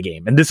at the end of the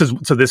game. And this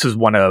is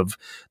one of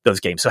those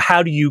games. So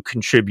how do you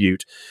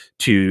contribute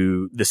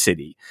to the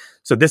city?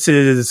 So this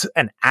is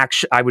an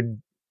action. I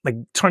would like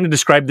trying to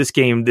describe this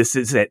game. This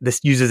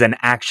uses an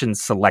action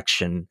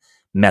selection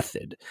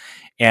method.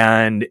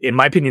 And in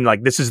my opinion,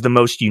 like this is the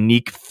most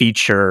unique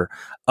feature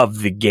of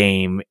the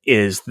game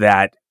is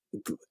that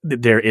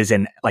there is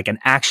an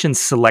action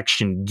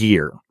selection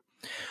gear.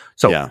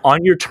 So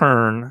on your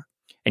turn,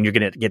 and you're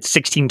going to get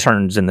 16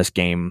 turns in this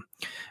game.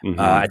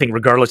 I think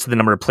regardless of the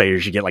number of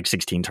players, you get like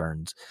 16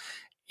 turns.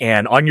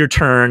 And on your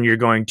turn, you're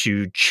going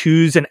to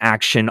choose an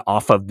action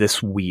off of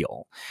this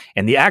wheel.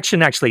 And the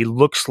action actually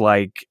looks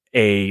like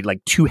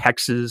two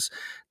hexes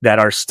that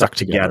are stuck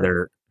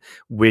together,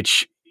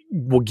 which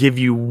will give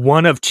you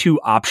one of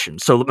two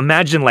options. So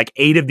imagine like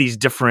 8 of these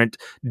different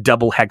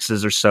double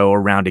hexes or so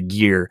around a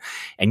gear,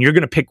 and you're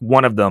going to pick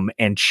one of them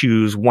and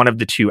choose one of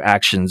the two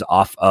actions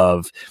off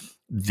of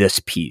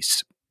this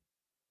piece.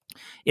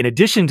 In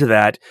addition to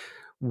that,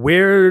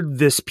 where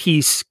this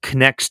piece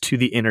connects to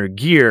the inner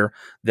gear,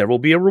 there will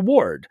be a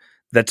reward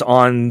that's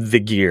on the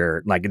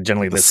gear, like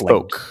generally this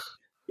spoke.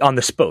 On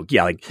the spoke,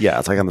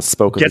 it's like on the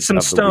spoke. Get some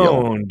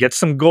stone, get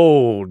some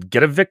gold,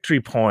 get a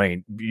victory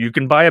point. You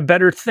can buy a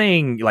better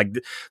thing. Like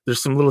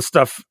there's some little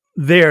stuff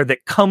there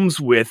that comes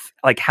with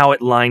like how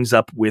it lines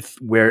up with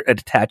where it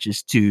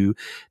attaches to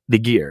the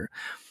gear.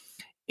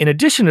 In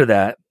addition to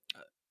that,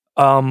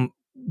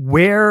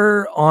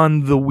 where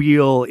on the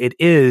wheel it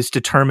is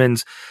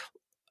determines.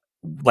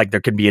 Like there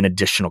could be an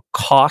additional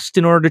cost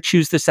in order to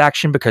choose this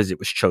action because it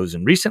was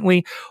chosen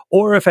recently,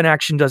 or if an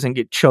action doesn't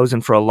get chosen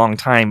for a long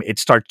time, it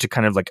starts to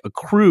kind of like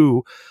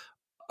accrue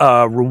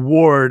a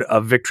reward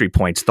of victory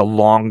points the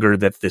longer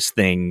that this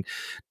thing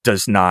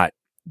does not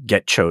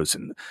get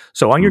chosen.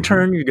 So on your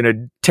turn, you're going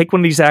to take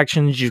one of these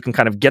actions. You can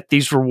kind of get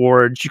these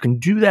rewards. You can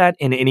do that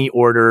in any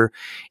order,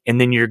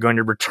 and then you're going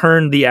to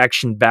return the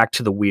action back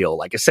to the wheel,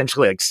 like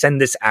essentially like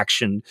send this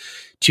action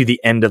to the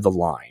end of the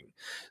line.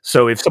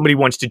 So if somebody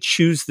wants to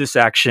choose this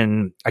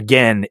action,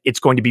 again, it's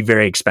going to be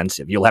very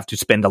expensive. You'll have to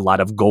spend a lot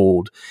of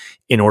gold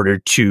in order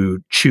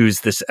to choose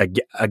this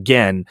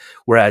again.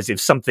 Whereas if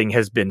something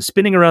has been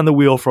spinning around the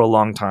wheel for a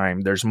long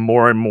time, there's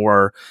more and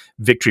more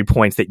victory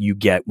points that you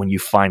get when you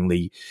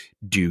finally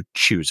do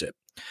choose it.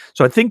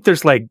 So I think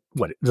there's like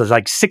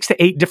 6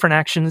 to 8 different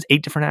actions,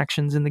 8 different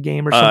actions in the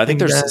game or something. I think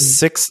there's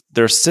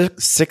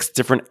six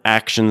different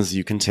actions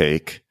you can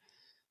take.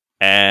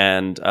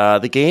 And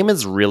the game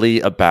is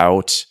really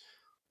about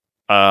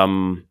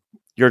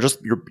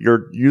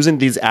you're using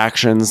these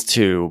actions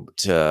to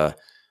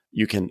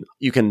you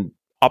can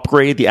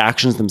upgrade the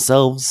actions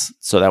themselves.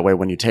 So that way,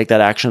 when you take that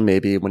action,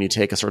 maybe when you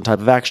take a certain type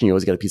of action, you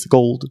always get a piece of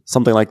gold,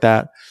 something like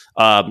that.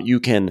 You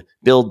can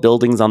build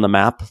buildings on the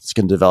map. So you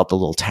can develop a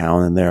little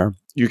town in there.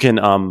 You can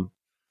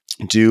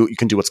do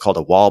what's called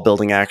a wall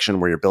building action,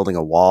 where you're building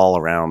a wall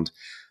around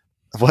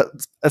what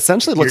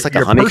essentially looks like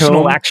a honeycomb.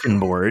 Personal action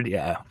board,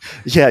 yeah.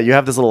 You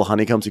have this little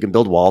honeycomb, so you can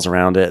build walls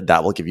around it.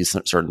 That will give you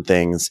certain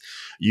things.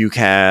 You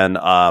can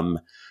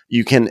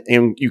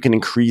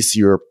increase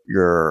your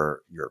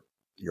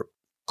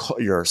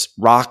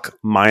rock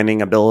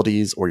mining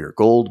abilities or your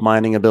gold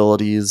mining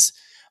abilities.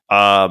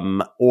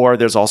 Or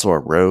there's also a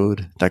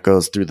road that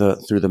goes through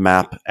the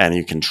map, and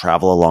you can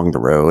travel along the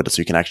road. So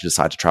you can actually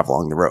decide to travel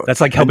along the road. That's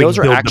like helping build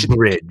the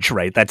bridge,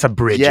 right? That's a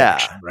bridge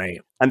action,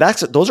 right? And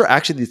those are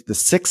actually the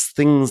 6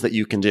 things that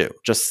you can do.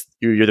 Just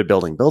you're either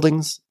building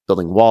buildings,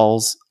 building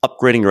walls,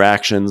 upgrading your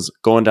actions,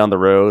 going down the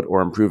road,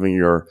 or improving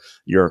your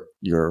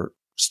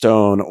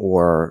stone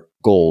or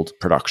gold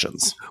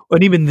productions.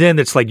 And even then,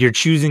 it's like you're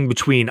choosing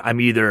between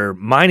I'm either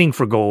mining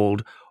for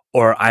gold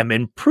or I'm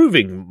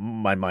improving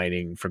my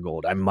mining for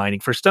gold. I'm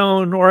mining for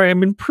stone, or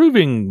I'm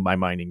improving my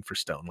mining for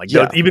stone. Like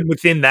even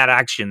within that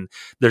action,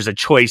 there's a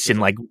choice in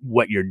like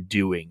what you're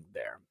doing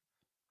there.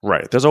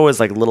 Right. There's always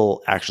like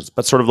little actions,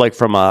 but sort of like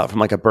from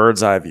like a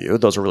bird's eye view,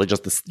 those are really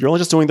just you're only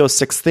just doing those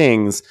 6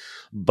 things.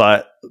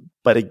 But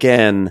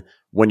again,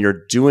 when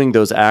you're doing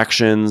those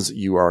actions,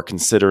 you are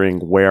considering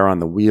where on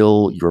the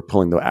wheel you're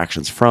pulling the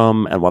actions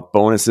from and what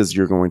bonuses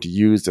you're going to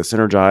use to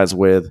synergize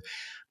with.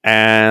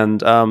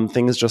 And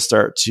things just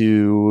start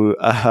to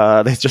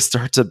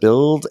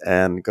build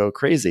and go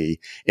crazy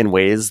in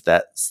ways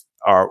that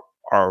are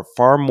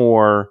far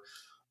more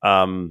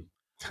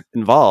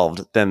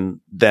involved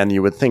than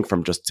you would think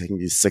from just taking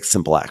these 6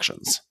 simple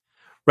actions.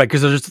 Right,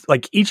 because there's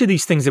like each of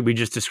these things that we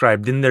just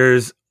described, then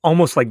there's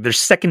almost like there's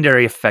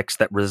secondary effects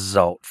that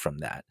result from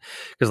that.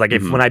 Because like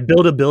if when I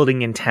build a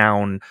building in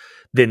town,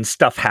 then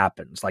stuff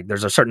happens. Like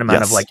there's a certain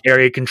amount of like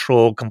area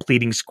control,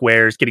 completing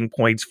squares, getting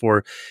points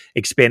for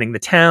expanding the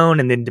town,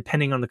 and then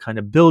depending on the kind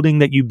of building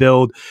that you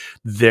build,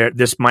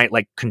 this might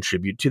like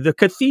contribute to the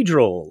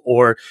cathedral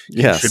or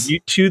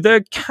contribute to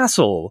the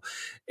castle.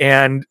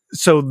 And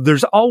so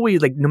there's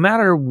always like no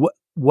matter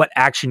what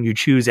action you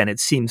choose, and it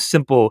seems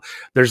simple,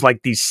 there's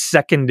like these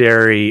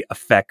secondary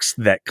effects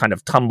that kind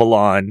of tumble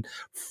on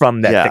from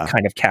that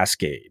kind of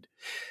cascade.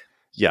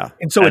 Yeah.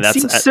 And so it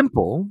seems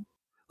simple.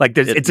 Like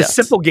it's a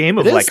simple game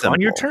of like on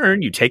your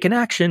turn, you take an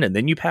action and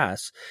then you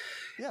pass.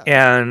 Yeah.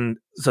 And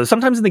so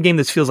sometimes in the game,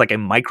 this feels like a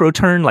micro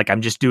turn, like I'm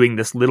just doing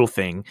this little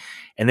thing.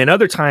 And then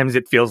other times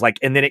it feels like,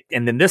 and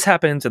then this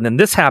happens, and then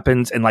this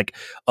happens, and like,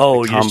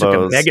 oh, you just took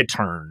a mega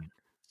turn.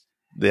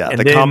 Yeah. And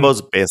the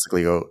combos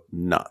basically go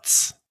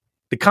nuts.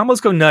 The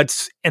combos go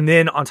nuts, and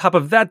then on top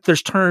of that,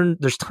 there's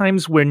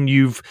times when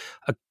you've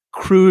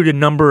accrued a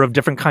number of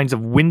different kinds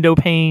of window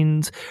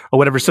panes or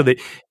whatever, so that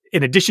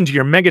in addition to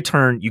your mega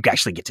turn, you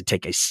actually get to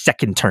take a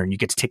second turn. You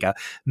get to take a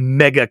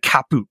mega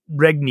Caput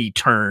Regni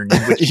turn,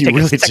 which you take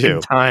really a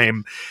second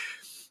time.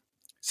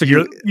 So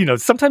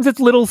sometimes it's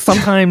little,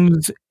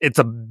 sometimes it's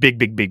a big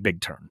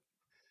turn.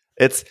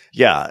 It's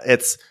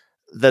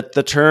that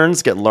the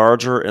turns get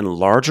larger and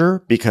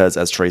larger because,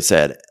 as Trey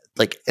said,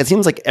 like it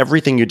seems like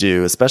everything you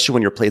do, especially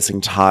when you're placing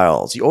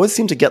tiles, you always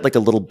seem to get like a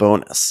little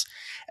bonus.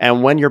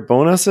 And when your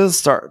bonuses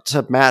start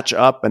to match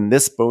up and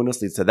this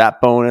bonus leads to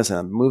that bonus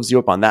and moves you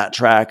up on that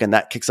track and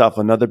that kicks off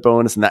another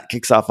bonus and that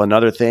kicks off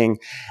another thing.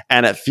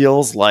 And it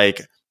feels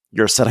like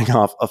you're setting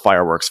off a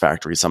fireworks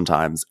factory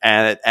sometimes.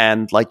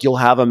 And like you'll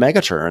have a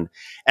mega turn.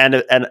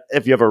 And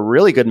if you have a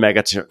really good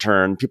mega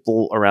turn,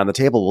 people around the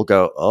table will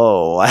go,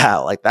 oh,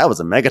 wow, like that was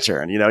a mega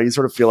turn. You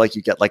sort of feel like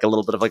you get like a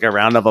little bit of like a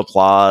round of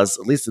applause,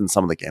 at least in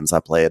some of the games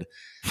I played.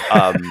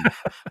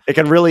 It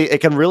can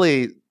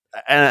really,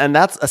 and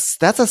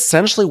that's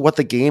essentially what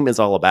the game is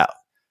all about.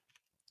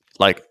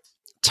 Like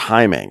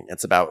timing.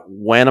 It's about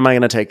when am I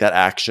going to take that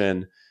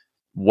action?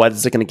 What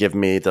is it going to give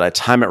me? Did I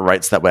time it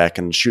right so that way I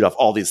can shoot off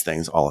all these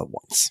things all at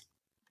once?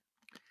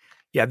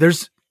 Yeah,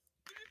 there's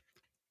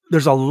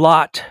a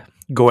lot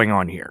going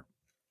on here.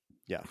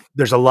 Yeah.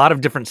 There's a lot of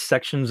different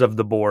sections of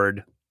the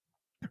board.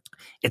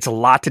 It's a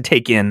lot to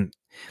take in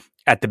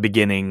at the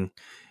beginning.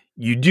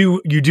 You do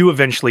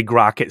eventually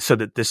grok it so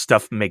that this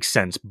stuff makes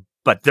sense.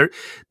 But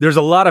there's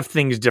a lot of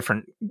things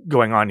different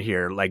going on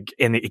here. Like,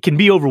 and it can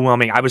be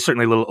overwhelming. I was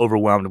certainly a little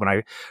overwhelmed when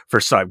I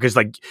first saw it because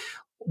like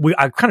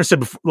I kind of said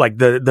before, like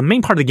the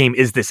main part of the game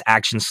is this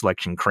action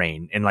selection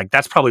crane. And like,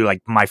 that's probably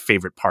like my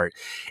favorite part.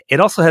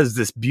 It also has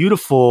this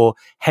beautiful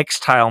hex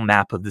tile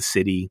map of the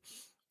city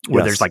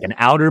where there's like an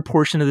outer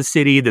portion of the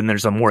city. Then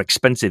there's a more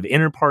expensive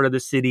inner part of the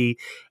city.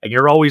 And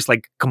you're always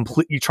like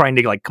you're trying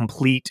to like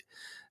complete,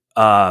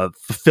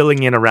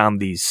 filling in around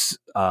these,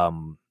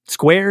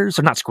 squares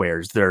or not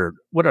squares.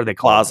 What are they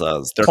called?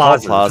 Plazas. They're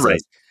called plazas.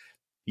 Right.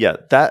 Yeah,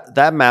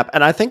 that map,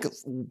 and I think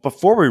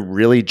before we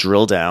really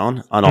drill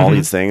down on all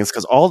these things,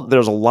 because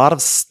there's a lot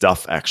of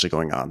stuff actually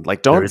going on.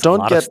 Like don't get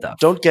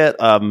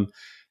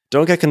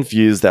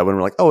confused that when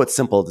we're like, oh, it's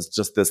simple, it's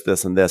just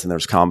this, and this, and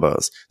there's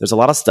combos. There's a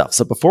lot of stuff.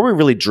 So before we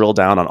really drill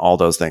down on all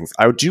those things,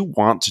 I do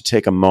want to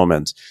take a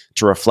moment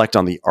to reflect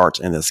on the art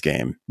in this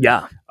game.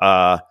 Yeah,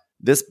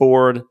 this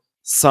board,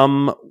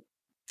 some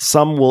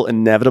will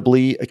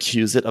inevitably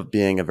accuse it of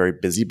being a very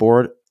busy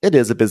board. It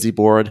is a busy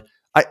board.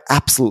 I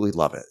absolutely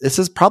love it. This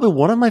is probably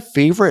one of my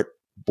favorite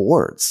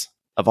boards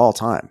of all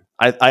time.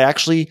 I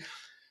actually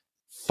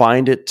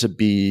find it to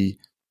be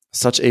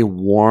such a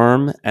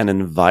warm and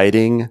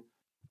inviting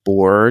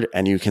board,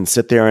 and you can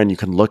sit there and you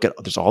can look at,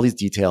 there's all these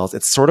details.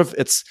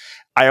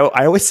 I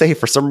always say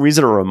for some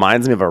reason it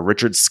reminds me of a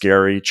Richard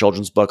Scarry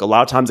children's book. A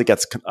lot of times it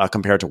gets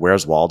compared to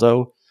Where's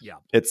Waldo. Yeah.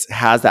 It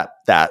has that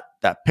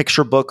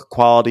picture book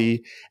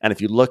quality. And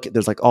if you look,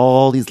 there's like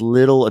all these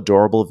little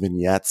adorable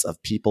vignettes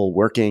of people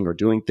working or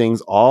doing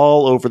things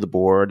all over the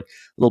board,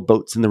 little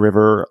boats in the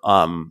river.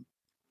 And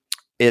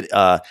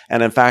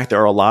in fact,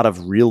 there are a lot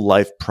of real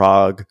life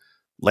Prague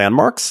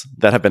landmarks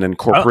that have been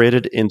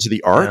incorporated into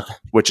the art,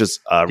 which is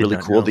really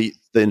cool. The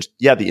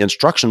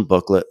instruction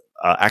booklet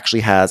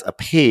actually has a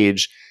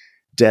page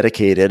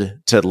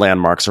dedicated to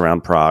landmarks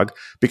around Prague,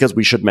 because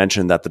we should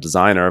mention that the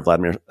designer,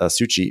 Vladimir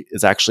Suchy,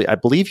 is actually, I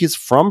believe he's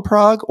from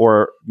Prague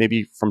or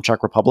maybe from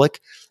Czech Republic.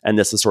 And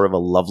this is sort of a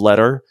love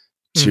letter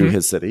to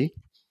his city.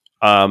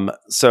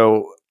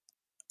 So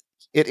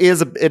it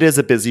is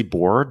a busy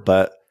board,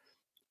 but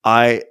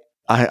I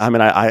I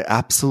mean, I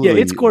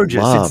absolutely it's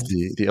gorgeous. love It's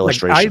the like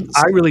illustrations.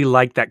 I really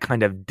like that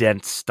kind of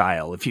dense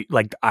style. If you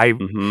like,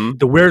 Mhm.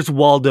 the Where's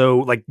Waldo,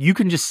 like you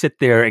can just sit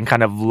there and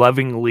kind of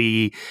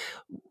lovingly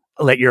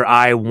let your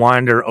eye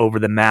wander over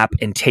the map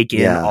and take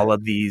in Yeah. all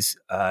of these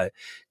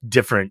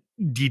different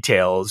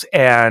details.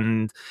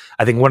 And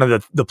I think one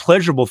of the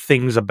pleasurable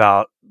things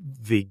about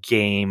the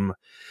game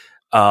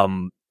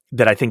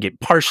that I think it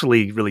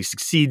partially really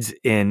succeeds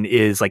in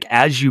is like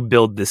as you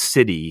build the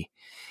city,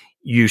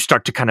 you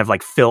start to kind of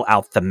like fill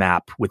out the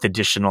map with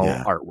additional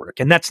Yeah. artwork.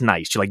 And that's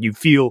nice. Like you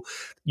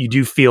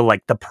do feel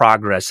like the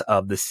progress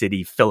of the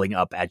city filling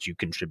up as you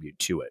contribute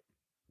to it.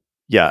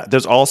 Yeah,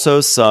 there's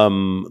also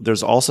some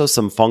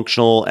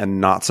functional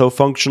and not so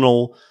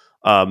functional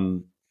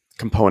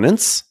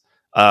components.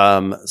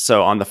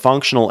 So on the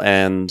functional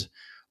end,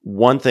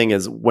 one thing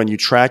is when you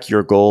track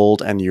your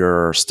gold and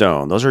your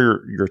stone, those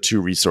are your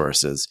two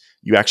resources.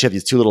 You actually have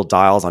these two little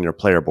dials on your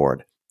player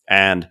board,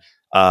 and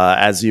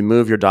as you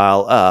move your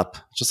dial up,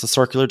 just a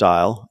circular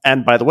dial.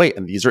 And by the way,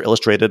 and these are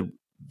illustrated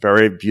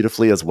very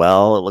beautifully as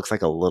well. It looks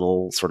like a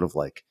little sort of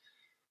like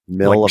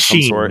mill Like of some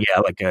Sheen, sort.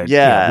 yeah, like a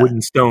Yeah.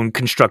 wooden stone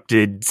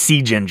constructed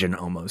siege engine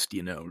almost,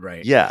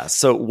 right? Yeah.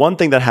 So one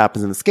thing that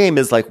happens in this game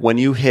is like when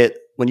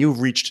you've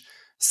reached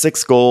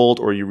 6 gold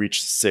or you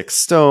reach 6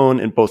 stone,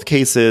 in both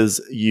cases,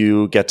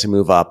 you get to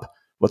move up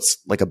what's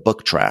like a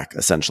book track,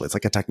 essentially. It's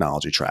like a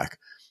technology track.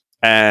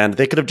 And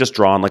they could have just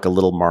drawn like a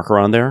little marker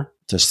on there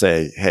to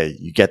say, hey,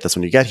 you get this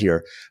when you get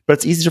here. But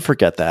it's easy to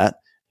forget that.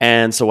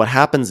 And so what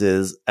happens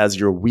is as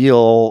your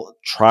wheel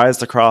tries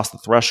to cross the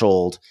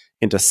threshold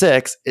into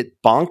 6, it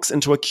bonks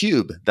into a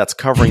cube that's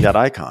covering that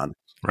icon.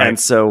 Right. And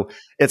so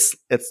it's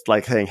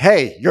like saying,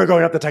 hey, you're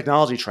going up the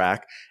technology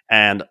track.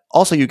 And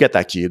also you get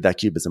that cube. That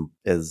cube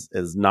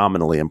is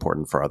nominally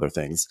important for other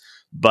things.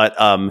 But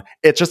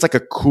it's just like a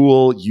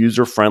cool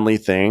user-friendly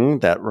thing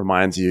that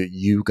reminds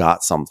you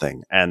got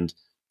something. And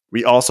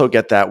we also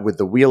get that with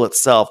the wheel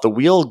itself. The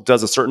wheel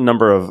does a certain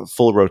number of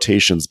full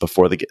rotations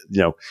before the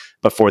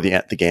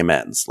game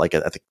ends, like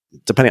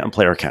depending on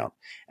player count.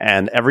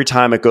 And every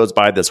time it goes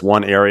by this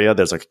one area,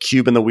 there's like a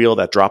cube in the wheel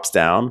that drops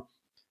down.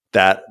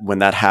 That when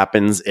that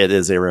happens, it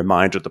is a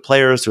reminder to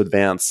players to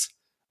advance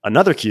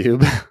another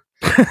cube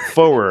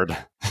forward.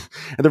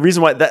 And the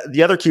reason why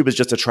the other cube is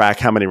just to track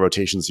how many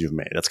rotations you've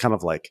made. It's kind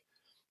of like,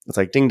 it's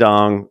like ding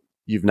dong,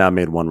 you've now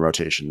made one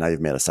rotation. Now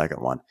you've made a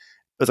second one.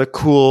 It's a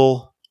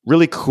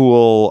really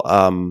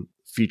cool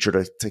feature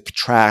to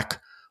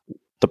track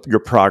your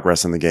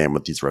progress in the game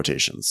with these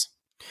rotations.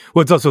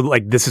 Well, it's also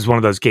like this is one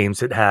of those games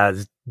that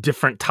has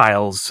different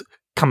tiles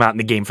come out in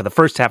the game for the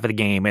first half of the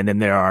game, and then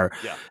there are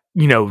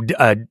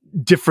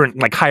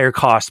different like higher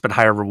cost but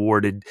higher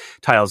rewarded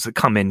tiles that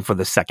come in for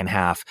the second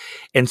half.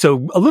 And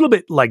so a little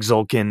bit like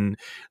Tzolk'in,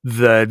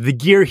 the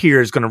gear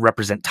here is going to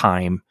represent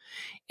time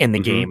in the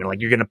game, and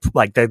like you're going to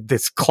like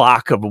this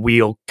clock of a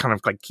wheel kind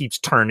of like keeps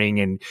turning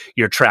and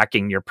you're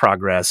tracking your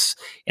progress,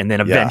 and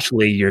then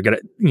eventually you're going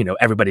to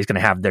everybody's going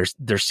to have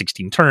their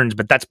 16 turns,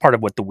 but that's part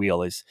of what the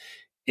wheel is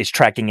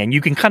tracking, and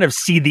you can kind of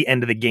see the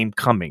end of the game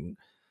coming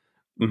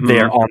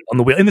there on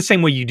the wheel in the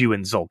same way you do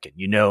in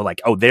Tzolk'in.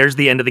 Like, oh, there's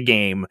the end of the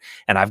game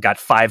and I've got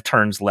 5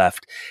 turns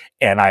left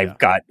and I've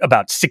got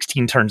about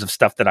 16 turns of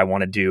stuff that I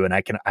want to do, and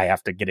I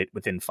have to get it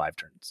within 5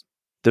 turns.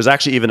 There's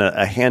actually even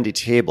a handy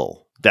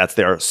table that's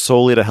there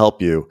solely to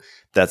help you.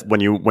 That's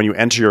when you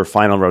enter your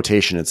final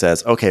rotation, it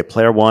says, okay,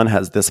 player 1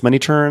 has this many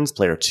turns,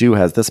 player 2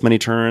 has this many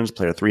turns,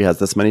 player 3 has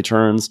this many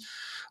turns,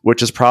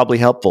 which is probably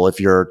helpful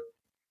if you're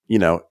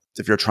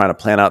trying to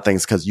plan out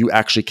things, because you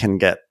actually can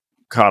get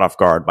caught off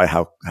guard by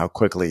how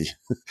quickly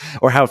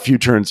or how few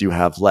turns you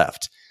have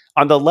left.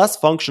 On the less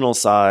functional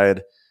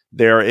side,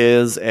 there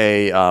is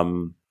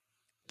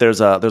there's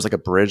like a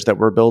bridge that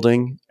we're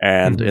building,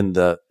 and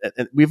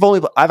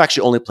I've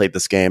actually only played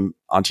this game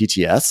on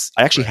TTS.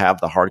 I actually have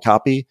the hard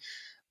copy,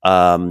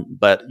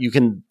 but you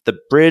can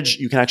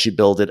actually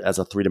build it as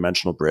a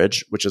 3-dimensional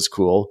bridge, which is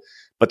cool.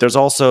 But there's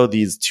also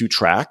these 2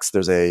 tracks.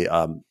 There's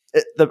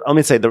let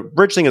me say the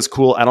bridge thing is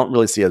cool. I don't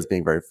really see it as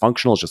being very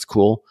functional. It's just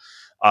cool.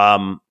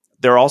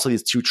 There are also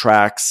these 2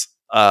 tracks.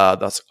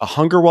 That's a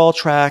Hunger Wall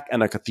track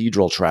and a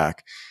Cathedral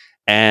track.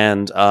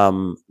 And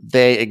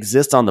they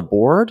exist on the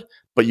board,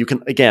 but you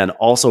can, again,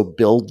 also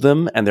build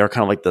them. And they're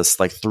kind of like this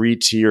like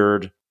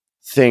 3-tiered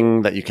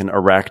thing that you can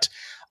erect,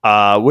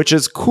 which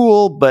is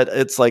cool. But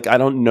it's like, I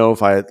don't know if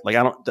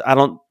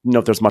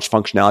there's much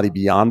functionality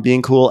beyond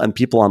being cool. And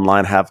people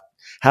online have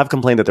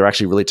complained that they're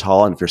actually really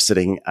tall. And if you're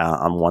sitting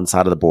on one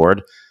side of the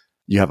board,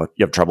 you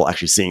have trouble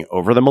actually seeing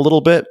over them a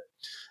little bit.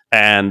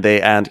 And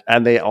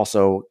they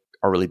also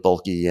are really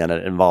bulky, and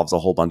it involves a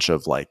whole bunch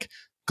of like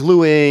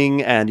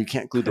gluing, and you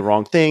can't glue the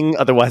wrong thing,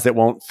 otherwise it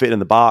won't fit in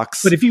the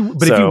box. But if you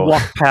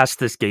walk past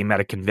this game at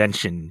a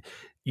convention,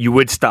 you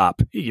would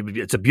stop.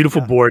 It's a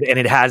beautiful board, and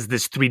it has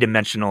this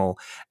 3-dimensional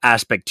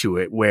aspect to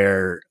it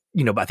where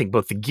I think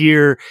both the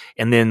gear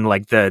and then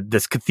like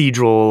this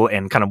cathedral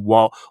and kind of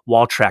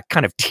wall track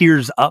kind of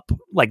tiers up.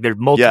 Like there's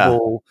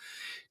multiple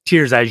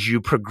tiers as you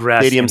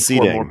progress. Stadium and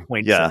seating. More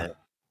points in it.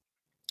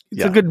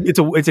 It's a good.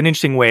 It's an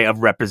interesting way of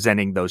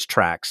representing those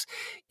tracks.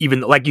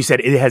 Even like you said,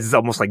 it has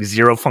almost like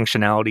zero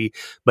functionality,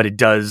 but it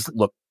does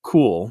look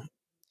cool.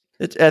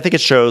 I think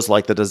it shows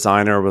like the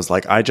designer was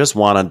like, I just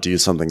want to do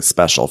something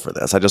special for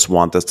this. I just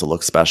want this to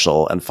look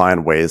special and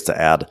find ways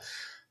to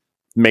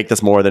make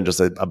this more than just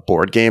a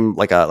board game,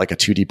 like a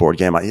 2D board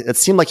game. It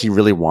seemed like he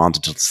really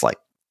wanted to just like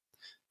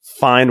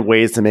find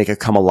ways to make it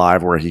come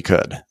alive where he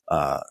could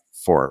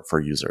for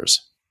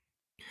users.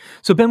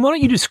 So Ben, why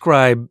don't you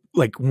describe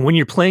like when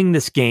you're playing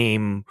this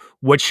game,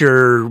 what's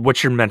your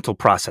mental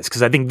process?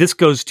 Because I think this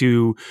goes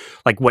to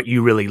like what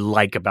you really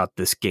like about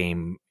this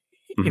game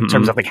in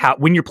terms of like how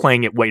when you're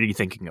playing it, what are you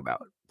thinking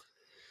about?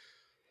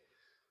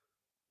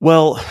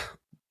 Well,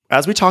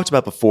 as we talked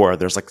about before,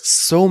 there's like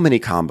so many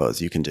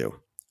combos you can do,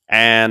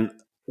 and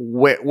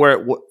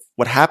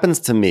what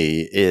happens to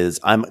me is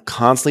I'm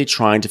constantly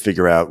trying to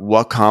figure out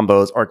what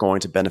combos are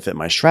going to benefit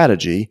my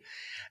strategy.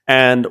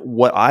 And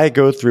what I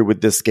go through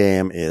with this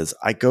game is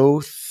I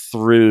go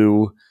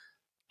through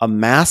a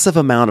massive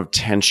amount of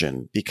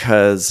tension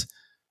because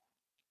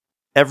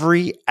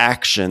every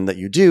action that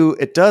you do,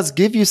 it does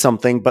give you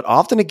something, but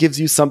often it gives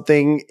you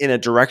something in a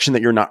direction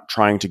that you're not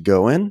trying to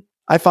go in,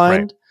 I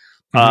find,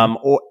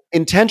 or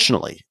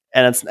intentionally.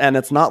 And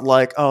it's not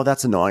like, oh,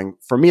 that's annoying.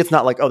 For me, it's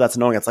not like, oh, that's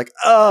annoying. It's like,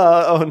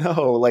 oh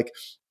no, like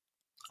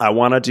I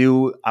want to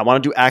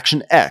do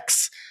action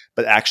X,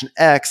 but action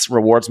X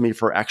rewards me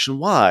for action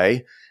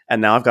Y.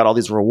 And now I've got all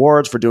these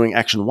rewards for doing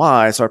action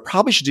Y. So I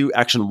probably should do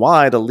action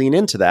Y to lean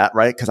into that,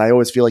 right? Because I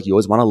always feel like you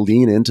always want to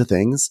lean into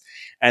things.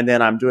 And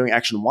then I'm doing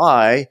action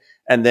Y.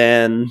 But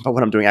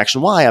when I'm doing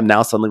action Y, I'm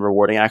now suddenly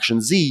rewarding action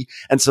Z.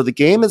 And so the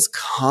game is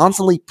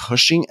constantly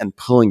pushing and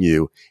pulling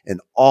you in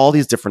all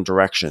these different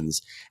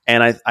directions.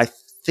 And I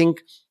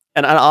think,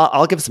 and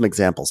I'll give some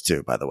examples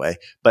too, by the way.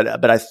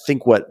 But I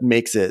think what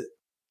makes it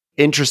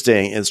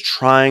interesting is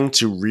trying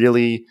to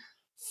really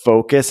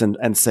focus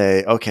and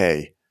say,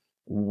 okay,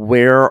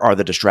 where are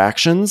the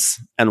distractions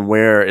and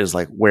where is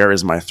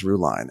my through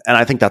line? And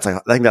I think that's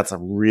a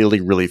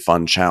really, really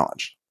fun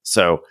challenge.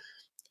 So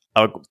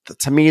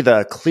to me,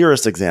 the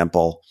clearest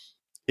example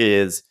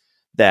is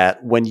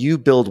that when you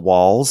build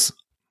walls,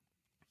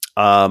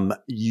 a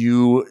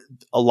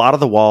lot of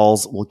the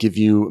walls will give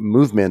you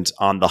movement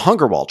on the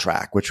hunger wall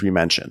track, which we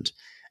mentioned.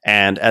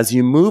 And as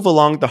you move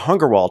along the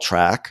hunger wall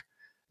track,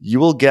 you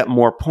will get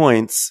more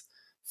points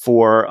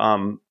for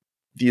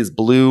these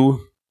blue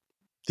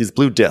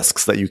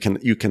discs that you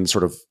can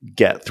sort of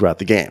get throughout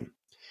the game.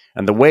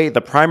 And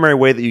the primary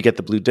way that you get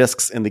the blue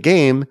discs in the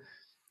game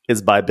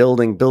is by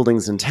building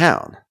buildings in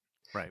town.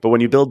 Right. But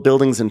when you build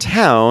buildings in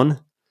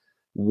town,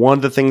 one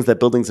of the things that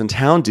buildings in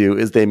town do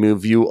is they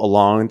move you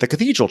along the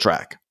cathedral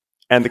track.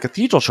 And the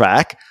cathedral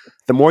track,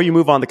 the more you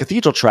move on the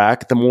cathedral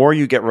track, the more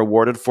you get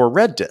rewarded for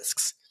red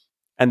discs.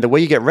 And the way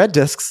you get red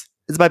discs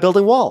is by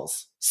building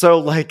walls. So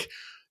like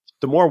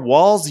the more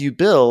walls you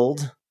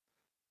build,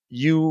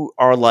 you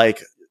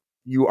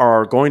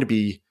are going to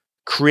be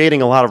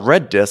creating a lot of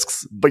red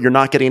discs, but you're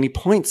not getting any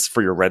points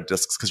for your red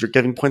discs because you're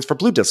getting points for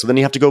blue discs. So then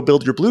you have to go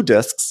build your blue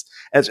discs.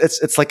 And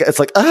it's like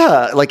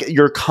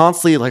you're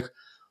constantly like,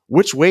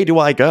 which way do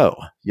I go?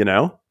 You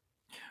know?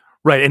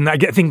 Right. And I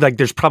think like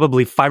there's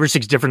probably 5 or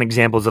 6 different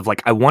examples of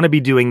like, I want to be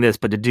doing this,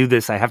 but to do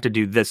this, I have to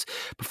do this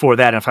before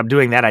that. And if I'm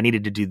doing that, I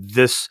needed to do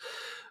this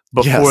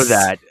before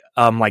that.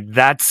 Like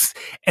that's,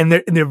 and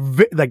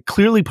they're like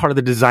clearly part of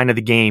the design of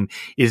the game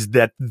is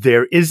that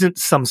there isn't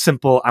some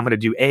simple, I'm going to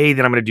do A,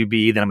 then I'm going to do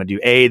B, then I'm going to do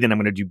A, then I'm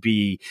going to do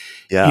B.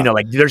 Yeah. You know,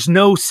 like there's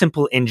no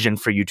simple engine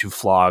for you to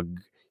flog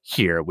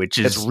here, which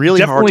is it's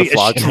really hard to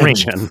flog an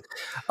engine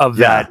of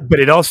that. But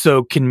it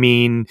also can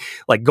mean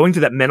like going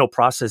through that mental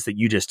process that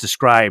you just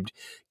described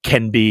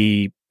can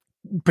be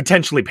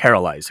potentially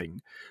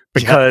paralyzing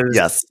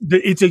because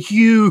it's a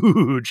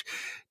huge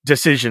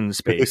decision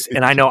space.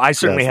 And I know I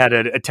certainly had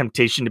a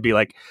temptation to be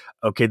like,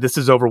 okay, this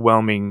is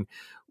overwhelming.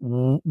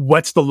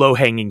 What's the low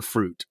hanging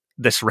fruit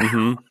this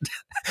round?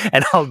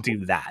 And I'll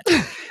do that.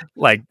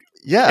 Like,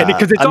 yeah,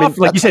 because it's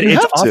like you said,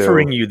 it's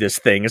offering you this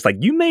thing. It's like,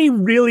 you may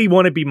really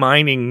want to be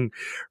mining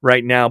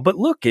right now, but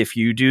look, if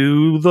you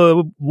do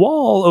the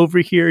wall over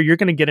here, you're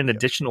going to get an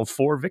additional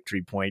 4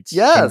 victory points.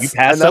 Yes. Can you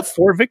pass up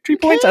 4 victory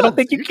points? I don't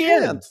think you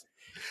can.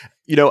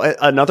 You know,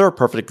 another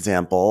perfect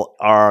example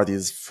are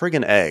these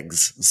friggin'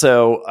 eggs.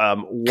 So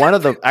one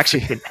of the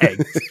actually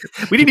eggs.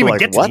 We didn't even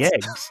get to the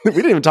eggs. We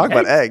didn't even talk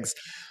about eggs.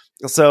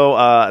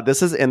 So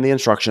this is in the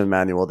instruction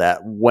manual that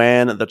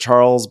when the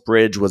Charles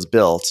Bridge was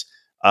built,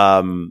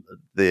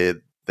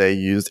 they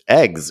used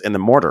eggs in the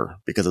mortar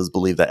because it was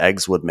believed that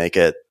eggs would make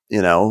it,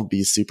 you know,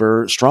 be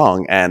super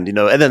strong. And, you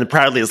know, and then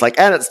proudly it's like,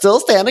 and it's still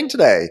standing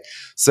today.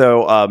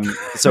 So,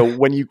 so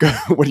when you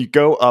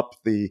go up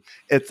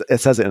it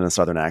says it in a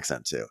Southern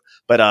accent too,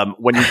 but,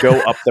 when you go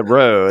up the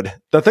road,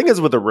 the thing is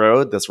with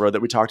this road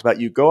that we talked about,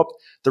 you go up,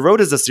 the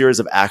road is a series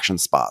of action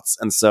spots.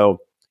 And so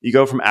you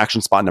go from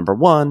action spot number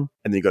 1,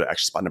 and then you go to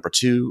action spot number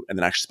 2, and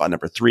then action spot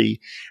number 3.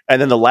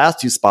 And then the last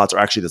 2 spots are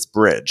actually this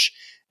bridge.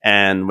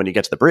 And when you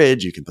get to the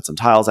bridge, you can put some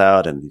tiles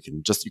out and you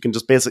can just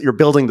basically, you're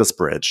building this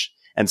bridge.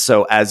 And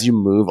so as you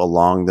move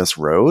along this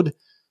road,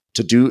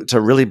 to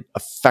really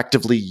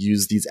effectively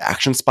use these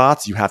action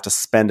spots, you have to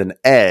spend an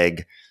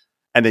egg,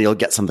 and then you'll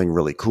get something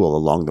really cool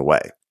along the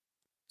way.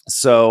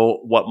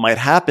 So what might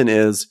happen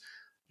is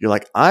you're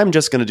like, I'm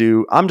just going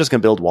to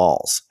build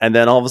walls. And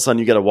then all of a sudden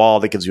you get a wall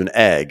that gives you an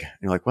egg. And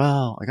you're like,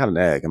 well, I got an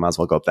egg. I might as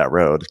well go up that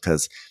road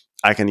because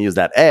I can use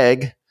that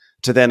egg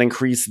to then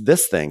increase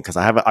this thing. Because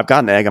I've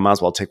got an egg. I might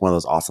as well take one of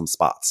those awesome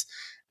spots.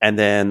 And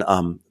then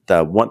one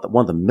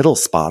of the middle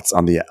spots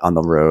on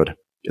the road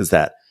is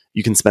that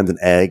you can spend an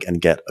egg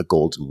and get a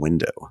golden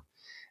window.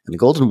 And the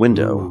golden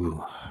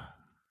window,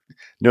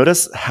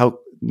 notice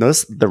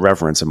the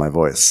reverence in my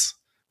voice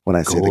when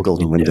I say the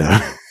golden window.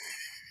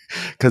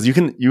 Because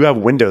you have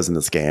windows in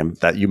this game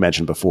that you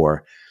mentioned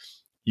before.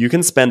 You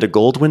can spend a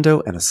gold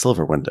window and a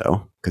silver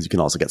window, because you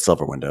can also get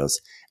silver windows.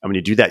 And when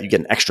you do that, you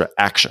get an extra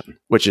action,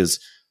 which is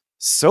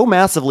so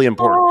massively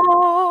important.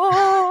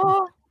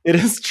 It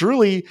is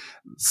truly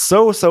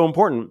so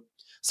important.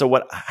 So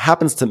what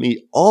happens to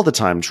me all the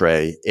time,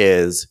 Trey,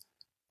 is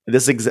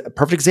this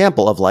perfect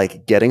example of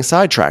like getting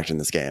sidetracked in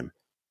this game.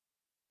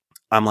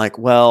 I'm like,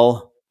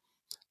 well,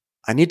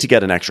 I need to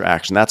get an extra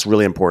action. That's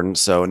really important.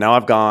 So now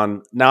I've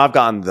gotten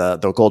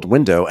the gold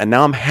window, and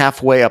now I'm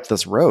halfway up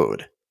this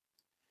road.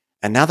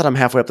 And now that I'm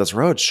halfway up this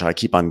road, should I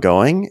keep on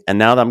going? And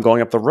now that I'm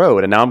going up the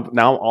road, and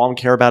now all I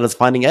care about is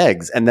finding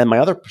eggs. And then my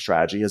other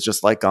strategy is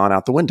just like gone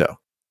out the window.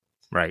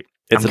 Right.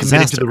 It's I'm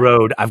committed to the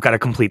road. I've got to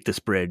complete this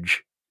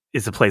bridge.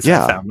 Is the place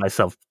I found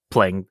myself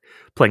playing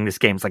this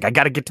game. It's like, I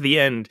got to get to the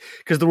end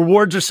because the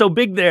rewards are so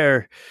big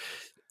there.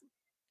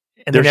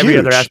 And then every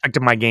other aspect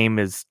of my game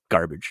is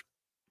garbage.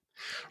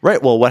 Right.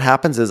 Well, what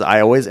happens is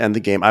I always end the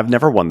game. I've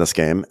never won this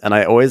game, and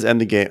I always end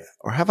the game.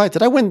 Or have I?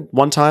 Did I win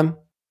one time?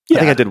 Yeah. I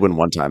think I did win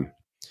one time.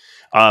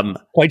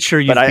 Quite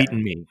sure you've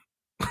beaten me.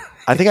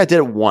 I think I did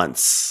it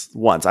once.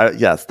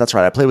 Yes, that's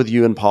right. I played with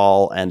you and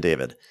Paul and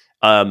David.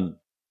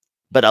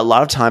 But a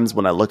lot of times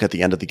when I look at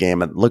the end of the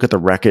game and look at the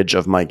wreckage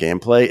of my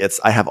gameplay,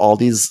 I have all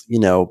these,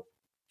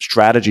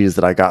 strategies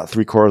that I got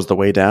 3/4 of the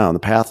way down the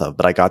path of,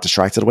 but I got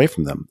distracted away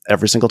from them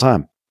every single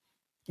time.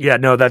 Yeah,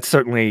 no, that's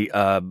certainly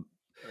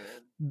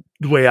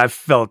the way I've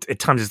felt at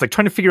times. It's like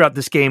trying to figure out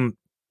this game.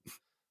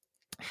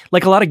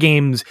 Like a lot of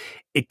games,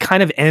 it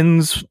kind of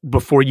ends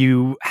before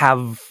you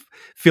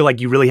feel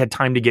like you really had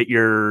time to get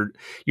your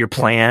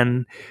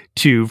plan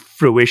to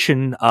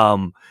fruition.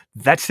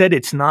 That said,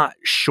 it's not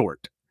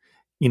short.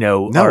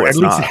 No, or at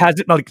least not. It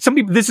hasn't. Like some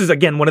people, this is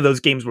again one of those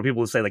games where people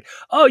will say like,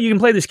 "Oh, you can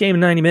play this game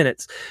in 90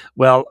 minutes."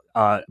 Well,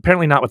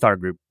 apparently not with our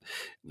group,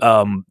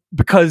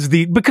 because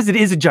it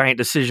is a giant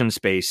decision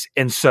space,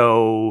 and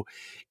so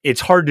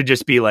it's hard to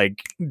just be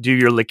like do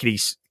your lickety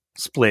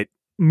split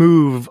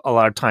move a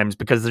lot of times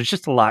because there's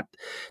just a lot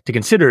to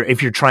consider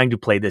if you're trying to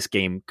play this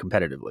game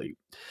competitively.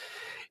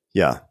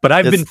 Yeah, but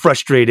I've been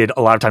frustrated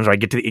a lot of times where I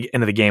get to the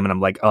end of the game and I'm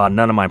like, "Oh,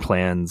 none of my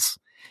plans."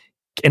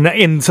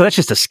 And so that's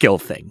just a skill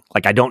thing.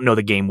 Like I don't know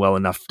the game well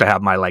enough to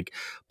have my like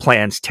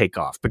plans take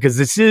off because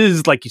this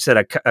is like you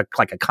said,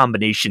 like a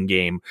combination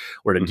game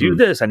where to do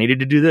this, I needed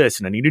to do this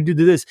and I needed to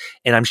do this.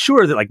 And I'm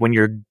sure that like when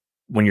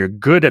you're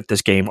good at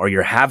this game or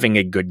you're having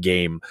a good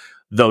game,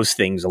 those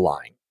things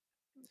align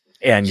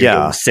and your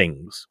game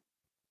sings.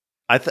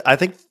 I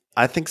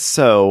think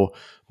so.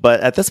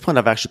 But at this point,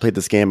 I've actually played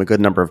this game a good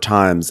number of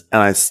times,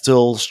 and I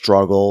still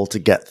struggle to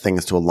get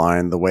things to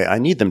align the way I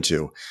need them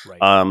to.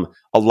 Right.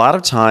 A lot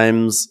of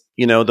times,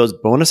 those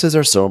bonuses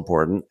are so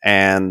important,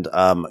 and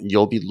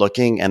you'll be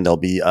looking, and there'll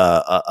be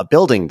a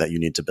building that you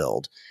need to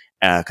build,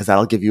 because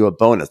that'll give you a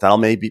bonus. That'll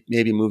maybe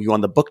move you on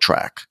the book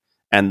track.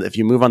 And if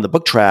you move on the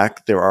book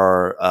track, there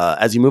are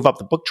as you move up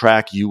the book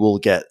track, you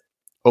will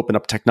open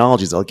up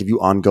technologies that'll give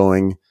you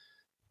ongoing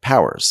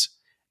powers.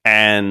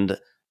 And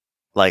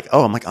like,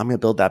 I'm going to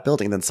build that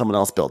building. And then someone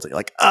else builds it. You're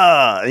like,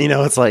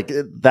 it's like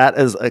that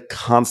is a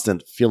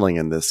constant feeling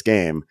in this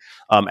game.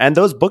 And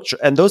those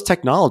those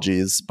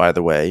technologies, by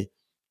the way,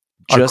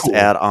 just cool.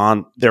 Add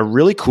on. They're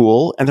really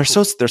cool. And they're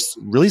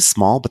really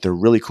small, but they're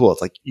really cool.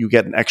 It's like you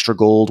get an extra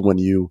gold when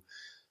you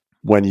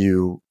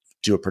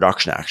do a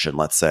production action,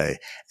 let's say.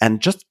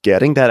 And just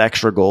getting that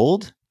extra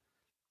gold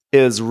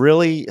is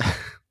really,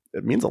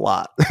 it means a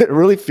lot.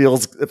 It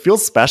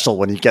feels special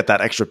when you get that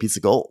extra piece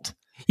of gold.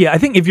 Yeah, I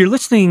think if you're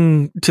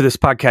listening to this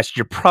podcast,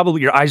 your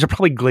eyes are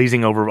probably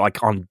glazing over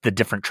like on the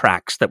different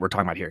tracks that we're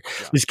talking about here.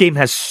 Yeah. This game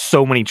has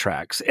so many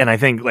tracks, and I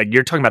think like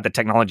you're talking about the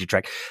technology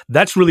track.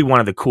 That's really one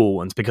of the cool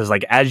ones because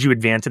like as you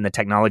advance in the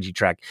technology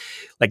track,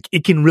 like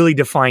it can really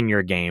define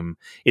your game.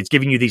 It's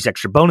giving you these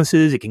extra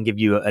bonuses. It can give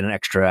you an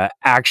extra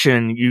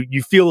action.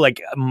 You feel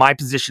like my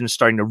position is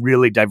starting to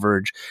really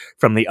diverge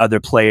from the other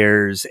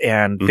players,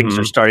 and things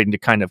are starting to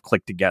kind of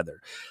click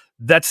together.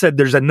 That said,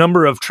 there's a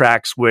number of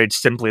tracks where it's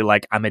simply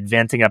like I'm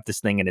advancing up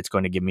this thing and it's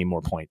going to give me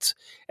more points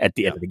at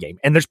the end of the game.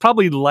 And there's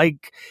probably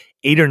like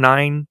 8 or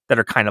 9 that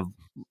are kind of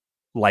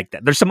like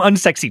that. There's some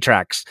unsexy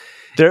tracks.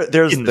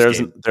 There's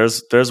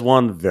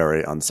one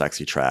very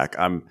unsexy track.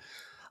 I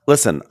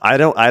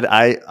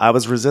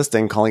was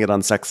resisting calling it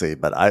unsexy,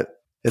 but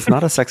It's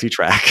not a sexy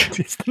track.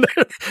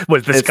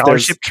 Was the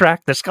scholarship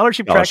track? The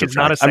scholarship track is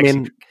not a sexy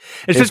track.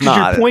 It's just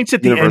because your points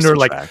at the end are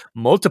like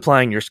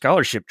multiplying your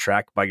scholarship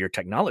track by your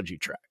technology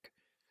track.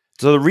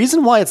 So the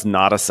reason why it's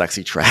not a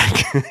sexy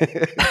track,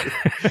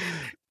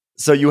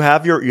 so you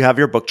have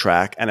your book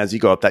track, and as you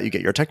go up that, you get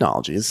your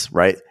technologies,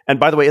 right? And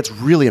by the way, it's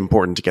really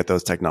important to get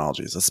those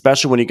technologies,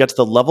 especially when you get to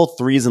the level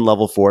 3s and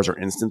level 4s are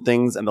instant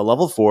things. And the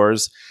level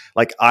 4s,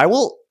 like I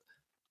will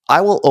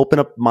open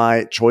up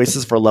my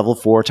choices for level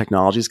 4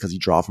 technologies because you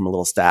draw from a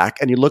little stack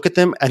and you look at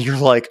them and you're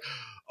like,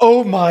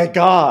 oh my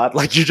God.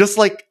 Like you just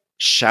like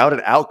shout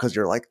it out because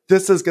you're like,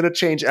 this is going to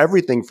change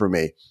everything for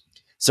me.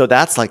 So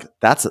that's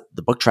the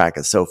book track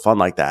is so fun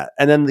like that.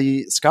 And then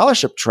the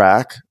scholarship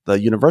track, the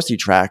university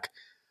track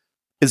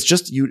it's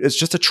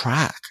just a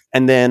track.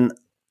 And then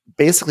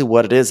basically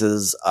what it is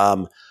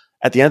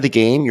at the end of the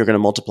game, you're going to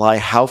multiply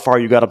how far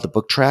you got up the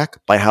book track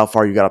by how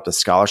far you got up the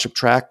scholarship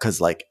track. Cause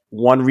like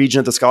one region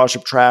of the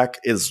scholarship track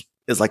is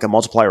like a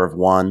multiplier of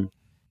 1.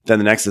 Then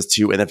the next is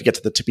 2. And if you get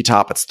to the tippy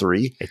top, it's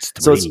 3. It's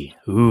 3.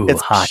 So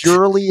it's hot.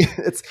 Purely,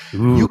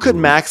 you could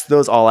max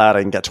those all out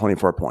and get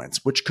 24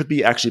 points, which could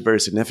be actually very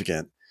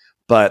significant.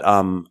 But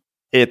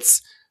it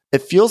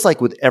feels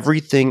like with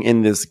everything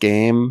in this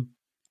game,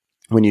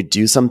 when you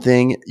do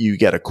something, you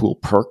get a cool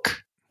perk.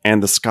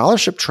 And the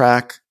scholarship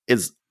track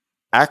is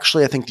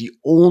actually, I think, the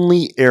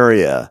only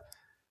area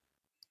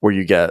where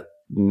you get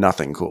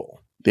nothing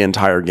cool the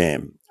entire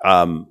game,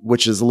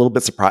 which is a little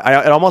bit surprising.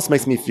 It almost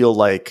makes me feel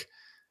like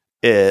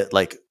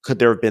could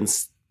there have been?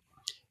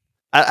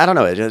 I don't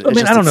know. I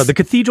don't know. The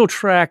cathedral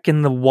track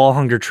and the wall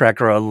hunger track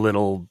are a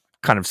little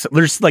kind of.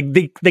 There's like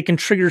they can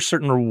trigger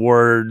certain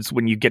rewards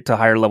when you get to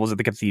higher levels of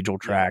the cathedral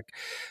track.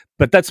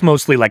 But that's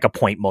mostly like a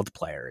point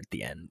multiplier at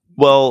the end.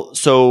 Well,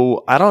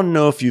 so I don't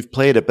know if you've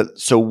played it, but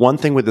so one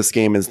thing with this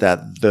game is that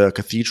the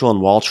cathedral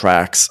and wall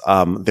tracks,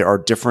 there are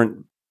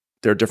different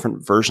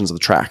versions of the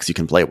tracks you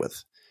can play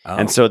with. Oh.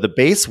 And so the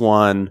base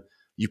one,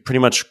 you pretty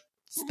much,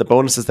 the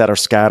bonuses that are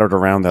scattered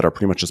around that are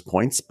pretty much just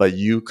points, but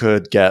you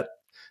could get,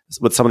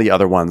 with some of the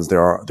other ones,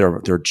 there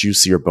are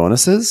juicier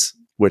bonuses,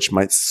 which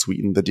might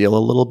sweeten the deal a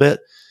little bit.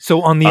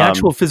 So on the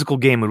actual physical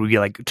game, would we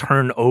like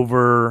turn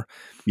over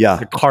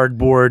the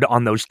cardboard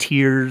on those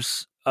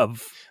tiers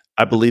of?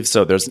 I believe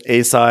so. There's an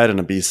A side and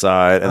a B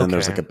side, and then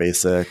there's like a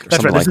basic or That's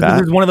something right. like that.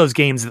 There's one of those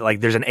games that like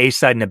there's an A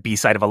side and a B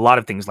side of a lot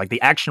of things. Like the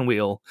action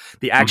wheel,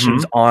 the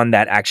actions on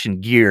that action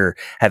gear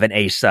have an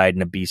A side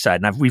and a B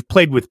side, and we've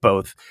played with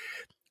both.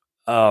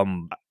 I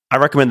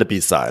recommend the B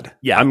side.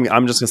 Yeah,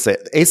 I'm just gonna say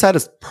A side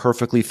is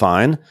perfectly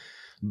fine,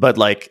 but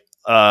like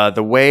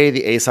the way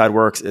the A side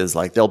works is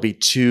like there'll be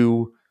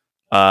two.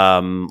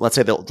 Let's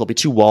say there'll be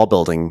 2 wall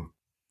building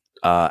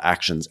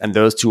actions, and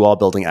those 2 wall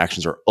building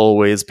actions are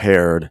always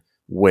paired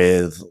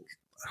with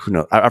who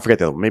knows? I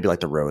forget maybe like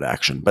the road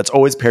action, but it's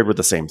always paired with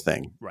the same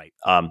thing, right?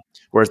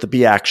 Whereas the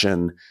B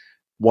action,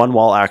 one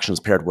wall action is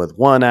paired with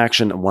one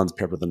action, and one's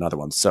paired with another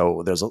one.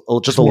 So there's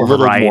just a little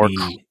variety. more,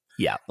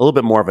 a little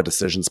bit more of a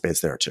decision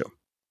space there too.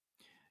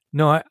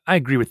 No, I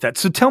agree with that.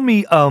 So tell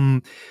me,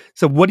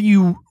 so what do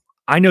you?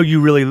 I know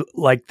you really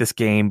like this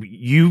game.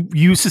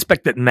 You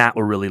suspect that Matt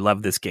will really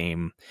love this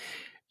game.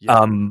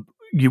 Yeah.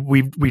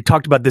 We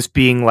talked about this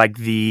being like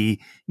the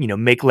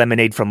make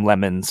lemonade from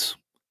lemons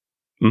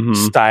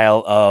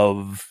style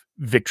of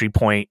victory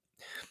point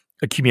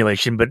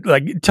accumulation. But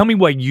like, tell me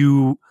why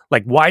you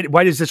like. Why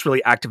does this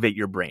really activate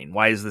your brain?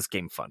 Why is this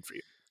game fun for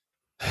you?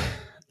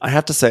 I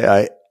have to say,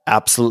 I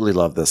absolutely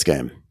love this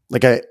game.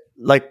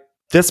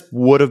 This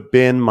would have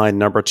been my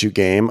number 2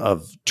 game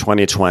of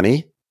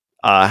 2020.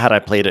 Had I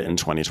played it in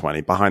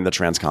 2020 behind the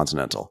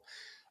Transcontinental.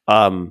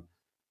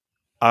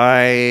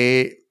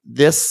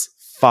 This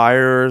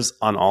fires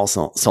on all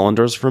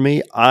cylinders for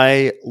me.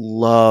 I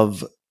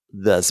love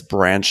this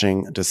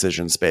branching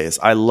decision space.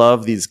 I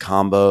love these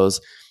combos.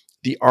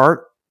 The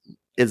art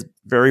is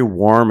very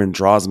warm and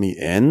draws me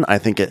in. I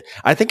think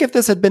if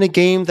this had been a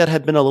game that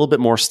had been a little bit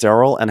more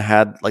sterile and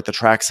had like the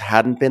tracks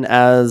hadn't been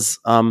as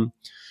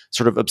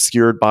sort of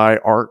obscured by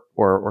art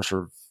or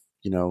sort of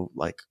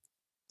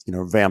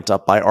vamped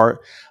up by art.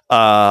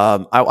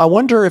 I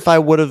wonder if I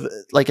would have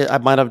I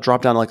might have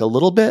dropped down like a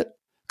little bit,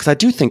 because I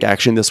do think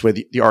actually in this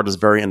way the art is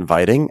very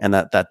inviting, and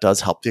that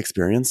does help the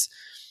experience.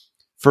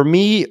 For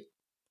me,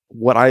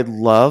 what I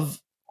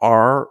love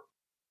are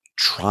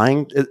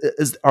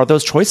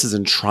those choices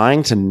and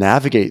trying to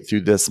navigate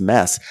through this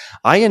mess.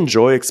 I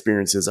enjoy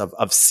experiences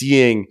of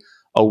seeing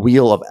a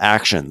wheel of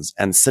actions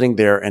and sitting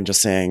there and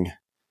just saying,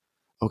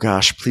 oh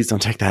gosh, please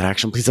don't take that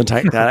action. Please don't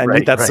take that. I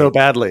need that so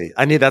badly.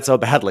 I need that so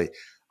badly.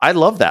 I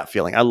love that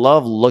feeling. I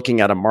love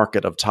looking at a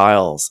market of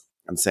tiles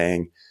and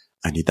saying,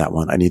 I need that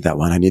one. I need that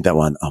one. I need that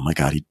one. Oh my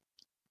God.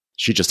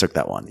 She just took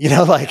that one.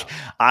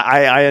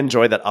 I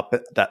enjoy that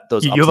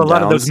those. You have a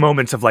lot of those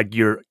moments of like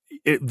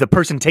the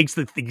person takes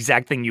the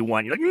exact thing you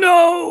want. You're like,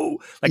 no.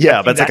 Like,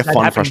 yeah, but it's like a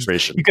fun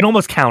frustration. You can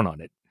almost count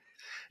on it.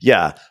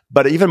 Yeah.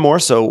 But even more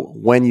so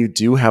when you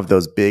do have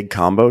those big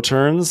combo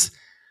turns,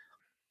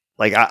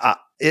 like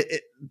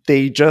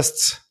they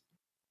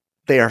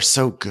they are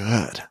so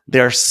good. They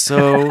are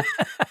so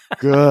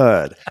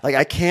good. Like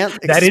I can't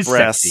That is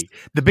express. sexy.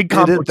 The big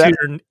combo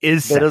turn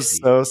is sexy. That is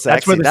so sexy.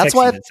 That's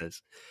where the sexiness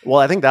is. Well,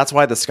 I think that's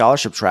why the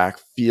scholarship track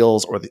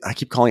feels, I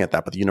keep calling it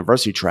that, but the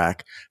university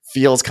track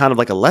feels kind of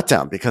like a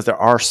letdown because there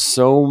are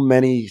so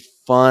many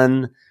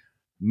fun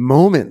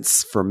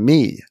moments for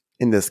me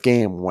in this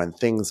game when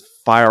things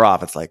fire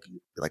off. It's like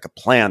a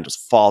plan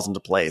just falls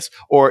into place.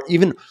 Or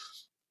even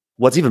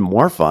what's even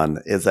more fun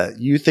is that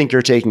you think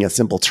you're taking a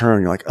simple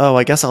turn. You're like, oh,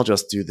 I guess I'll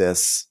just do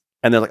this.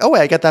 And they're like, oh,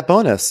 wait, I get that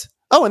bonus.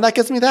 Oh, and that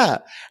gives me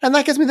that. And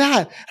that gives me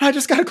that. And I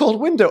just got a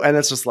gold window. And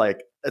it's just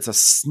like, it's a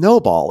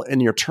snowball in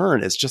your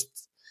turn. It's just,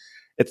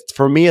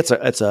 for me, it's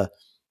a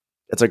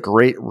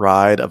great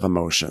ride of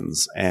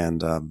emotions.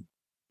 And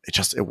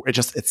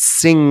it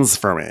sings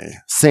for me.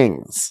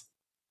 Sings.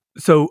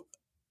 So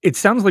it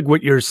sounds like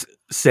what you're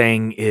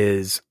saying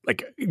is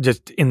like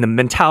just in the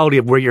mentality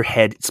of where your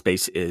head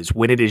space is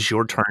when it is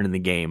your turn in the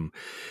game,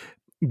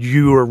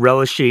 you are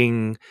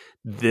relishing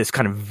this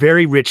kind of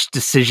very rich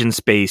decision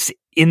space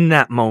in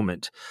that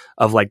moment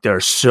of like, there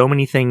are so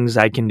many things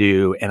I can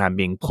do and I'm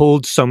being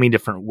pulled so many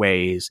different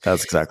ways.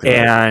 That's exactly right.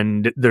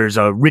 And there's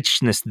a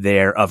richness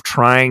there of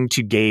trying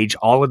to gauge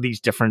all of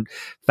these different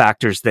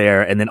factors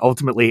there. And then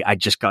ultimately I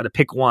just got to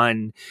pick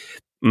one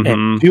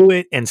and do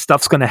it, and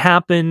stuff's going to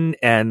happen.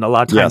 And a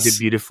lot of times it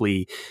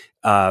beautifully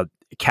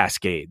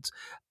cascades.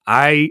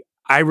 I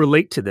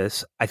relate to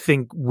this. I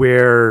think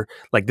where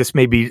like this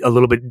may be a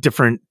little bit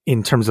different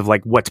in terms of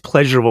like what's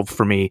pleasurable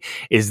for me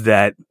is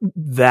that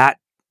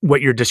what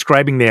you're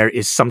describing there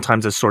is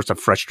sometimes a source of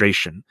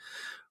frustration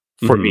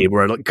for me,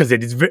 where because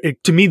it is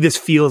to me this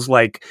feels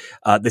like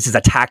this is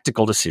a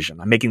tactical decision.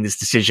 I'm making this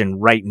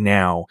decision right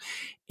now,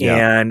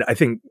 and I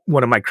think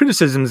one of my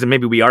criticisms, and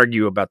maybe we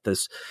argue about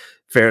this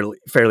fairly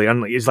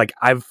is like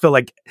I feel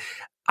like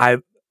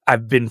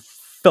I've been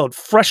felt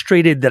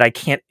frustrated that I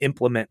can't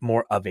implement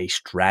more of a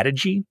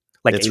strategy,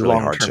 like it's a really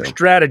long-term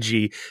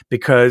strategy,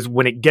 because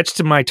when it gets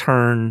to my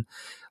turn,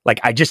 like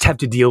I just have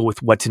to deal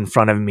with what's in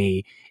front of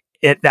me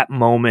at that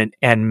moment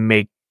and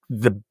make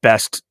the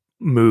best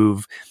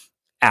move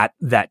at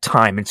that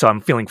time. And so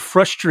I'm feeling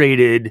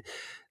frustrated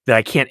that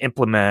I can't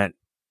implement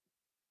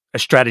a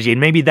strategy. And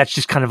maybe that's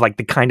just kind of like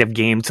the kind of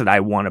games that I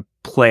want to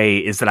play,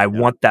 is that I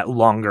want that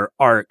longer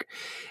arc.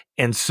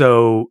 And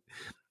so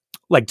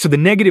so the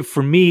negative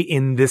for me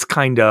in this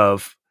kind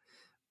of,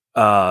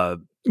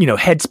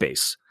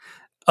 headspace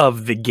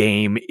of the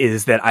game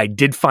is that I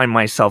did find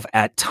myself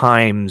at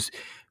times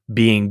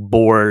being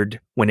bored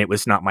when it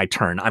was not my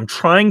turn. I'm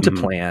trying to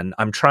plan,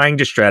 I'm trying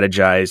to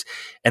strategize,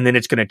 and then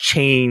it's going to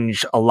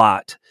change a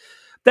lot.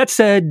 That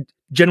said,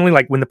 generally,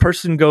 like when the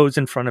person goes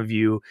in front of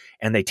you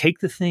and they take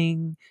the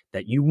thing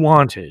that you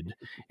wanted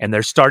and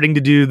they're starting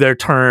to do their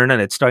turn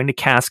and it's starting to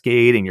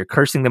cascade and you're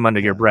cursing them under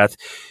your breath,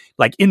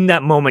 like in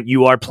that moment,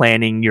 you are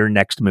planning your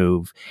next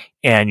move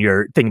and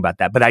you're thinking about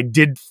that. But I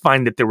did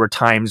find that there were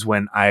times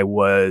when I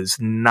was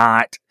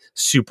not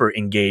super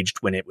engaged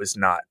when it was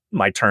not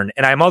my turn.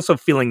 And I'm also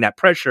feeling that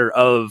pressure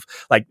of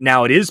like,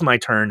 now it is my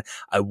turn.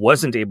 I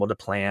wasn't able to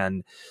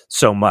plan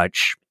so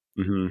much.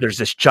 There's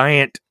this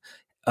giant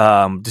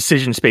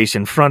decision space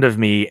in front of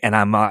me, and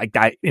I'm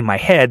in my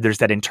head there's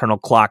that internal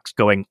clock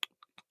going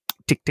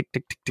tick tick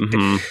tick tick tick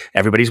tick.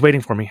 Everybody's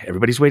waiting for me,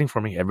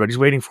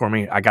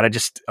 I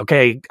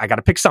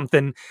gotta pick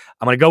something.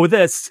 I'm gonna go with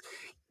this,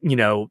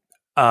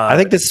 I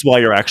think this is why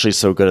you're actually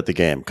so good at the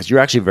game, because you're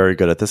actually very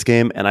good at this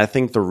game. And I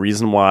think the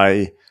reason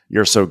why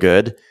you're so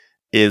good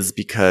is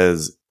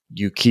because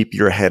you keep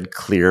your head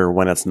clear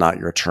when it's not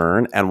your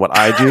turn. And what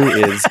I do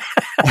is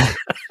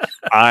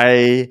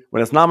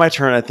when it's not my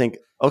turn, I think,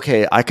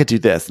 okay, I could do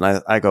this.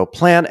 And I go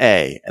plan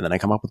A, and then I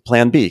come up with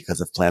plan B,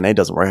 because if plan A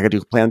doesn't work, I could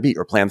do plan B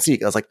or plan C.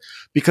 I was like,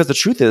 because the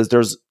truth is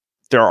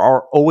there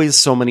are always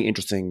so many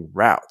interesting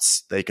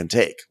routes they can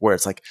take where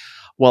it's like,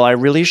 well, I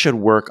really should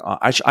work on,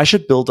 I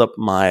should build up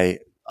my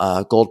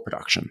gold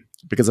production,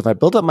 because if I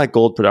build up my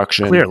gold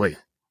production, clearly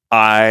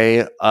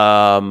that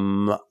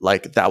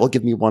will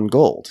give me 1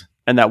 gold.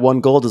 And that 1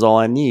 gold is all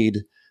I need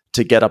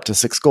to get up to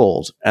 6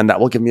 gold. And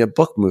that will give me a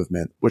book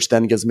movement, which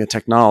then gives me a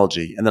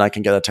technology. And then I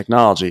can get a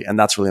technology. And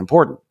that's really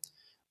important.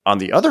 On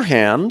the other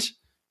hand,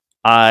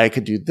 I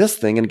could do this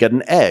thing and get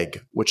an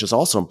egg, which is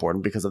also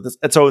important because of this.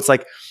 And so it's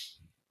like,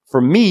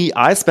 for me,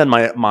 I spend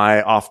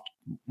my off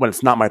when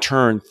it's not my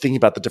turn thinking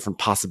about the different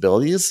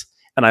possibilities.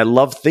 And I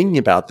love thinking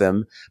about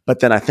them. But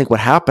then I think what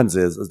happens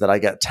is that I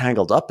get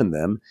tangled up in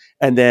them.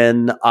 And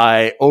then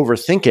I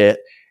overthink it.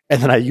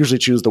 And then I usually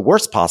choose the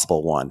worst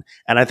possible one.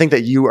 And I think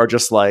that you are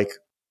just like,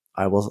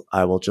 I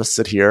will just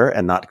sit here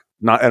and not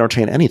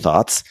entertain any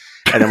thoughts.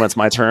 And then when it's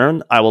my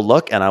turn, I will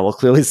look and I will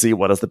clearly see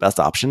what is the best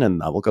option,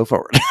 and I will go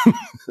forward.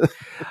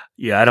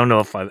 Yeah, I don't know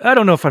if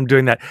I'm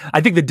doing that.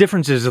 I think the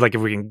difference is like,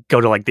 if we can go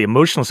to like the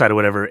emotional side or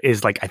whatever,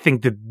 is like, I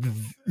think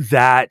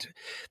that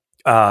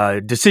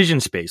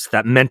decision space,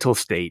 that mental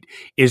state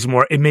is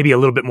more, it may be a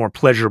little bit more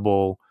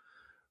pleasurable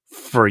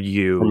for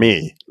you, for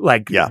me,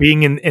 like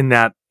being in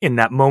that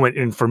moment.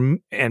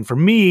 And for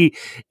me,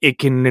 it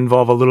can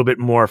involve a little bit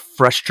more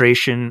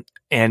frustration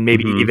and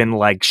maybe Mhm. even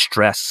like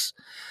stress.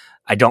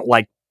 I don't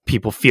like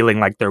people feeling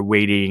like they're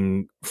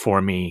waiting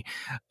for me.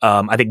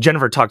 I think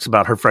Jennifer talks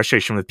about her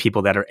frustration with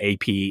people that are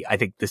AP. I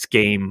think this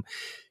game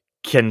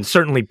can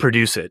certainly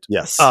produce it.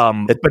 Yes,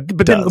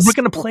 But then does. we're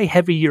going to play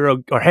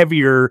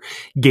heavier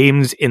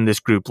games in this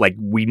group. Like,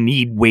 we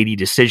need weighty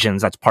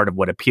decisions. That's part of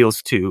what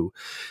appeals to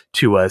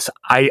us.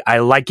 I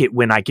like it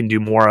when I can do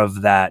more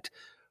of that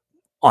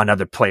on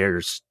other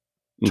players'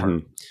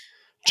 turn. Mhm.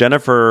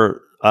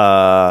 Jennifer,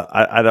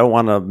 I don't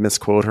want to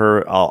misquote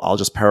her. I'll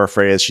just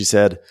paraphrase. She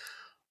said,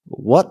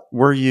 what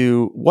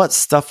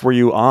stuff were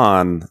you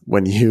on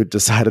when you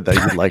decided that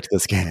you liked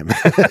this game?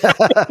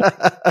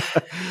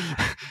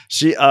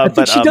 I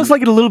think she does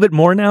like it a little bit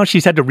more now.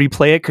 She's had to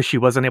replay it because she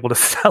wasn't able to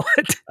sell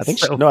it. I think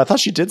I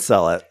thought she did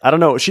sell it. I don't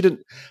know. She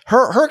didn't.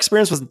 Her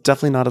experience was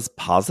definitely not as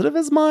positive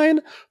as mine.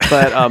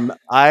 But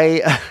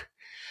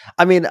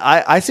I mean,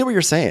 I see what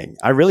you're saying.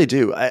 I really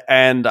do.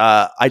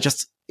 It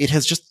just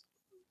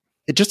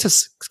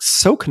has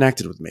so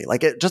connected with me.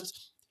 Like,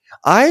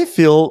 I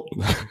feel,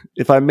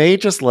 if I may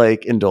just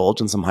like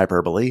indulge in some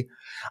hyperbole,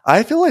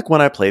 I feel like when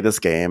I play this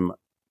game,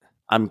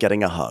 I'm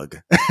getting a hug.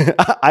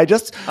 I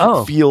just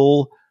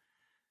feel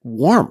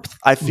warmth.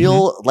 I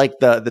feel like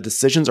the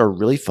decisions are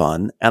really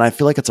fun, and I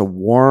feel like it's a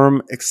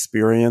warm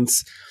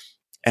experience.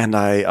 And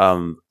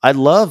I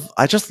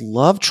just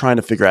love trying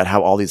to figure out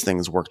how all these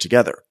things work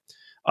together.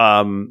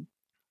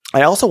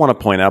 I also want to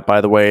point out,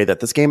 by the way, that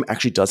this game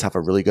actually does have a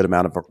really good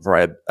amount of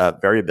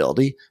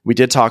variability. We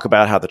did talk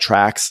about how the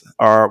tracks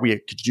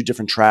we could do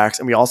different tracks,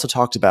 and we also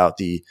talked about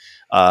the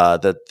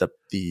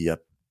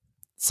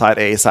side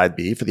A, side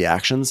B for the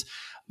actions.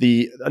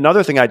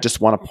 Another thing I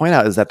just want to point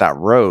out is that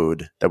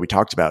road that we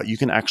talked about,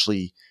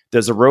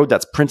 there's a road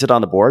that's printed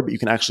on the board, but you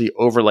can actually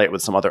overlay it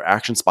with some other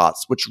action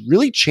spots, which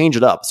really change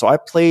it up. So I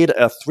played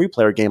a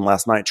 3-player game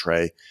last night,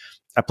 Trey.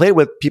 I played it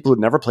with people who'd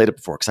never played it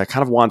before because I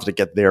kind of wanted to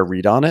get their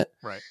read on it.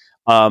 Right.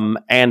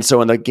 And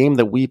so in the game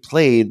that we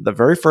played, the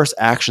very first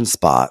action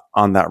spot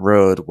on that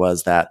road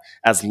was that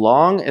as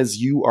long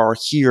as you are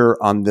here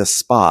on this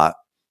spot,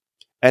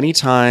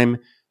 anytime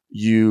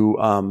you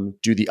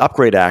do the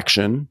upgrade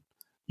action,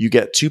 you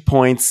get 2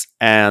 points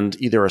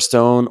and either a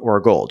stone or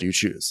a gold, you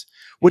choose,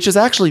 which is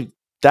actually,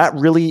 that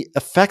really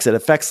affects it. It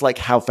affects like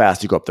how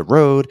fast you go up the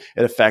road.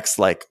 It affects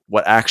like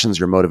what actions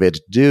you're motivated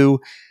to do.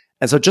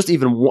 And so just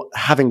even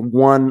having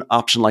one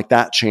option like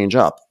that change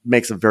up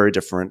makes a very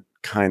different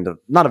kind of,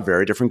 not a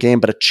very different game,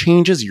 but it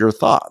changes your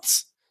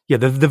thoughts. Yeah,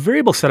 the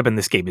variable setup in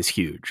this game is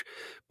huge,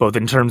 both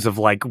in terms of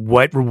like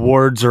what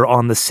rewards are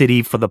on the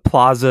city for the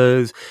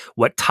plazas,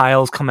 what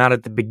tiles come out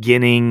at the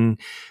beginning,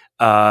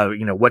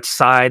 what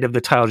side of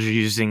the tiles you're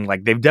using.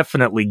 Like, they've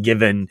definitely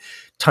given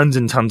tons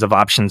and tons of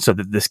options so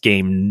that this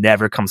game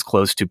never comes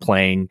close to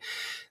playing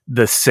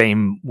the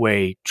same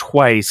way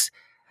twice.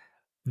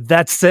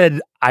 That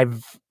said,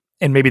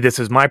 and maybe this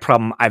is my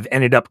problem, I've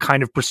ended up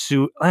kind of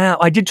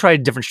I did try a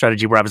different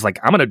strategy where I was like,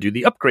 I'm going to do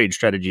the upgrade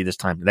strategy this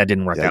time. That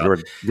didn't work out.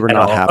 You were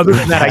not happy. Other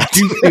than that, I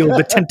do feel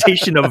the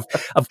temptation of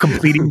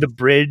completing the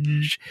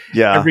bridge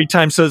every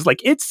time. So it's like,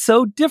 it's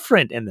so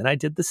different. And then I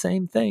did the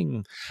same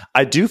thing.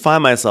 I do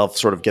find myself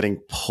sort of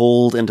getting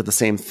pulled into the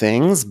same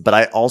things, but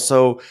I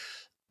also,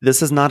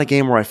 this is not a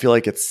game where I feel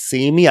like it's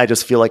samey. I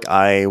just feel like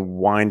I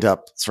wind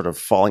up sort of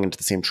falling into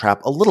the same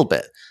trap a little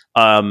bit.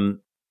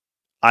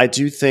 I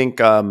do think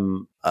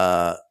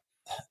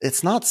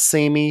it's not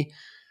samey.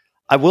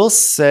 I will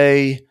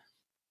say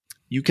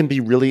you can be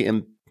really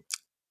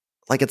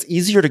it's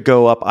easier to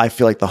go up, I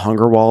feel like, the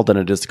Hunger Wall than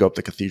it is to go up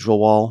the Cathedral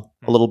Wall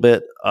a little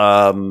bit,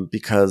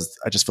 because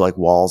I just feel like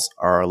walls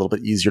are a little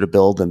bit easier to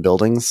build than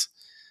buildings.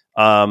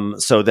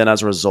 So then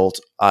as a result,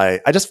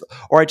 I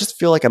just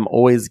feel like I'm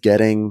always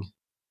getting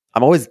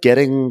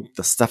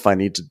the stuff I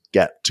need to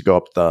get to go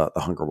up the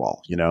Hunger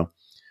Wall,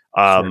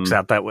 Works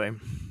out that way.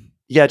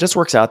 Yeah, it just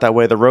works out that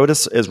way. The road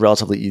is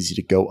relatively easy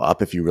to go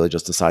up if you really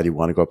just decide you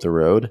want to go up the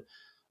road.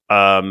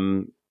 But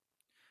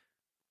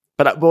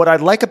what I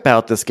like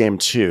about this game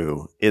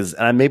too is,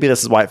 and maybe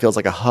this is why it feels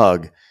like a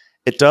hug,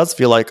 it does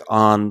feel like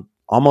on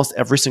almost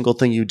every single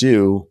thing you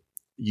do,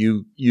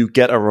 you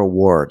get a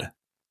reward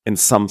in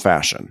some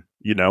fashion.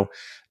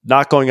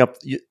 Not going up,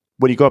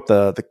 when you go up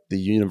the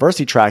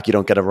university track, you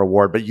don't get a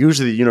reward, but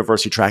usually the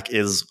university track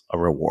is a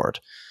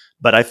reward.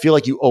 But I feel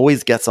like you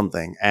always get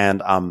something.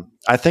 And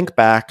I think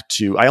back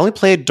to, I only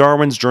played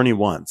Darwin's Journey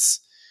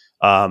once.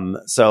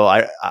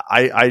 So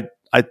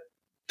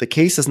the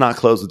case is not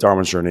closed with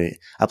Darwin's Journey.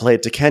 I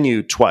played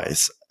Tekhenu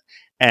twice.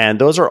 And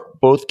those are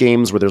both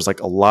games where there's like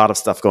a lot of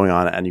stuff going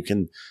on, and you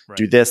can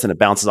do this and it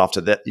bounces off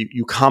to that.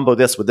 You combo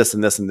this with this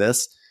and this and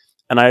this.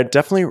 And I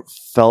definitely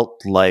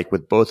felt like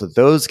with both of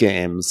those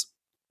games,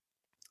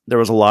 there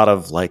was a lot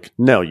of like,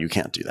 no, you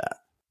can't do that.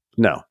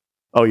 No.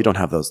 Oh, you don't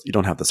have those. You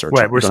don't have the surcharge.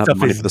 Right, where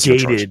stuff is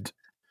gated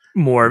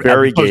more.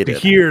 Very gated.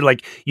 Here,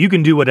 like, you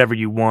can do whatever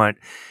you want,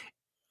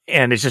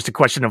 and it's just a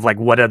question of like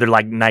what other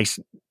like nice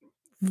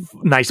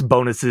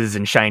bonuses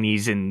and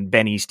shinies and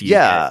bennies do you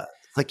get?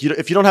 It's like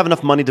if you don't have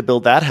enough money to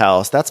build that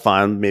house, that's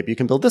fine. Maybe you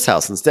can build this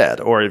house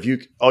instead. Or if you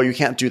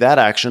can't do that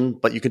action,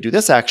 but you could do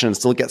this action and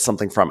still get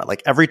something from it.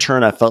 Like every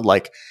turn, I felt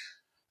like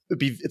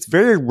it's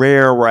very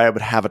rare where I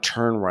would have a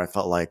turn where I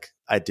felt like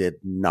I did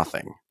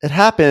nothing. It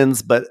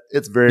happens, but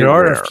it's very There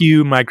are rare. a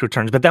few micro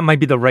turns, but that might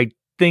be the right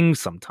thing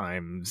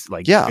sometimes.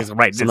 Like, Yeah.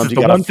 right. This Sometimes is you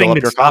the gotta one thing fill up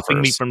that's your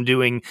stopping me coffers. from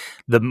doing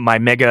my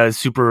mega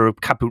super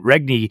Caput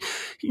Regni,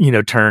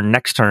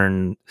 next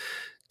turn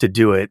to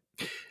do it.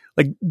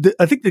 Like,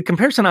 I think the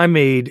comparison I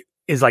made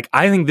is like,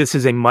 I think this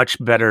is a much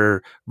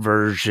better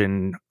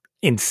version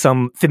in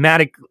some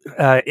thematic,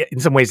 in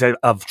some ways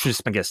of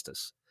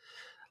Trismegistus.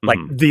 Like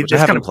which I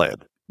haven't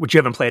played. Which you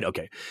haven't played,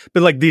 okay.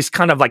 But like these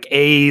kind of like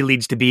A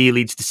leads to B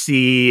leads to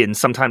C, and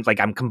sometimes like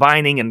I'm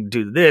combining and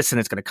do this, and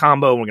it's going to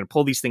combo, and we're going to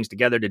pull these things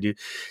together to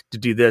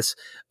do this.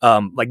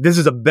 Like this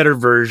is a better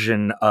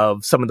version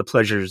of some of the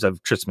pleasures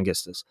of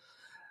Trismegistus.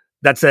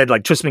 That said,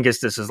 like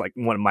Trismegistus is like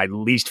one of my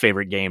least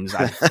favorite games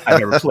I've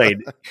ever played,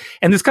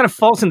 and this kind of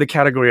falls in the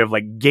category of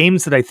like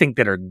games that I think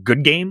that are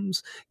good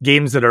games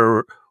that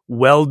are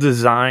well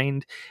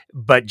designed,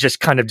 but just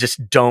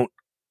don't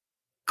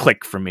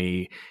click for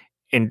me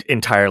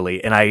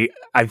entirely. And I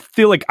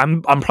feel like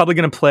I'm probably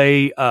going to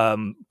play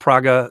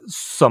Praga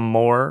some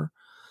more.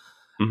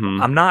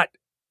 Mm-hmm. I'm not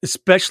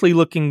especially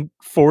looking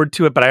forward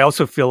to it, but I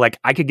also feel like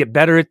I could get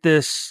better at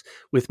this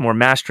with more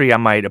mastery. I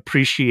might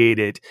appreciate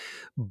it,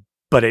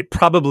 but it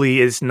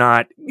probably is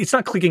not. It's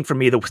not clicking for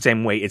me the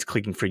same way it's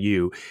clicking for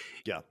you.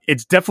 Yeah,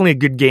 it's definitely a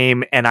good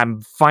game, and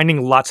I'm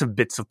finding lots of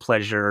bits of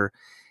pleasure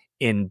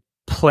in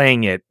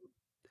playing it.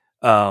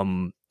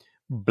 But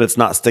it's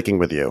not sticking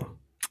with you.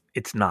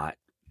 It's not.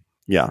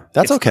 Yeah,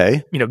 that's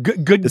okay.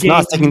 Good. It's games.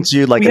 not sticking to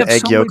you like an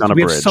egg yolk on a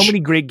bridge. We have so many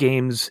great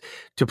games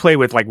to play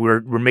with. Like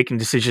we're making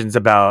decisions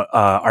about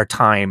our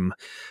time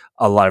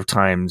a lot of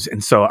times,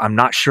 and so I'm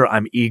not sure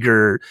I'm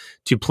eager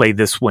to play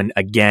this one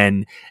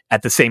again.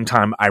 At the same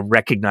time, I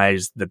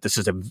recognize that this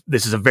is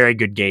a very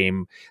good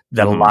game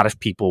that a lot of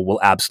people will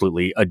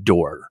absolutely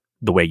adore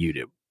the way you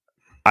do.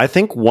 I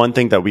think one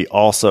thing that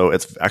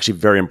it's actually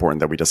very important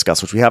that we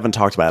discuss, which we haven't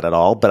talked about at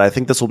all, but I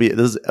think this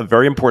is a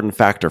very important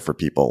factor for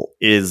people,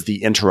 is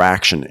the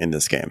interaction in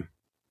this game.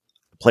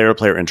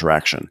 Player-to-player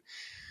interaction.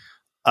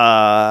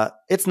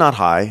 It's not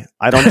high.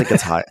 I don't think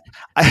it's high.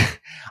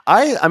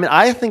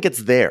 I think it's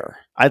there.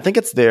 I think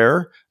it's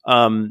there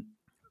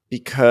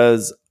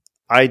because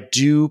I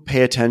do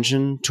pay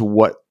attention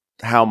to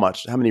how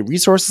many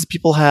resources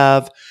people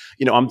have.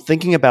 I'm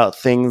thinking about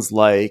things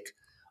like,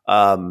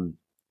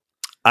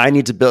 I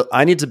need to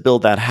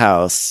build that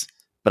house,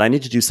 but I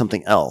need to do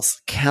something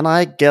else. Can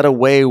I get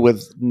away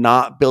with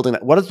not building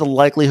that? What is the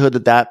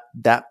likelihood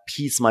that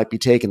piece might be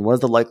taken? What is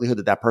the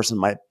likelihood that person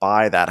might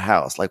buy that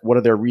house? Like, what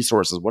are their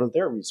resources? What are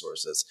their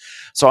resources?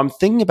 So I'm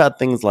thinking about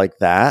things like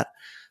that.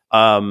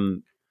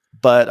 But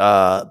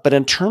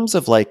in terms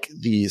of like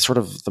the sort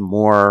of the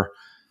more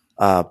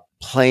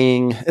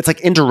playing, it's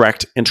like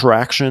indirect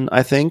interaction,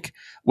 I think,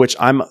 which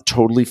I'm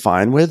totally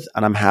fine with,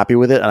 and I'm happy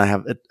with it,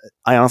 and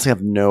I honestly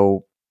have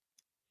no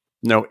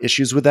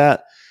issues with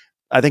that.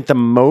 I think the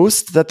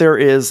most that there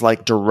is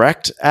like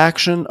direct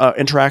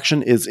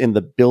interaction is in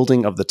the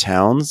building of the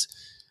towns,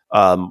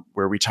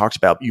 where we talked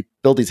about you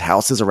build these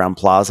houses around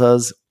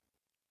plazas.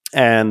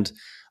 And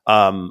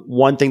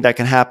one thing that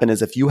can happen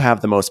is if you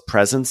have the most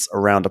presence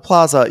around a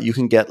plaza, you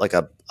can get like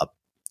a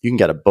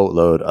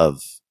boatload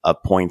of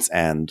points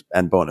and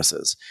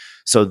bonuses.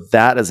 So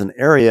that is an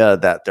area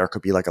that there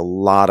could be like a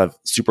lot of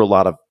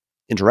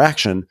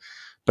interaction.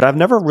 But I've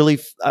never really.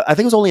 I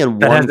think it was only in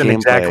that one hasn't gameplay.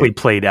 Exactly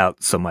played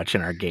out so much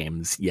in our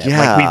games yet.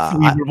 Yeah,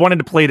 like we wanted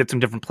to play it at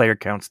some different player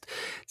counts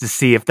to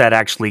see if that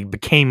actually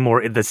became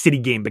more. The city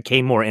game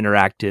became more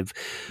interactive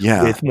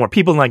with more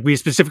people. And like we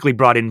specifically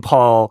brought in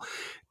Paul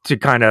to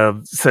kind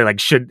of say like,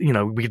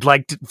 we'd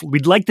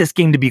like this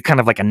game to be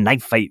kind of like a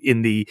knife fight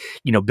in the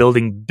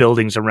building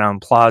buildings around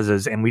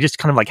plazas, and we just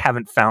kind of like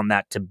haven't found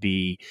that to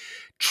be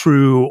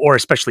true or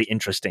especially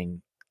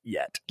interesting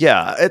yet.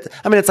 Yeah,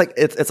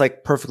 it's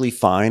like perfectly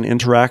fine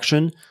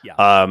interaction. Yeah.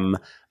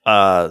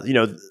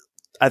 The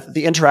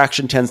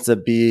interaction tends to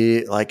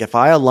be like if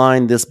I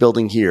align this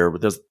building here,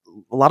 there's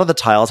a lot of the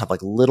tiles have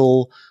like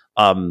little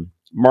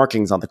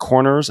markings on the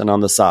corners and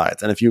on the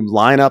sides, and if you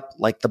line up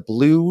like the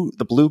blue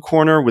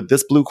corner with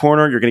this blue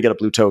corner, you're going to get a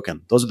blue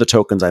token. Those are the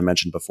tokens I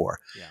mentioned before.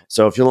 Yeah.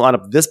 So if you line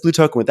up this blue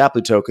token with that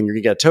blue token, you're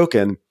going to get a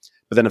token.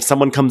 But then if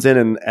someone comes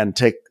in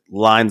and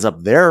lines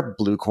up their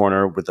blue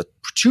corner with the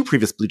two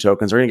previous blue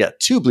tokens, they're going to get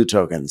 2 blue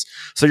tokens.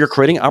 So you're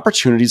creating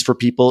opportunities for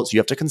people. So you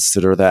have to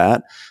consider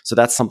that. So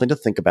that's something to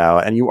think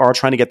about. And you are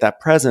trying to get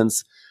that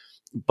presence.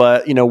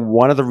 But,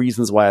 one of the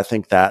reasons why I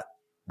think that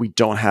we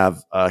don't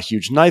have a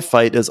huge knife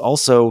fight is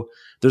also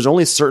there's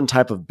only a certain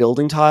type of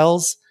building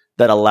tiles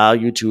that allow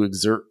you to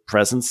exert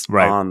presence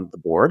on the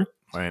board.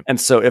 Right.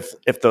 And so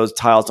if those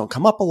tiles don't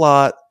come up a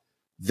lot,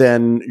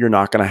 then you're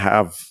not going to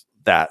have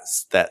that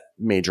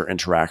major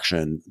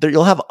interaction.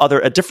 You'll have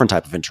a different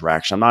type of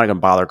interaction. I'm not going to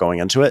bother going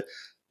into it,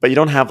 but you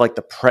don't have like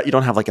you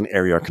don't have like an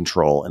area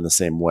control in the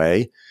same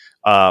way.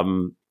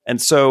 And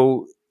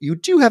so you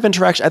do have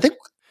interaction. I think,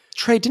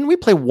 Trey, didn't we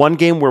play one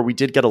game where we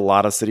did get a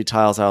lot of city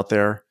tiles out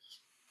there?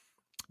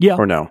 Yeah.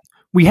 Or no?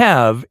 We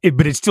have,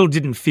 but it still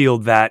didn't feel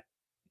that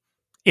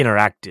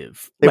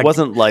interactive. It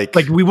wasn't like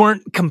we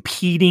weren't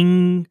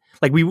competing.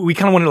 Like we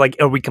kind of wanted, like,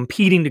 are we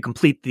competing to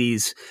complete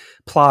these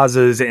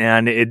plazas?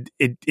 And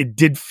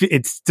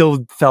it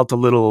still felt a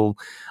little,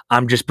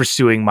 I'm just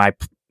pursuing my,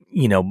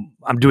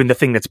 I'm doing the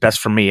thing that's best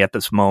for me at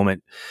this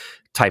moment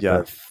type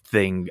of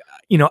thing.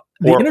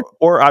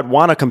 Or I'd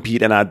want to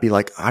compete and I'd be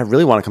like, I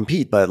really want to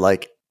compete, but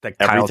like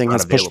everything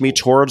has pushed me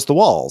towards the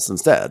walls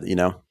instead,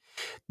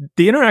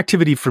 The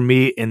interactivity for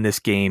me in this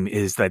game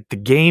is that the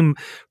game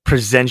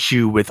presents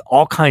you with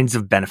all kinds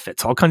of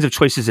benefits, all kinds of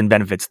choices and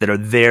benefits that are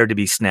there to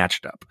be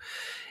snatched up.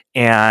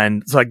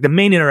 And it's like the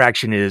main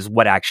interaction is,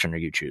 what action are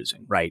you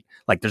choosing, right?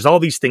 Like there's all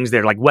these things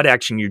there, like what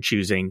action you're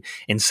choosing.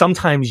 And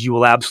sometimes you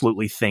will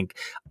absolutely think,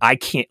 I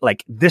can't,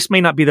 like, this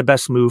may not be the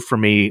best move for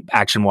me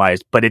action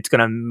wise, but it's going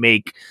to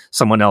make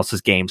someone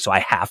else's game. So I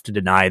have to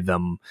deny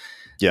them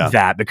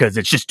that because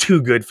it's just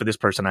too good for this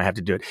person. I have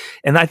to do it.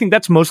 And I think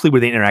that's mostly where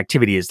the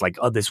interactivity is, like,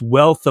 this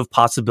wealth of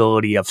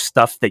possibility of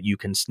stuff that you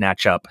can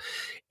snatch up.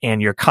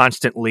 And you're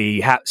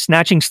constantly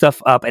snatching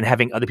stuff up and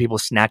having other people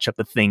snatch up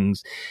the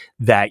things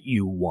that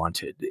you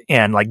wanted.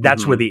 And like,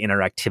 that's where the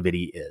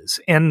interactivity is.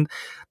 And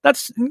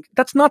that's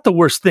not the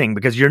worst thing,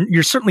 because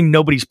you're certainly,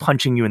 nobody's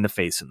punching you in the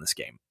face in this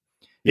game.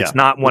 It's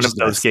not one of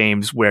those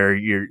games where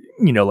you're,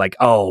 like,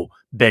 oh,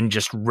 Ben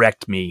just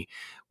wrecked me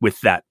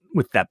with that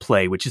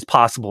play, which is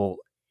possible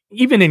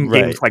even in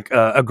games like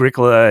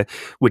Agricola,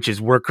 which is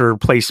worker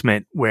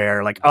placement,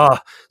 where like,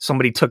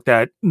 somebody took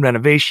that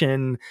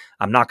renovation,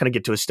 I'm not going to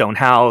get to a stone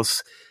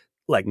house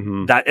like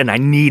that, and I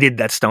needed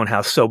that stone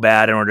house so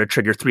bad in order to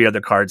trigger 3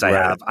 other cards I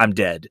have. I'm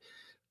dead.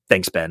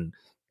 Thanks, Ben.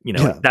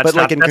 That's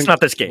not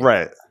this game,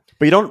 right?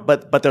 But you don't.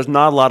 But there's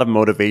not a lot of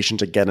motivation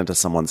to get into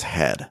someone's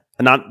head,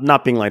 and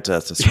not being like to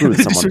screw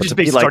with someone. So but just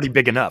to be already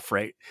big enough,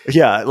 right?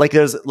 Yeah, like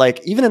there's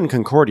like, even in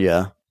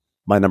Concordia,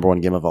 my number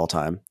 1 game of all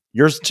time.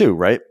 Yours too,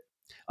 right?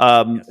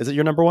 Is it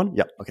your number 1?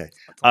 Yeah. Okay.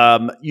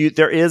 You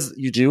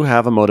do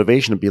have a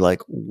motivation to be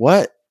like,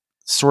 what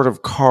sort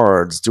of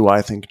cards do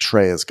I think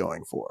Trey is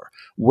going for?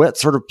 What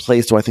sort of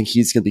place do I think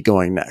he's going to be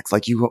going next?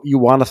 Like you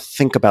want to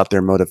think about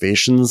their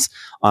motivations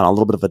on a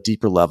little bit of a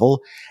deeper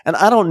level. And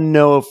I don't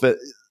know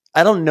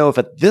if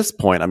at this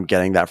point I'm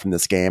getting that from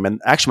this game.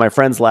 And actually, my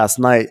friends last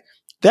night,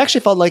 they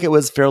actually felt like it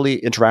was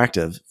fairly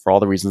interactive for all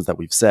the reasons that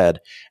we've said.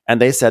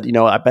 And they said,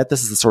 I bet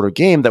this is the sort of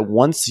game that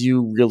once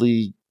you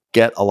really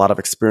get a lot of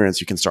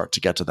experience, you can start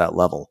to get to that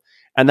level.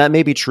 And that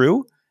may be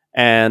true.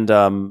 And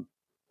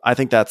I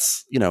think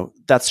that's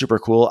super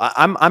cool.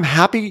 I'm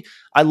happy.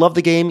 I love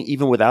the game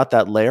even without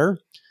that layer.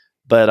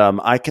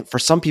 But for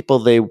some people,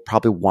 they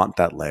probably want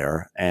that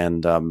layer.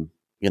 And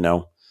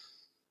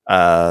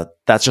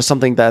that's just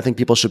something that I think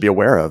people should be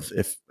aware of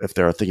if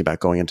they're thinking about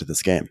going into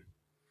this game.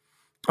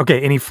 Okay.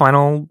 Any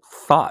final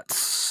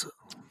thoughts?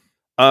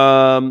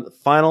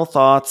 Final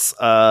thoughts.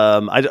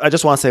 I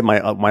just want to say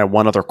my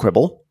one other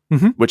quibble,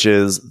 which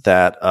is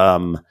that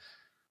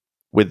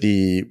with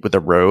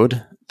the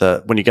road,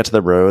 when you get to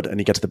the road and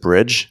you get to the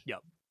bridge,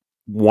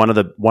 one of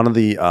the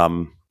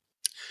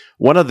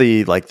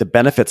like the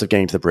benefits of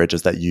getting to the bridge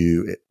is that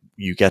you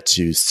get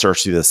to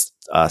search through this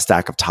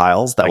stack of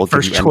tiles that will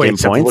give you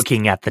endgame points.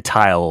 Looking at the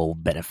tile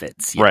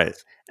benefits, right?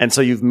 And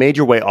so you've made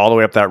your way all the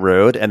way up that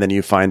road, and then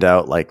you find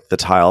out like the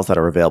tiles that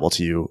are available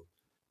to you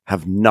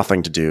have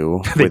nothing to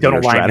do they with don't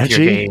your align strategy.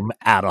 With your game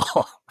at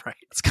all. Right.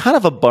 It's kind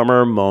of a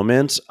bummer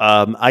moment.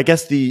 I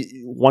guess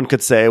one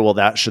could say, well,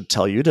 that should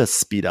tell you to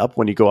speed up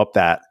when you go up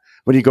that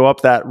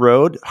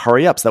road.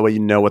 Hurry up, so that way you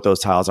know what those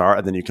tiles are,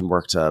 and then you can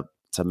work to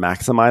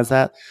maximize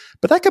that.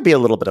 But that could be a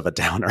little bit of a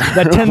downer.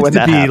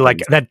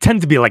 That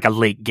tends to be like a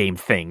late game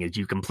thing, as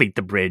you complete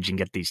the bridge and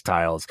get these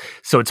tiles.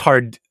 So it's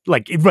hard.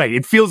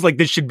 It feels like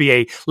this should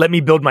be let me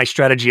build my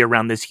strategy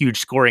around this huge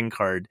scoring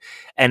card,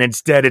 and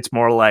instead it's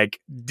more like,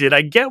 did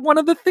I get one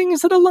of the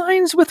things that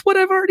aligns with what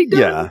I've already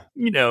done?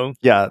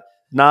 Yeah.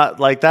 Not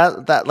like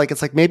that like,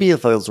 it's like, maybe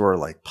if those were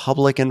like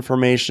public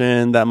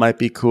information, that might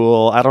be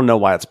cool. I don't know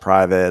why it's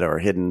private or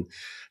hidden.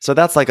 So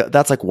that's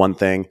like one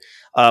thing.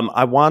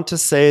 I want to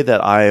say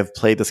that I have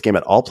played this game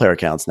at all player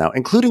counts now,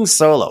 including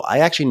solo. I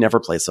actually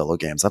never play solo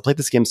games. I played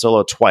this game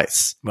solo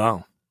twice.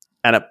 Wow.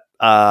 And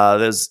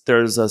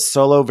there's a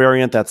solo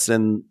variant there's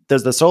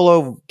the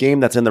solo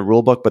game that's in the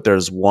rule book, but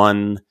there's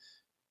one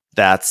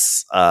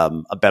that's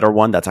a better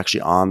one that's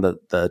actually on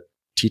the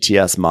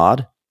TTS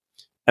mod.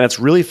 And it's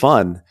really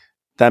fun.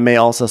 That may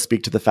also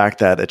speak to the fact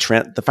that it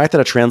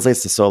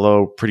translates to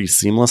solo pretty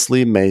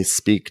seamlessly may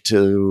speak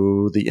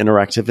to the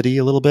interactivity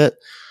a little bit.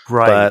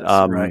 Right.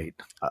 But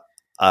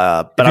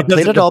I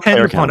played it all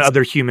player upon counts.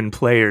 other human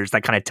players.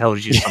 That kind of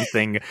tells you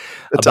something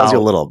about tells you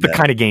a little bit. The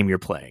kind of game you're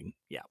playing.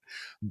 Yeah.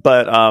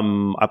 But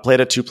I played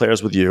it 2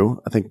 players with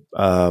you. I think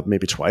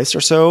maybe twice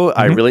or so.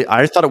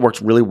 I thought it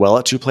worked really well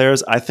at 2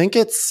 players. I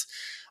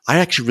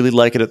actually really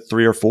like it at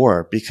 3 or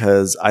 4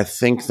 because I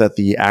think that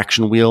the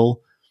action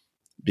wheel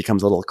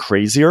becomes a little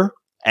crazier,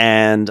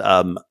 and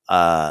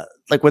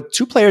like with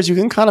 2 players, you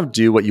can kind of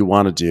do what you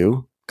want to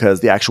do because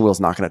the action wheel is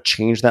not going to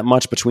change that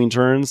much between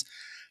turns.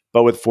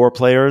 But with 4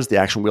 players, the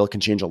action wheel can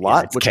change a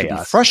lot, which can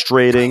be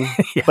frustrating.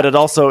 But it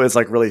also is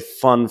like really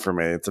fun for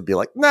me to be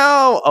like,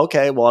 no,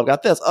 okay, well, I've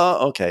got this.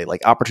 Oh, okay.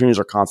 Like opportunities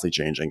are constantly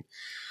changing.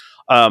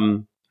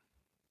 I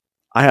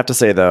have to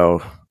say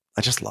though,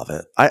 I just love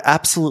it. I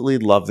absolutely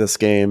love this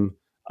game.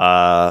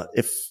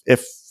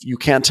 If you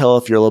can't tell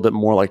if you're a little bit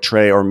more like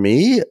Trey or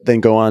me,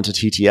 then go on to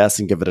TTS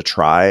and give it a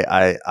try.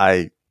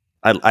 I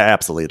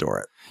absolutely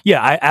adore it.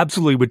 Yeah, I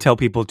absolutely would tell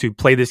people to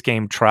play this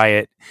game, try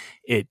it.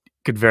 It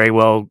could very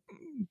well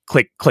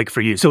click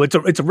for you. So it's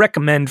a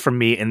recommend from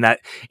me in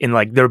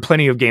like there are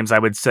plenty of games I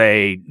would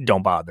say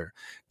don't bother.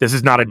 This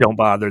is not a don't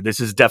bother. This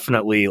is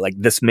definitely like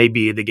this may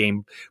be the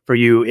game for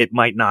you. It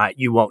might not.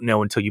 You won't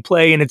know until you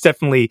play. And it's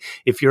definitely,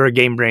 if you're a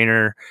game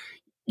brainer,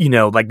 you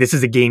know, like this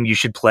is a game you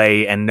should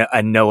play and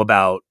know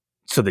about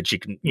so that you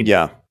can you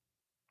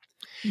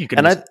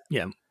can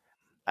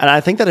And I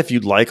think that if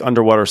you'd like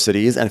Underwater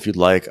Cities and if you'd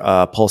like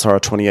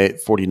Pulsar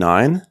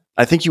 2849,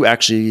 I think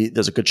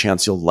there's a good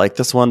chance you'll like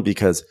this one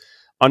because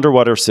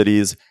Underwater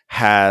Cities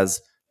has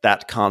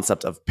that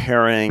concept of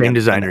pairing and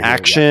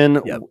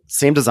action.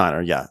 Same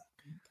designer, yeah.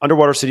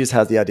 Underwater Cities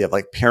has the idea of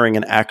like pairing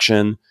an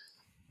action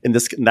in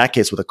that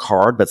case with a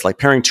card, but it's like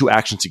pairing 2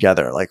 actions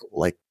together.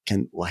 What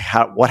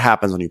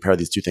happens when you pair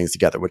these 2 things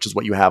together, which is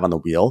what you have on the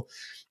wheel.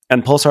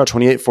 And Pulsar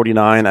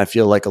 2849, I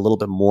feel like a little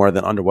bit more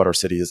than Underwater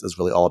Cities is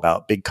really all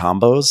about big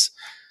combos.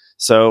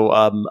 So,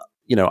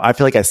 I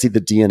feel like I see the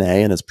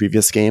DNA in his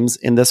previous games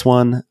in this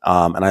one,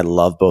 and I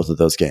love both of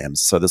those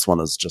games. So this one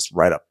is just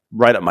right up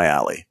my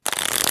alley.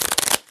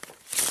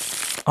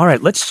 All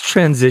right, let's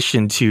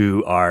transition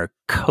to our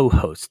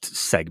co-host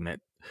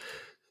segment.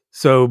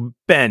 So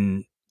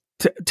Ben,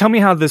 tell me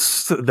how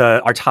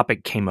our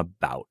topic came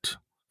about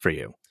for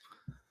you.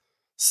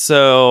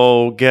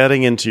 So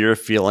getting into your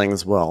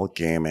feelings while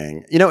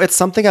gaming, it's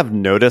something I've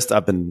noticed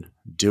I've been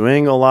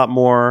doing a lot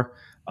more.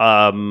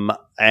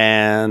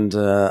 And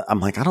I'm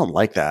like, I don't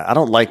like that. I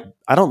don't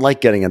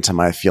like getting into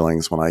my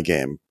feelings when I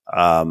game.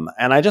 And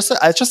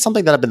it's just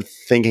something that I've been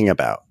thinking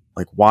about.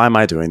 Like, why am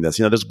I doing this?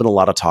 There's been a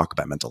lot of talk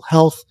about mental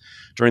health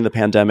during the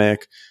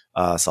pandemic,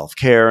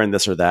 self-care and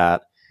this or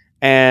that.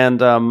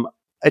 And,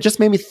 it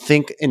just made me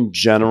think in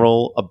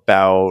general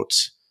about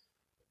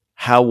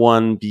how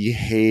one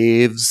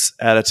behaves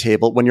at a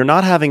table when you're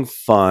not having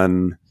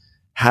fun.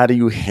 How do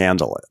you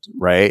handle it?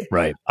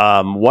 Right.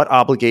 What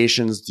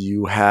obligations do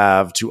you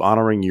have to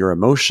honoring your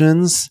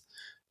emotions?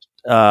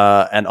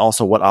 And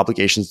also what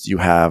obligations do you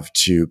have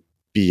to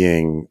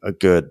being a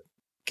good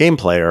game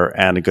player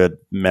and a good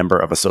member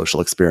of a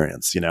social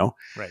experience,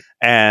 Right.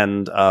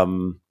 And,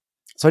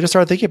 so I just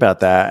started thinking about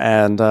that,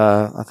 and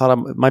I thought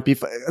it might be,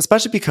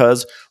 especially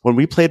because when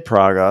we played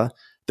Praga,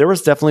 there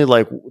was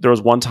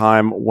one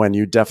time when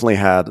you definitely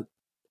had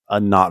a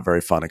not very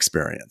fun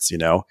experience,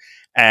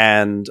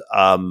 and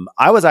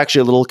I was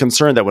actually a little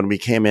concerned that when we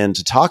came in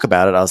to talk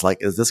about it, I was like,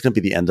 is this going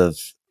to be the end of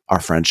our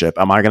friendship?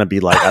 Am I going to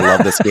be like, I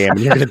love this game, and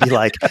you're going to be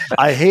like,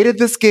 I hated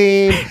this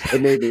game, it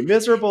made me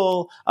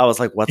miserable? I was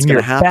like, what's going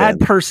to happen?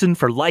 Bad person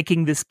for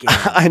liking this game.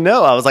 I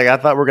know. I was like, I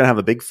thought we were going to have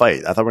a big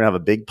fight. I thought we were going to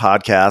have a big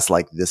podcast.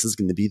 Like, this is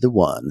going to be the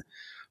one.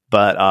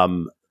 But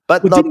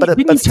didn't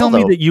you tell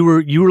me that you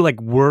were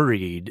like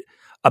worried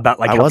about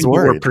like how people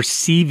were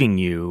perceiving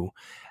you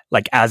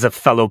like as a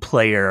fellow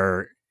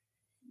player?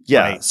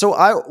 Yeah. Right? So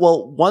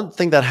one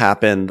thing that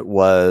happened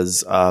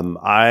was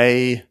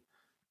I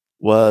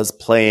was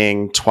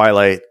playing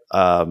Twilight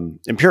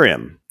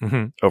Imperium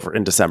over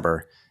in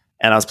December,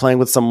 and I was playing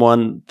with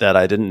someone that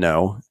I didn't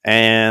know,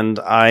 and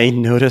I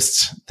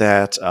noticed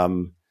that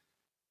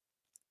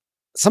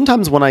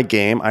sometimes when I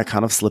game, I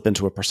kind of slip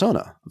into a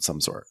persona of some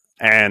sort,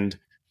 and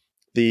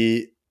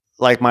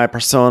my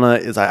persona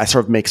is I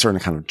sort of make certain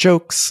kind of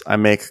jokes, I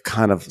make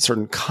kind of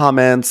certain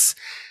comments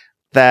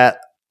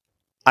that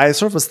I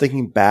sort of was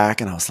thinking back,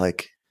 and I was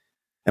like,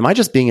 am I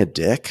just being a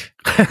dick?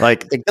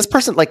 like this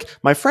person, like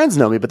my friends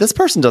know me, but this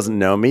person doesn't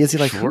know me. Is he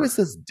like, who is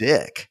this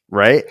dick?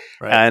 Right.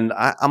 And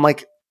I'm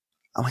like,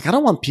 I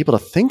don't want people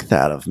to think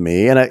that of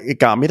me. And it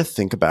got me to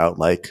think about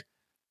like,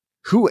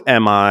 who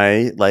am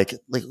I? Like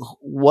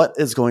what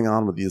is going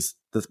on with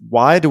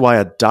why do I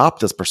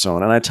adopt this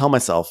persona? And I tell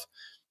myself,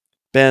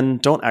 Ben,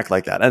 don't act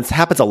like that. And it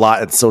happens a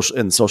lot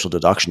in social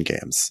deduction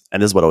games.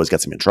 And this is what always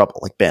gets me in trouble.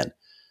 Like, Ben,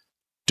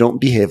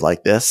 don't behave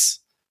like this.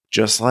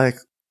 Just like,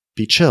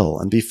 be chill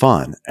and be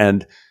fun.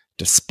 And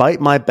despite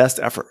my best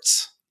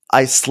efforts,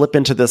 I slip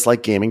into this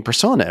like gaming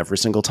persona every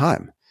single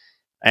time.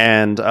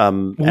 And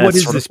what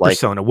is this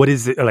persona? What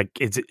is it like?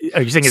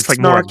 Are you saying it's like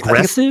more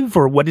aggressive,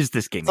 or what is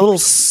this game? Little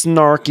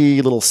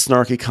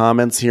snarky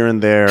comments here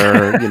and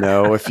there.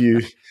 If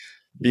you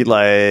be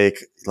like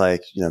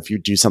if you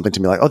do something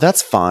to me like, oh,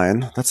 that's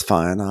fine.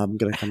 I'm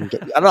gonna come and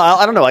get you.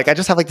 I don't know. Like I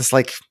just have like this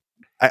like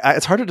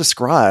it's hard to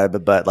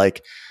describe, but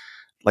like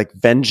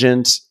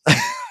vengeant.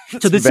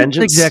 So this is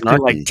exactly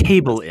like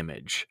table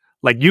image.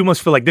 Like you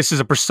almost feel like this is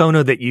a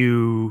persona that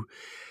you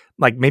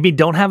like maybe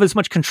don't have as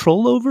much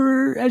control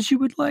over as you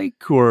would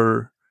like,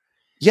 or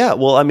Yeah,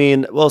 well, I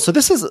mean, so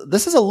this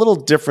is a little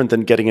different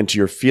than getting into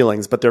your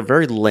feelings, but they're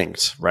very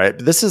linked, right?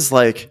 It's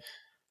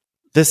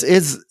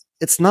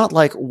not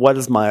like what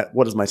is my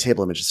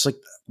table image? It's like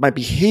my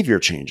behavior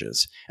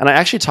changes. And I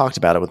actually talked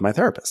about it with my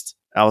therapist.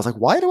 I was like,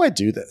 why do I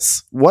do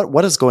this?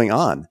 What is going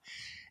on?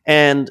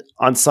 And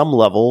on some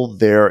level,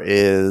 there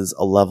is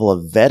a level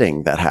of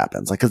vetting that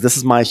happens, like, because this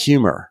is my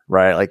humor,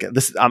 right? Like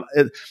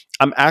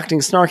I'm acting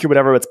snarky,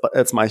 whatever.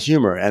 It's my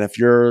humor, and if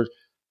you're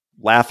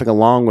laughing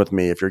along with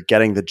me, if you're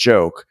getting the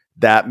joke,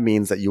 that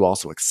means that you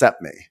also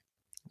accept me,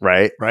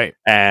 right? Right.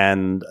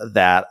 And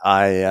that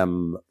I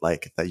am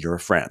like that you're a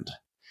friend.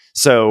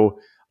 So,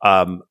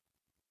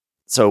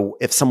 so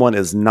if someone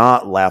is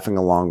not laughing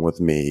along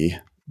with me,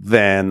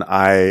 then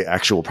I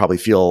actually will probably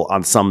feel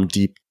on some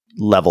deep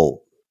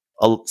level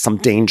some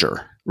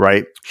danger,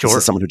 right? Sure. This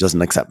is someone who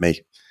doesn't accept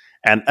me.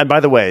 And by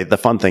the way, the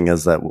fun thing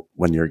is that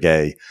when you're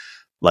gay,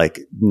 like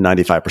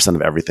 95%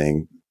 of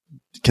everything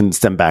can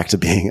stem back to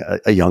being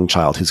a young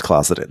child who's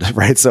closeted,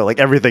 right? So like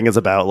everything is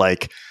about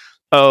like,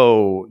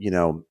 oh,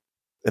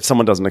 if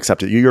someone doesn't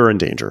accept it, you're in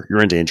danger.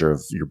 You're in danger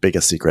of your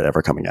biggest secret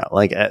ever coming out.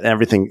 Like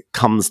everything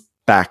comes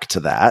back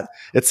to that.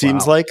 It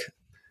seems like,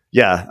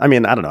 yeah. I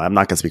mean, I don't know. I'm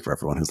not going to speak for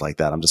everyone who's like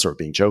that. I'm just sort of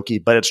being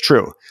jokey, but it's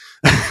true.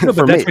 No,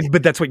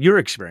 but that's what you're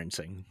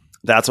experiencing.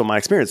 That's what my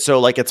experience. So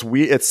like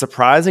it's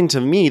surprising to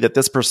me that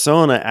this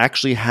persona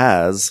actually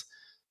has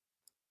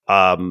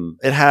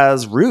it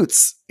has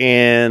roots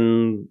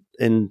in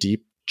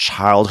deep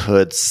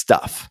childhood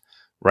stuff,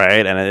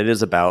 right? And it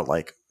is about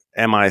like,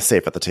 am I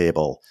safe at the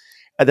table?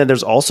 And then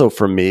there's also,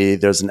 for me,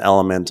 there's an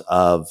element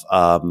of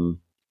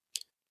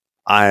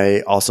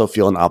I also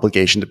feel an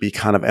obligation to be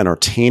kind of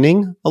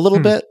entertaining a little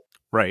bit.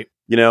 Right.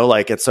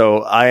 Like it's,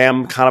 so I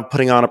am kind of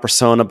putting on a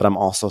persona, but I'm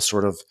also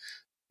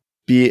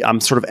I'm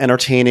sort of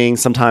entertaining.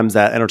 Sometimes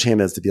that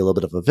entertainment is to be a little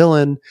bit of a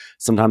villain.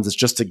 Sometimes it's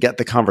just to get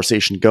the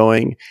conversation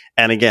going.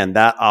 And again,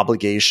 that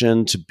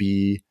obligation to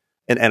be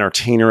an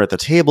entertainer at the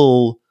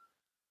table,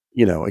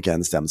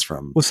 again, stems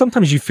from. Well,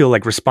 sometimes you feel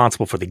like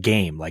responsible for the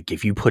game. Like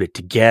if you put it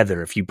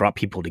together, if you brought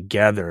people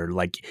together,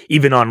 like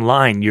even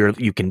online,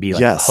 you can be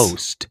like a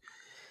host.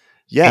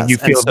 Yes. And you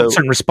feel a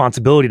certain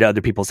responsibility to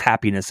other people's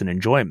happiness and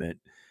enjoyment.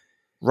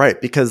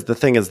 Right, because the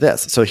thing is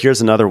this. So here's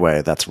another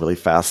way that's really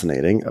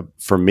fascinating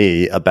for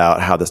me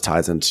about how this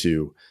ties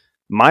into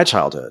my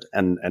childhood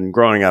and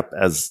growing up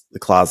as the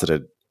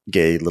closeted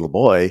gay little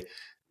boy,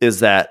 is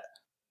that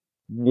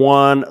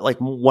one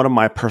of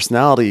my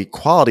personality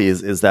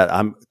qualities is that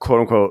I'm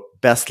quote unquote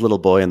best little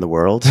boy in the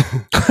world,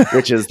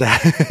 which is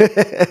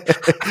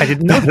that I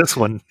didn't know this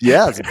one.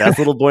 Yes, best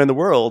little boy in the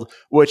world,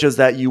 which is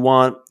that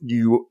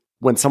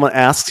when someone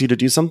asks you to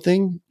do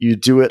something, you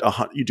do it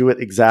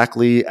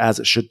exactly as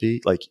it should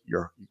be, like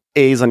your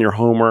A's on your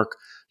homework.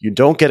 You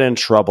don't get in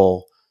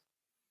trouble.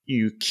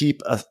 You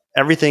keep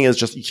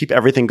you keep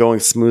everything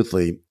going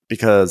smoothly,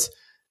 because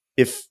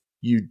if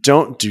you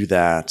don't do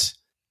that,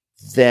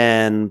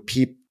 then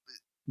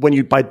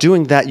by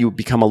doing that, you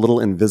become a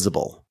little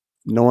invisible.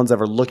 No one's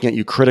ever looking at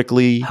you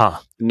critically.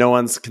 No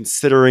one's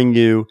considering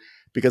you,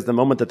 because the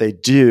moment that they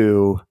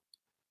do,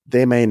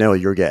 they may know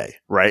you're gay,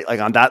 right? Like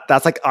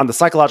that's like on the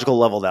psychological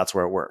level, that's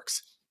where it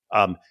works.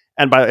 And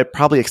it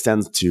probably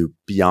extends to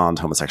beyond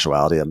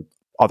homosexuality, and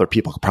other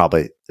people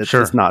probably,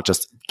 it's not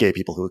just gay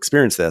people who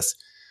experience this.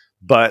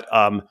 But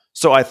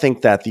so I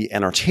think that the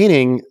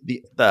entertaining,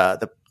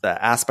 the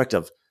aspect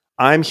of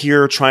I'm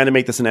here trying to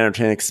make this an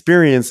entertaining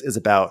experience is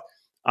about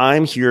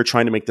I'm here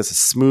trying to make this a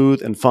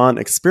smooth and fun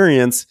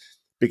experience,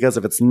 because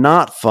if it's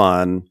not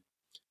fun,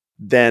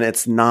 then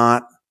it's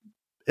not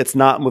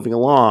moving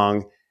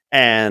along.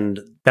 And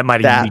that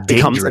might even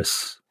be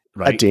dangerous,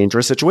 a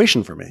dangerous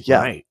situation for me. Yeah.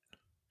 Right.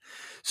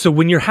 So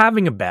when you're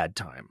having a bad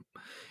time,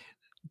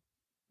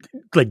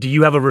 like, do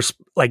you have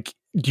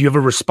a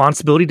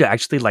responsibility to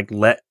actually like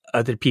let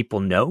other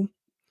people know?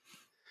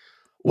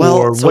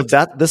 Well,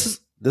 this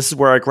is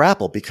where I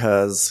grapple,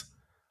 because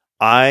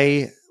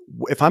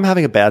if I'm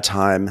having a bad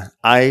time,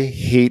 I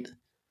hate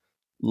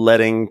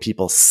letting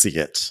people see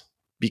it,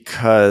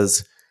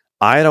 because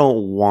I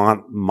don't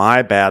want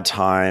my bad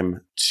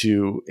time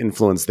to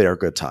influence their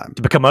good time.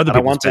 To become other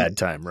people's bad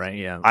time, right?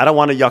 Yeah. I don't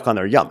want to yuck on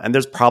their yum. And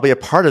there's probably a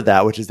part of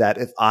that, which is that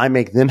if I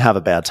make them have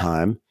a bad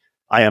time,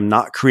 I am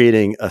not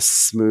creating a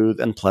smooth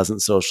and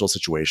pleasant social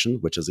situation,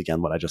 which is,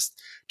 again, what I just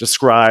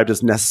described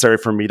as necessary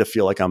for me to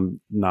feel like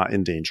I'm not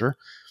in danger.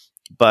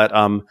 But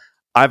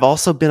I've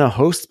also been a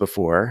host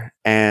before,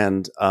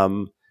 and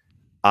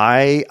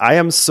I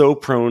am so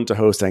prone to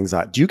host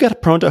anxiety. Do you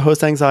get prone to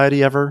host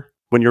anxiety ever?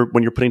 When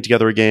you're putting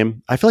together a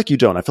game? I feel like you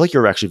don't. I feel like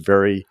you're actually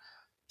very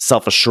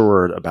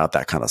self-assured about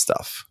that kind of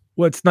stuff.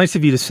 Well, it's nice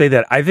of you to say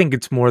that. I think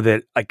it's more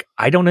that like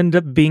I don't end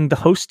up being the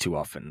host too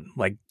often.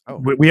 Like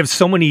we have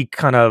so many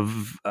kind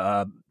of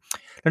they're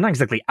not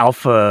exactly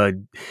alpha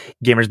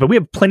gamers, but we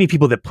have plenty of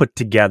people that put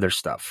together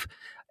stuff.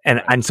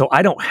 And so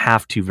I don't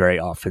have to very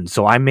often.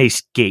 So I may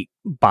skate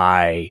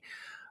by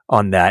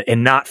on that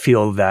and not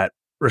feel that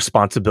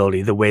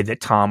responsibility the way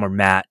that Tom or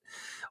Matt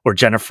or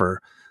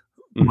Jennifer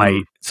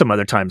might some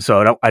other time.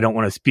 So I don't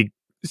want to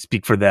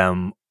speak for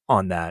them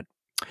on that.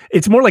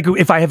 It's more like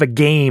if I have a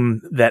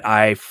game that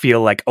I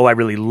feel like, oh, I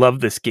really love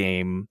this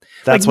game.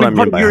 That's like, what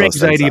I mean by your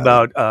host anxiety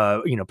anxiety.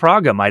 about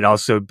Praga might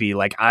also be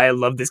like, I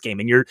love this game,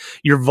 and you're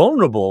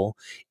vulnerable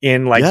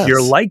in like your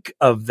Yes. like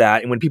of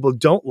that, and when people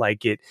don't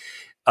like it,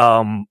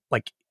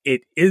 like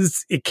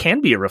it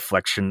can be a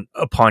reflection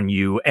upon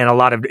you, and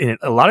in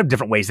a lot of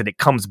different ways that it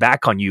comes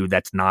back on you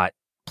that's not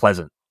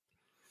pleasant.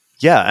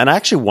 Yeah, and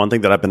actually one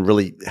thing that I've been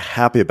really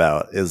happy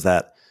about is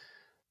that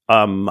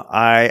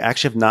I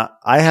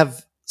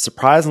have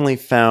surprisingly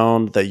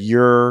found that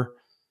your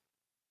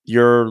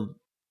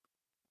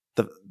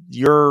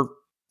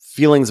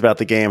feelings about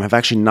the game have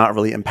actually not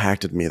really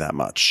impacted me that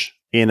much,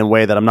 in a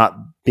way that I'm not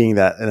being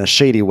that in a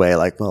shady way,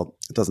 like, well,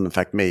 it doesn't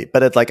affect me.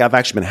 But it's like I've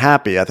actually been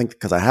happy, I think,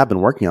 because I have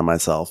been working on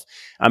myself.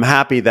 I'm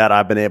happy that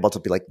I've been able to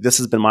be like, this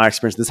has been my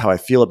experience, this is how I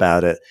feel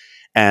about it.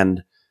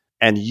 And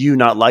you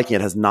not liking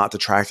it has not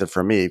detracted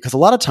from me. Because a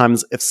lot of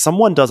times if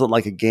someone doesn't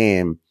like a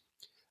game,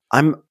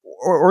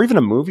 or even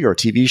a movie or a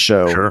TV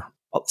show, Sure.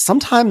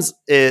 sometimes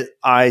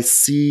I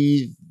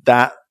see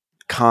that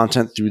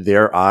content through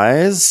their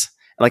eyes.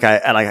 Like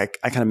I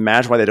can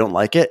imagine why they don't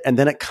like it. And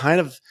then it kind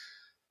of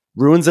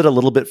ruins it a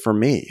little bit for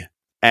me.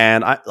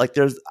 And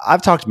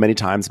I've talked many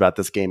times about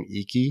this game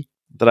Iki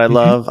that I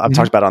love. I've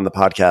talked about it on the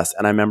podcast.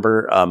 And I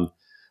remember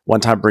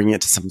one time bringing it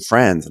to some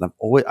friends, and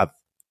I've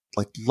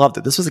like loved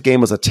it. This was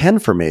a 10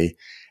 for me.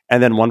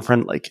 And then one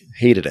friend like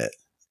hated it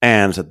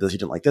and said this, he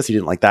didn't like this, he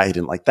didn't like that, he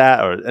didn't like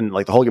that. And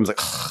like the whole game was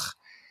like, ugh.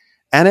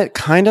 And it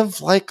kind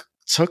of like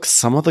took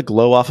some of the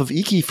glow off of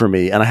Iki for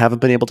me, and I haven't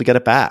been able to get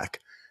it back.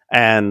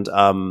 And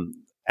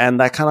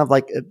that kind of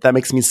like, that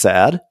makes me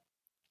sad.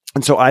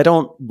 And so I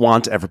don't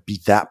want to ever be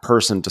that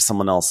person to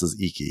someone else's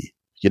Iki,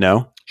 you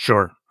know?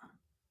 Sure.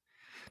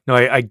 No,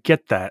 I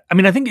get that. I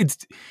mean, I think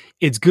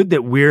it's good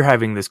that we're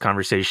having this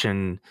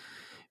conversation,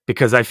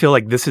 because I feel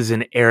like this is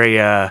an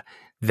area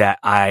that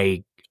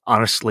I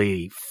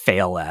honestly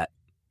fail at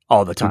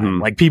all the time.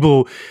 Mm-hmm. Like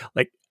people,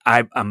 like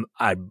I'm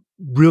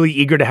really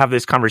eager to have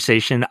this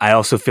conversation. I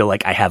also feel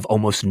like I have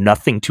almost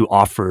nothing to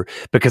offer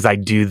because I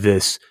do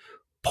this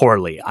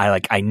poorly.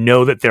 I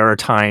know that there are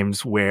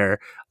times where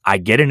I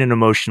get in an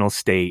emotional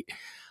state.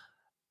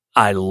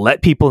 I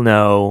let people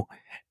know,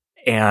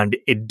 and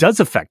it does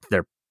affect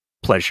their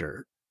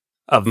pleasure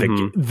of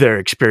their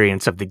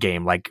experience of the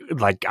game. Like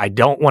I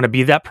don't want to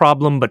be that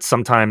problem, but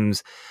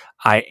sometimes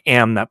I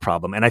am that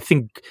problem. And I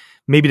think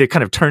maybe to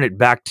kind of turn it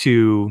back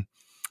to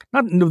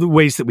not the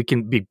ways that we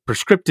can be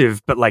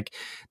prescriptive, but like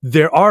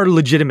there are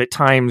legitimate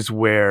times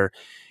where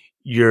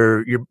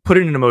you're put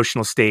in an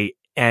emotional state,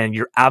 and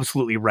you're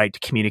absolutely right to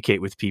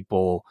communicate with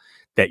people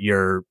that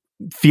you're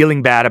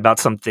feeling bad about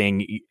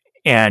something,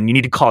 and you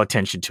need to call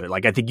attention to it.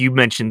 Like I think you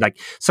mentioned, like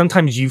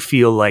sometimes you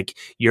feel like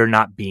you're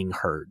not being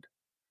heard.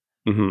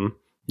 Mm-hmm.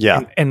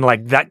 Yeah. And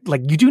like that,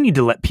 like you do need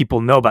to let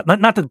people know about,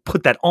 not to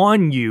put that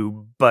on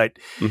you, but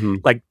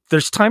like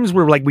there's times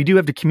where like we do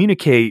have to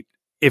communicate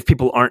if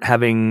people aren't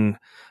having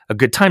a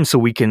good time, so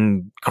we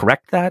can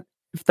correct that,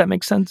 if that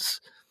makes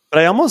sense. But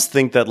I almost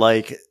think that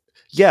like,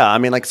 yeah, I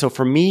mean, like, so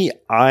for me,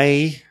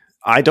 I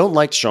don't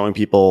like showing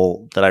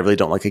people that I really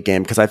don't like a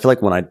game, because I feel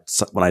like when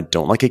I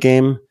don't like a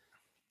game,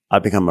 I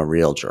become a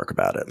real jerk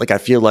about it. Like I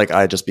feel like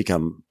I just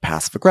become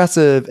passive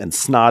aggressive and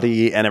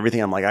snotty and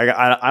everything. I'm like,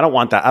 I don't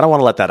want that. I don't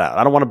want to let that out.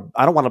 I don't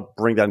want to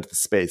bring that into the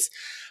space.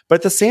 But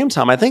at the same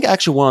time, I think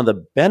actually one of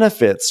the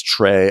benefits,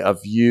 Trey, of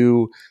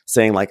you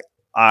saying like,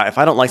 if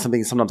I don't like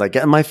something, sometimes I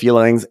get in my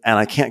feelings and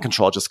I can't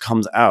control it, just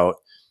comes out,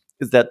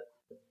 is that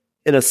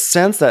in a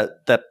sense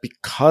that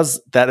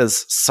because that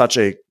is such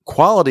a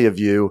quality of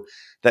you,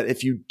 that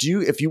if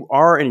you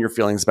are in your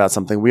feelings about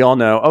something, we all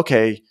know,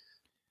 okay,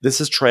 this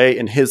is Trey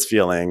and his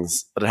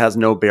feelings, but it has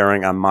no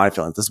bearing on my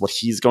feelings. This is what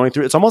he's going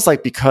through. It's almost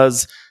like,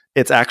 because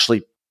it's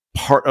actually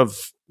part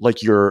of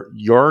like your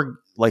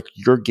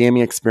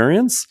gaming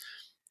experience,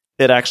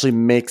 it actually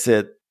makes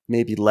it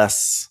maybe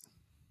less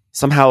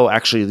somehow.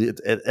 Actually,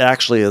 it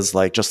actually is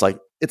like, just like,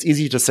 it's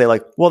easy to say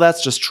like, well,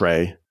 that's just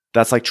Trey.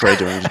 That's like Trey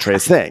doing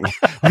Trey's thing,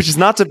 which is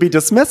not to be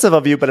dismissive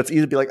of you, but it's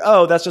easy to be like,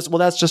 oh, that's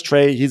just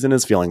Trey. He's in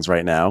his feelings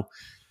right now,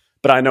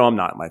 but I know I'm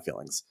not in my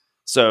feelings.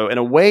 So in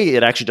a way,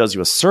 it actually does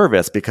you a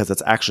service, because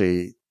it's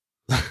actually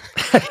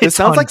this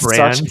sounds like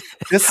brand.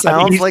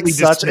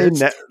 Such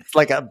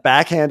a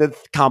backhanded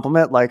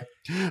compliment, like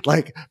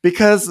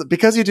because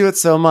you do it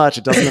so much,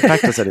 it doesn't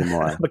affect us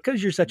anymore.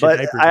 Because you're such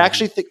but a diaper. I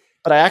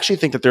actually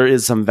think that there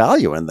is some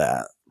value in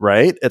that,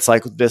 right? It's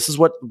like, this is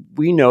what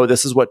we know.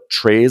 This is what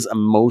Trey's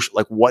emotion,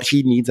 like what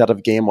he needs out of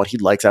a game, what he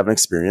likes out of an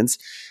experience,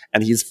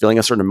 and he's feeling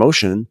a certain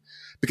emotion.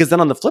 Because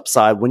then on the flip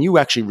side, when you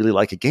actually really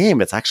like a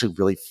game, it's actually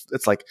really,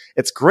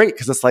 it's great,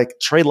 because it's like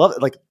Trey loves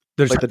it. Like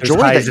there's the joy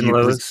highs that and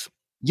lows.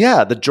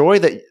 Yeah, the joy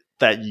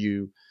that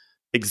you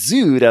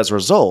exude as a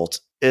result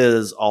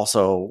is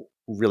also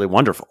really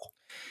wonderful.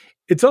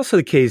 It's also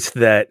the case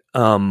that,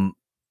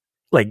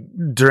 like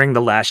during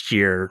the last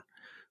year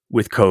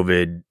with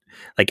COVID,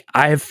 like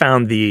I have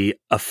found the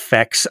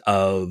effects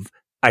of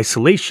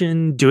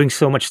isolation, doing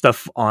so much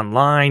stuff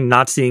online,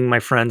 not seeing my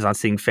friends, not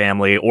seeing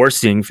family or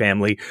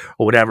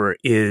whatever,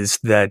 is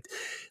that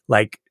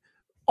like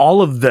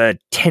all of the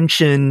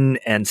tension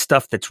and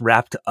stuff that's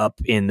wrapped up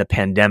in the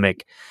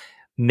pandemic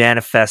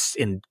manifests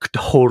in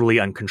totally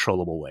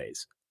uncontrollable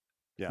ways.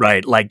 Yeah.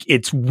 Right? Like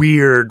it's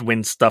weird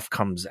when stuff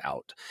comes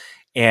out.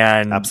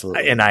 And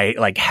Absolutely. and I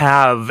like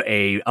have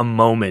a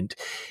moment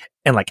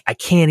and like I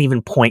can't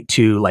even point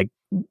to like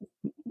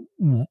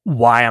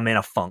why I'm in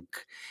a funk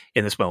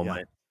in this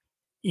moment.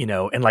 You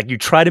know, and like you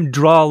try to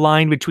draw a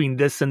line between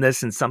this,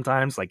 and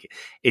sometimes like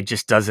it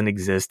just doesn't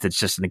exist. It's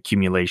just an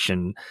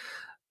accumulation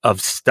of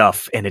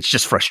stuff, and it's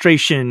just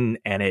frustration,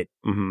 and it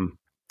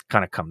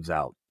kind of comes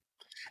out.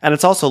 And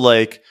it's also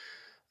like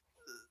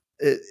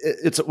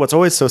it's what's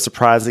always so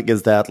surprising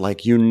is that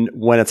like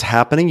when it's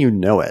happening, you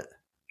know it,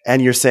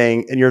 and you're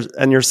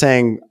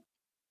saying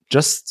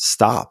just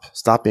stop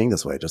being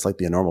this way, just like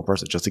be a normal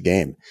person, it's just a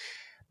game.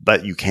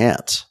 But you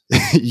can't.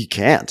 You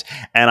can't.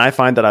 And I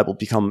find that I will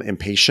become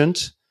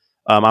impatient.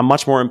 I'm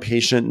much more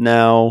impatient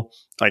now.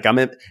 Like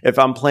if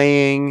I'm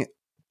playing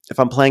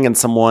and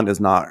someone is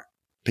not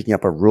picking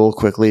up a rule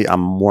quickly, I'm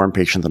more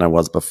impatient than I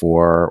was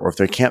before. Or if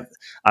they can't,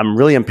 I'm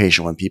really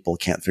impatient when people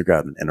can't figure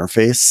out an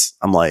interface.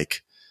 I'm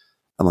like,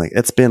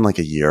 it's been like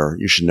a year.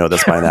 You should know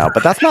this by now.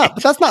 But that's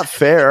not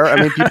fair. I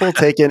mean, people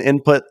take in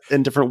input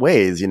in different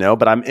ways, you know.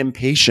 But I'm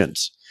impatient.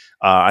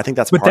 I think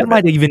that's. But part that of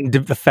might it. even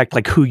affect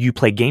like who you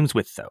play games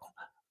with, though.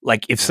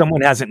 Like if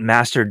someone hasn't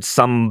mastered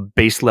some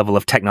base level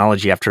of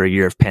technology after a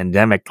year of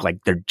pandemic, like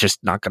they're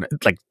just not gonna.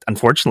 Like,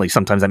 unfortunately,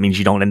 sometimes that means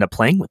you don't end up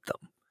playing with them.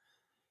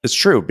 It's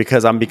true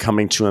because I'm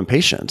becoming too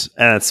impatient,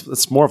 and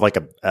it's more of like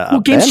a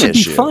games should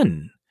issue. be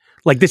fun.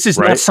 Like this is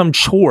not some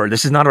chore.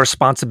 This is not a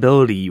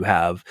responsibility you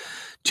have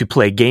to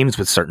play games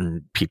with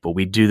certain people.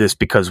 We do this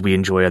because we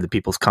enjoy other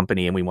people's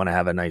company and we want to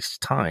have a nice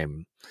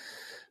time.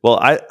 Well,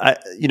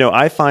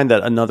 I find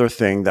that another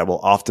thing that will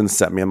often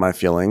set me in my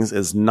feelings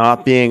is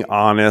not being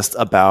honest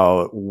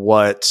about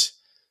what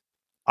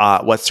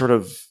sort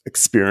of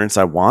experience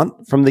I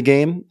want from the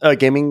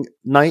gaming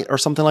night or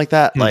something like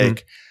that. Mm-hmm.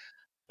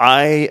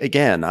 Like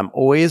I'm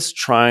always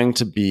trying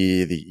to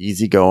be the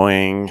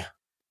easygoing,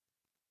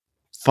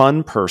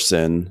 fun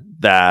person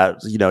that,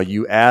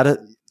 you add,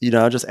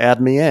 just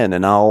add me in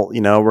and I'll,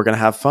 we're going to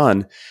have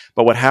fun.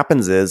 But what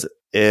happens is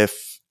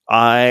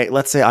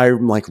let's say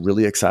I'm like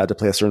really excited to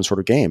play a certain sort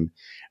of game.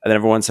 And then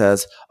everyone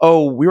says,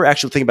 oh, we were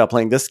actually thinking about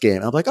playing this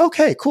game. I'm like,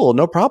 okay, cool.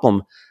 No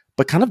problem.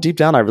 But kind of deep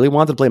down, I really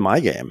wanted to play my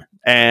game.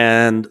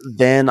 And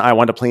then I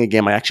wound up playing a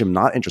game I actually am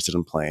not interested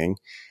in playing.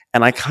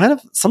 And I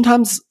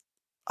sometimes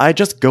I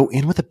just go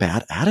in with a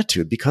bad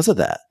attitude because of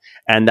that.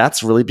 And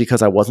that's really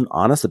because I wasn't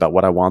honest about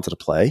what I wanted to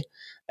play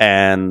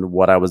and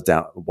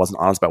wasn't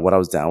honest about what I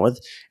was down with.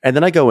 And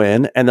then I go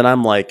in and then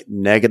I'm like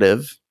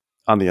negative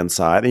on the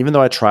inside. Even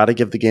though I try to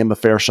give the game a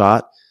fair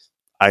shot,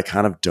 I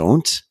kind of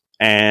don't.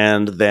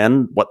 And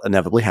then what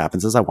inevitably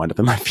happens is I wind up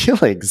in my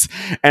feelings.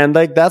 And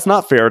like that's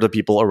not fair to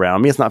people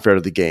around me. It's not fair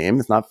to the game.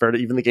 It's not fair to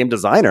even the game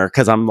designer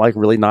because I'm like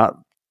really not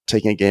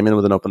taking a game in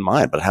with an open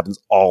mind. But it happens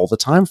all the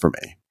time for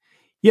me.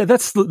 Yeah,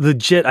 that's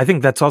legit. I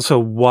think that's also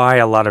why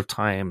a lot of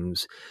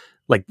times,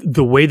 like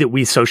the way that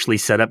we socially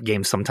set up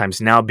games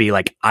sometimes now be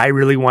like, I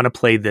really want to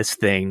play this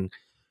thing.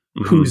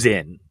 Mm-hmm. Who's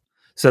in?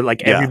 So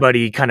like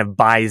everybody kind of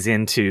buys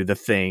into the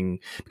thing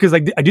because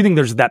like I do think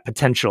there's that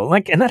potential.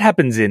 Like, and that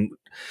happens in,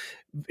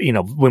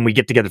 when we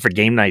get together for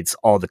game nights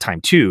all the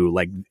time too,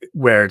 like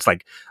where it's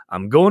like,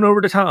 I'm going over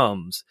to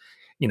Tom's,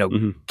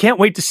 can't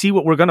wait to see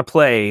what we're going to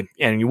play.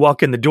 And you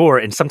walk in the door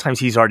and sometimes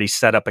he's already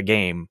set up a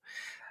game.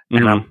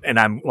 And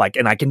I'm like,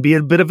 and I can be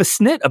a bit of a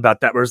snit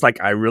about that where it's like,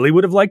 I really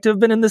would have liked to have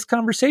been in this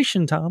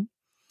conversation, Tom.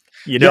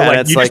 You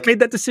just made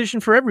that decision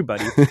for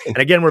everybody. And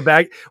again, we're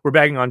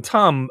bagging on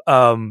Tom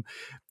on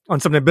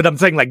something, but I'm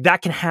saying like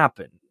that can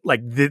happen.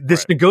 Like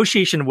this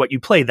negotiation of what you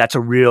play, that's a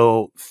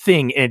real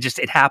thing. And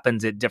it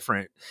happens at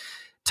different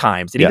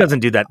times. And he doesn't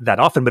do that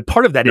often. But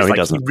part of that is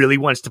like he really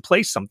wants to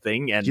play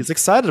something. And he's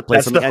excited to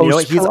play something.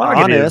 And he's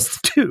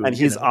honest too. And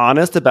he's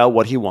honest about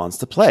what he wants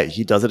to play.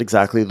 He does it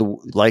exactly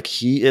like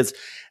he is.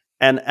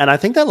 And I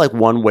think that like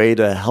one way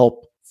to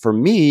help for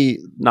me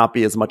not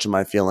be as much in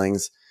my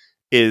feelings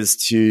is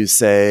to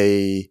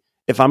say,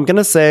 if I'm going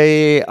to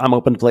say I'm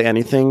open to play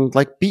anything,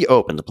 like be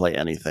open to play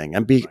anything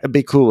and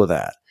be cool with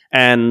that.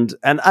 And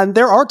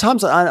there are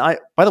times I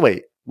by the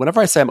way,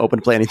 whenever I say I'm open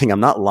to play anything, I'm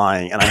not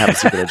lying and I have a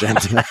secret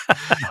agenda.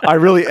 I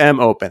really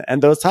am open.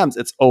 And those times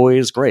it's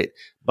always great.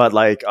 But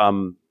like,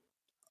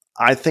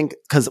 I think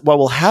because what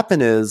will happen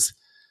is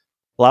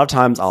a lot of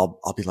times I'll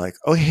be like,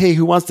 oh, hey,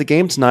 who wants the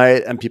game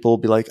tonight? And people will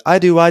be like, I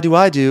do.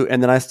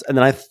 And then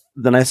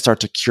I start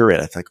to curate.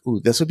 I think, ooh,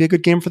 this would be a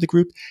good game for the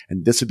group.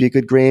 And this would be a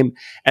good game.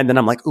 And then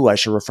I'm like, ooh, I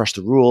should refresh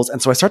the rules.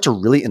 And so I start to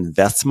really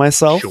invest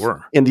myself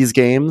in these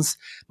games.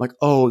 I'm like,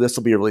 oh, this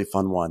will be a really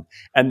fun one.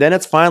 And then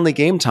it's finally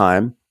game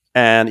time.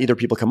 And either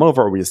people come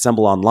over or we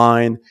assemble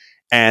online.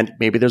 And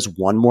maybe there's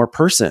one more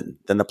person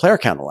than the player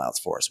count allows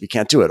for us. We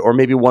can't do it. Or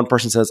maybe one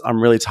person says,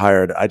 I'm really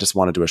tired. I just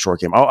want to do a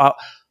short game.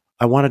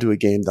 I want to do a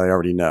game that I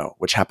already know,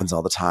 which happens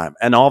all the time.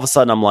 And all of a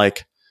sudden I'm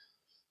like,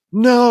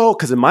 no,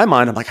 because in my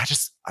mind, I'm like,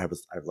 I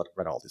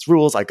read all these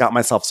rules. I got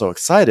myself so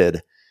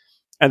excited.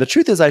 And the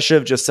truth is, I should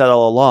have just said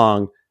all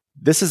along,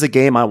 this is a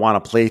game I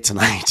want to play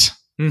tonight.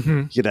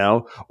 You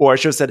know, or I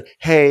should have said,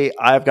 hey,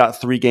 I've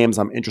got 3 games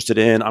I'm interested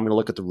in. I'm going to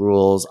look at the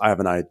rules. I have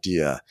an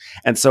idea.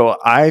 And so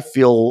I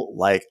feel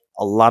like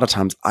a lot of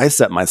times I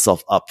set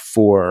myself up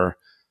for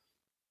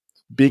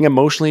being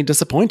emotionally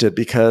disappointed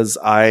because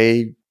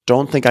I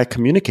don't think I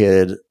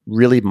communicated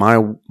really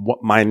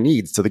my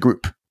needs to the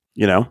group,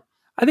 you know?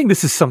 I think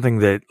this is something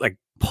that like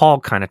Paul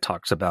kind of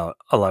talks about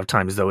a lot of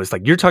times, though, is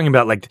like you're talking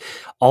about like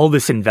all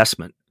this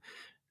investment,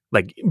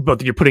 like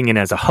both you're putting in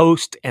as a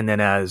host and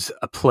then as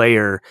a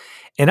player.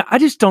 And I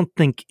just don't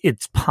think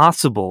it's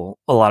possible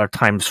a lot of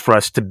times for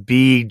us to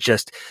be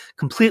just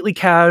completely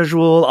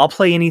casual. I'll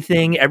play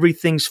anything.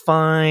 Everything's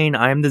fine.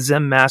 I'm the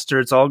Zen master.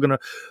 It's all going to,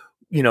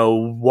 you know,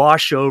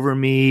 wash over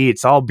me.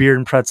 It's all beer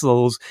and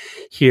pretzels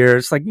here.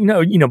 It's like, you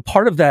know,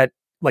 part of that,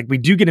 like we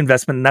do get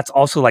investment, and that's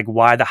also like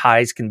why the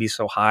highs can be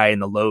so high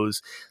and the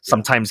lows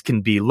sometimes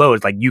can be low.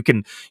 It's like you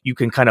can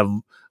kind of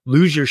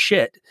lose your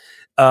shit.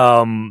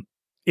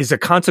 Is a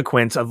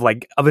consequence of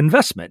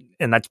investment.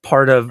 And that's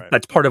part of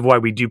why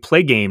we do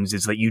play games,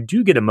 is that you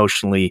do get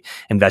emotionally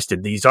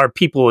invested. These are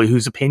people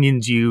whose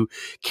opinions you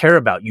care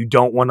about. You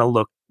don't want to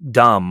look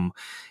dumb.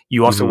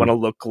 You also want to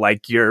look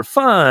like you're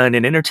fun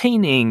and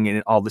entertaining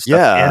and all this stuff.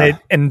 Yeah.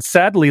 And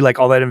sadly, like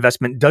all that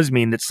investment does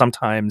mean that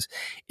sometimes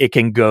it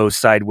can go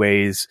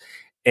sideways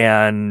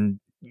and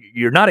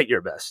you're not at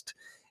your best.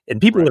 And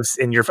people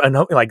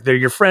they're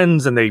your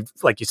friends, and they,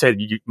 like you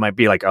said, you might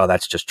be like, oh,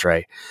 that's just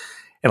Trey.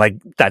 And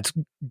like, that's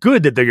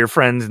good that they're your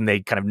friends and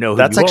they kind of know who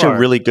that's you actually are. a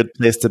really good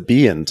place to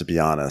be in, to be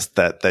honest,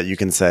 that you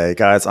can say,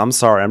 guys, I'm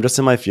sorry, I'm just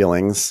in my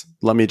feelings.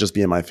 Let me just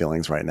be in my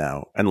feelings right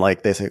now. And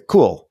like, they say,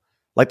 cool.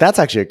 Like, that's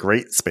actually a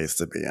great space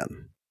to be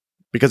in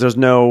because there's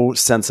no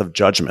sense of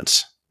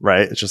judgment,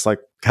 right? It's just like,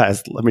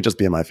 guys, let me just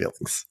be in my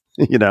feelings,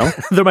 you know?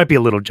 There might be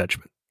a little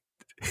judgment.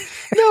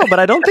 No, but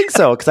I don't think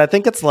so. Cause I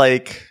think it's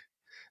like,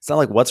 it's not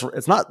like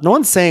no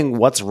one's saying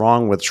what's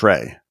wrong with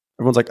Trey.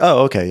 Everyone's like,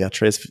 oh, okay, yeah,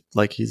 Trey's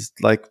like, he's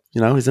like, you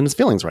know, he's in his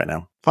feelings right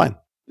now. Fine.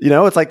 You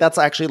know, it's like, that's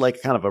actually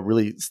like kind of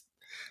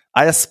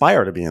I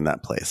aspire to be in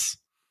that place.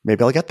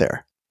 Maybe I'll get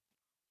there.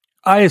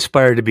 I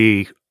aspire to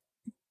be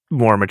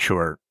more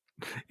mature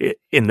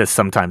in this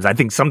sometimes. I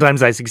think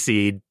sometimes I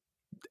succeed.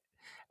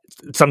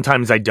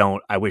 Sometimes I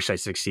don't. I wish I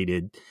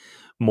succeeded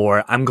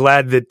more. I'm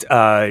glad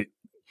that,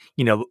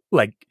 you know,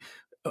 like,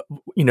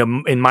 you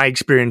know, in my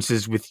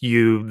experiences with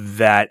you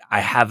that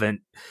I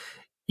haven't,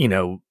 you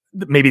know,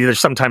 maybe there's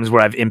sometimes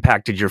where I've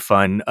impacted your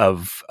fun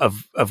of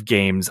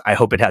games. I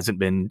hope it hasn't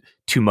been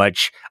too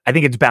much. I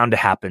think it's bound to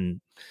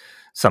happen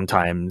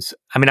sometimes.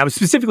 I mean, I was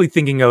specifically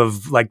thinking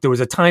of like, there was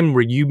a time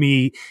where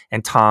me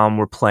and Tom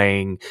were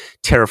playing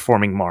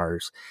Terraforming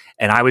Mars,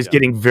 and I was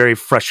getting very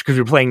frustrated because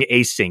we were playing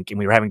async and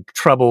we were having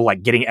trouble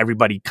like getting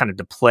everybody kind of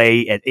to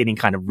play at any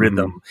kind of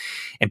rhythm.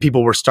 And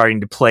people were starting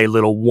to play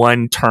little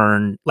one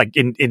turn, like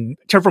in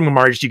Terraforming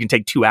Mars, you can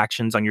take 2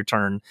 actions on your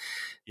turn.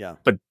 Yeah.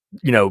 But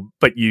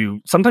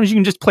sometimes you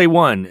can just play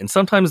one, and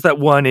sometimes that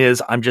one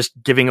is I'm just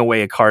giving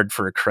away a card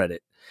for a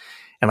credit.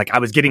 And like I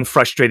was getting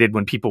frustrated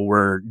when people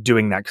were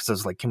doing that because I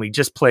was like, can we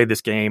just play this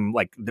game?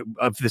 Like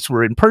if this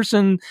were in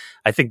person,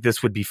 I think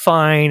this would be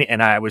fine.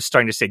 And I was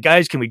starting to say,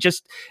 guys, can we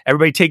just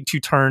everybody take 2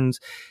 turns?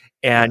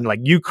 And like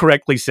you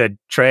correctly said,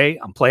 Trey,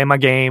 I'm playing my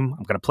game.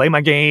 I'm going to play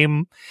my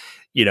game.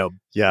 You know,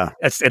 yeah.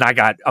 And I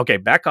got okay,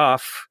 back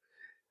off.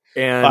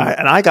 And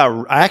I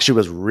actually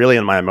was really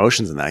in my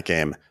emotions in that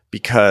game.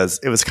 Because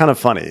it was kind of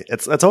funny.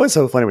 It's always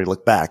so funny when you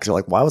look back. You're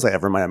like, why was I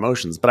ever in my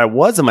emotions? But I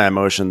was in my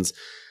emotions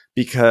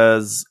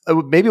because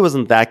maybe it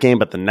wasn't that game,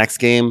 but the next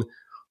game,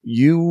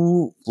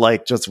 you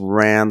like just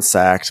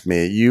ransacked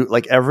me. You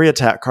like every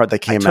attack card that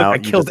came out. I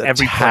killed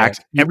every plant.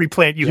 Every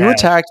plant you had. You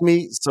attacked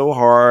me so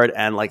hard,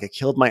 and like it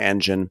killed my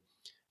engine.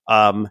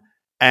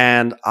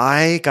 And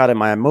I got in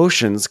my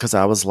emotions because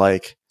I was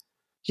like,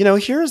 you know,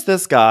 here's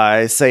this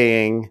guy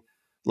saying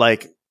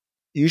like,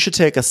 you should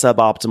take a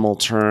suboptimal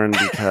turn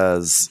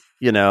because,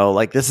 you know,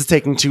 like this is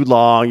taking too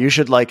long. You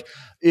should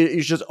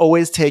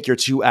always take your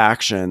 2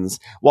 actions,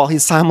 while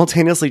he's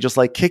simultaneously just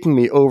like kicking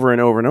me over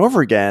and over and over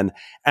again.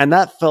 And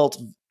I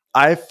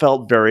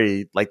felt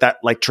very like that,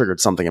 like triggered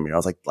something in me. I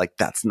was like,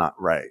 that's not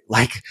right.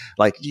 Like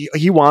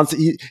he wants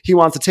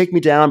to take me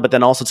down, but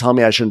then also tell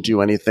me I shouldn't do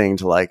anything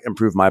to like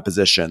improve my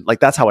position. Like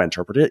that's how I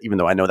interpret it, even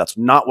though I know that's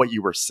not what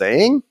you were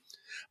saying.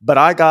 But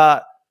I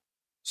got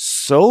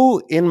so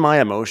in my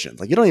emotions,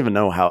 like you don't even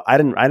know how. I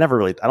don't think I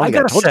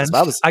told you this,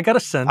 but I got a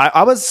sense.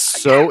 I was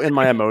so in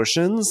my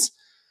emotions,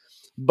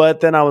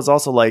 but then I was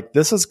also like,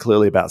 this is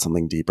clearly about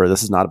something deeper.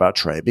 This is not about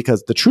Trey,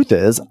 because the truth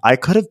is I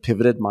could have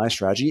pivoted my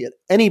strategy at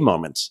any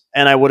moment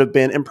and I would have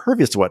been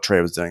impervious to what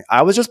Trey was doing.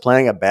 I was just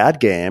playing a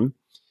bad game,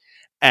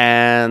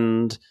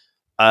 and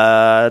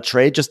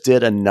Trey just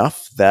did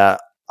enough that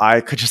I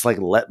could just like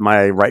let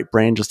my right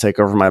brain just take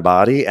over my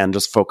body and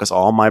just focus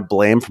all my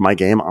blame for my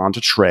game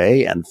onto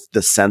Trey, and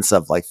the sense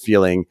of like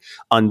feeling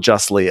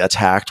unjustly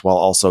attacked while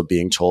also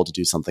being told to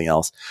do something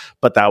else.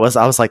 But I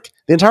was like,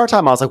 the entire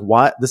time I was like,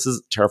 why? This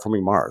is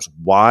Terraforming Mars.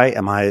 Why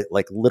am I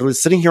like literally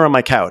sitting here on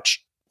my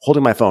couch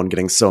holding my phone,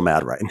 getting so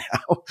mad right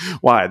now.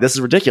 Why? This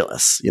is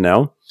ridiculous, you know?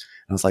 And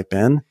I was like,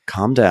 Ben,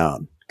 calm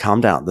down.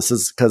 This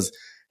is because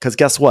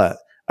guess what?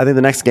 I think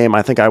the next game,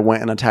 I think I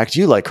went and attacked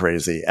you like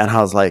crazy. And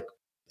I was like,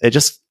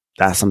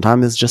 that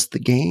sometimes is just the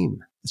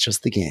game. It's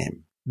just the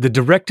game. The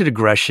directed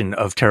aggression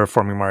of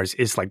Terraforming Mars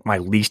is like my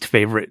least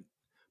favorite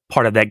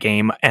part of that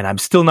game, and I'm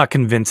still not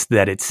convinced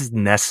that it's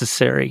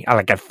necessary.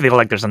 I feel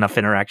like there's enough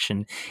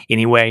interaction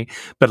anyway,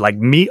 but like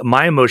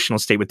my emotional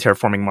state with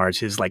Terraforming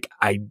Mars is like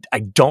I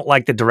don't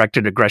like the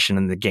directed aggression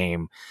in the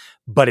game,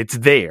 but it's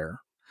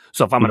there.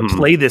 So if I'm going to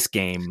play this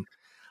game,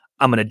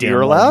 I'm going to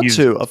You're allowed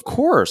to, of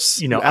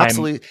course. You know,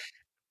 absolutely.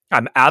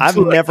 I'm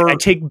absolutely. I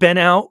take Ben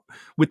out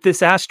with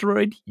this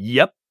asteroid.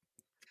 Yep.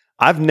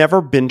 I've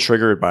never been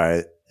triggered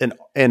by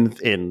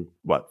in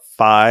what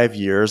 5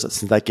 years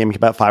since that game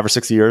came out, 5 or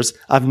 6 years.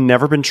 I've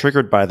never been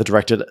triggered by the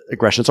directed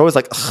aggression. It's always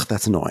like, ugh,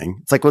 that's annoying.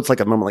 It's like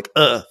a moment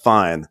like,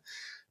 fine.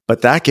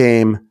 But that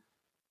game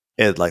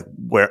is like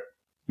where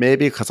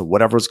maybe because of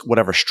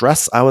whatever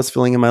stress I was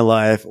feeling in my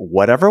life,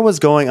 whatever was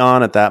going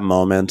on at that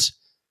moment,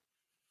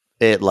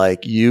 it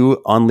like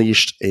you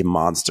unleashed a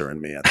monster in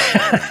me at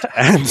that moment.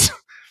 And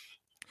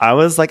I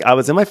was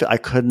in I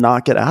could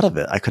not get out of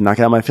it. I could not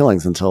get out of my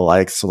feelings until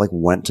I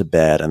went to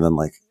bed. And then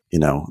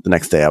the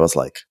next day I was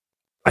like,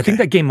 okay, I think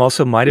that game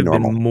also might have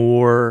been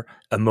more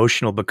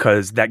emotional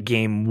because I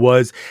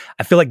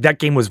feel like that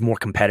game was more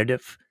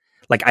competitive.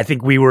 Like, I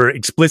think we were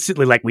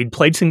explicitly we'd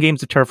played some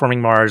games of Terraforming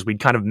Mars. We'd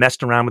kind of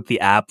messed around with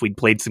the app. We'd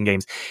played some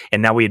games,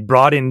 and now we had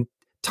brought in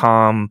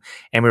Tom,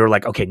 and we were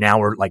like, okay, now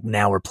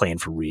we're playing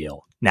for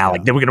real. Now,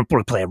 then we're going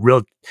to play a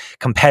real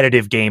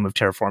competitive game of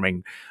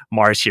Terraforming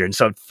Mars here. And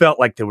so it felt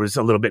like there was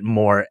a little bit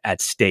more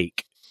at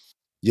stake.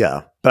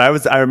 Yeah.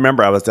 But I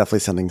remember I was definitely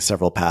sending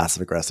several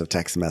passive aggressive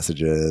text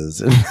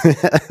messages and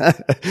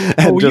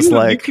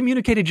you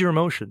communicated your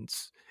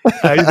emotions.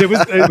 I'm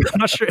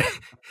not sure.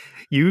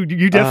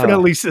 You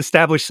definitely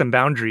established some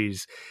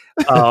boundaries.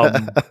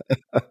 And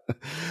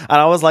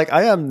I was like,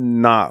 I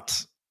am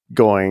not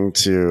going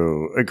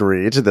to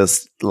agree to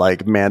this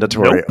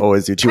mandatory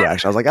always do 2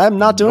 action. I was like, I'm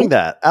not doing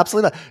that.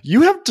 Absolutely not.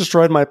 You have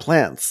destroyed my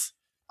plants.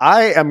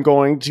 I am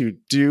going to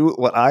do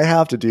what I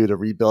have to do to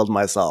rebuild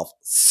myself,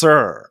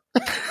 sir.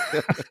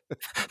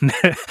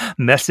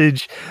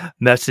 Message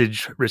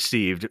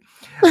received.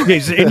 Okay,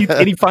 so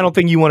any final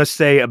thing you want to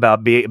say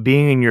about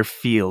being in your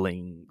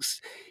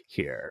feelings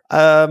here?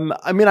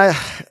 I mean, I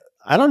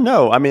don't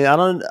know. I mean,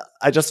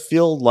 I just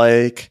feel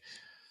like,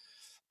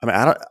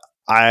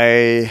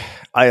 I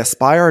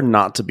aspire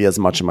not to be as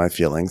much in my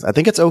feelings. I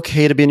think it's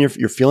okay to be in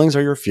your feelings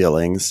are your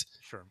feelings.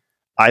 Sure.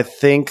 I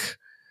think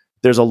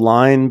there's a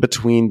line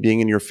between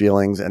being in your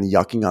feelings and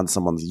yucking on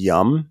someone's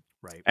yum.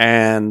 Right.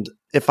 And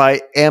if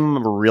I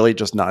am really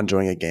just not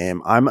enjoying a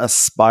game, I'm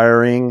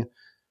aspiring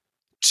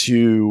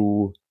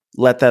to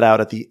let that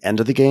out at the end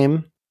of the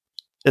game.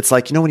 It's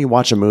like, when you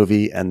watch a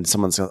movie and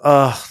someone's going,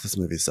 oh, this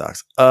movie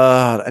sucks.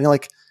 And you're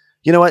like,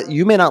 you know what?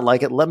 You may not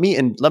like it. Let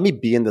me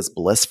be in this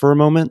bliss for a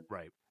moment.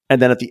 Right.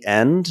 And then at the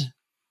end,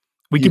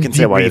 we can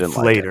say why you didn't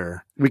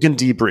later. We can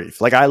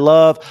debrief. Like I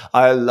love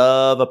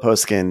a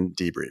post-game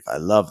debrief. I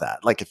love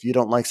that. Like if you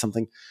don't like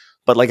something,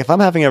 but like if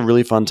I'm having a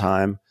really fun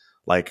time,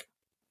 like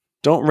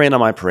don't rain on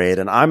my parade.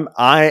 And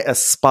I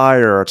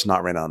aspire to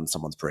not rain on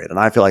someone's parade. And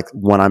I feel like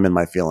when I'm in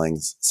my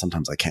feelings,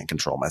 sometimes I can't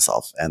control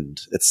myself.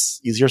 And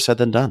it's easier said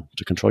than done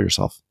to control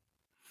yourself.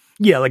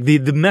 Yeah, like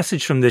the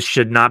message from this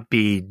should not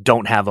be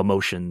don't have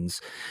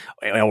emotions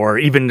or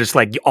even just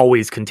like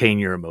always contain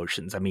your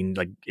emotions. I mean,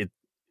 like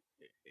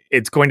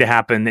it's going to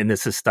happen, and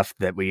this is stuff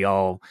that we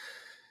all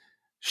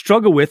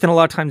struggle with, and a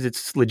lot of times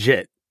it's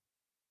legit.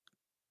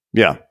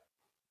 Yeah.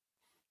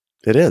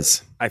 It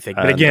is, I think.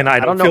 But again,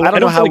 I don't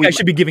know how I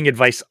should be giving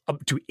advice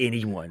up to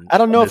anyone. I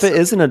don't know if it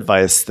is an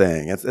advice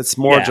thing. It's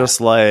more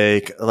just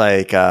like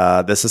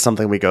this is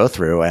something we go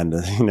through. And,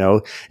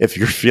 if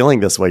you're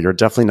feeling this way, you're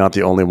definitely not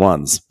the only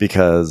ones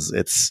because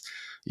it's,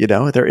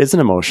 there is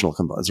an emotional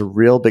component. It's a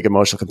real big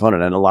emotional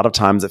component. And a lot of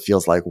times it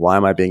feels like, why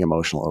am I being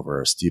emotional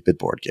over a stupid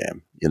board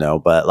game?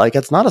 But like,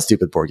 it's not a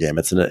stupid board game.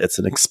 It's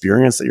an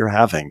experience that you're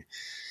having.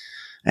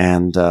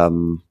 And,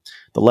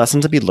 the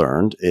lesson to be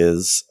learned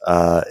is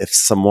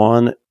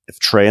if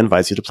Trey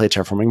invites you to play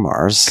Terraforming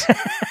Mars,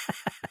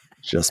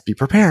 just be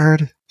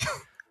prepared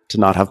to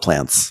not have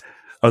plants.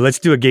 Oh, let's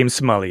do a game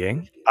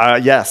sommelier.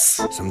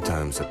 Yes.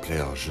 Sometimes a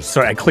player just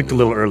sorry, I clicked a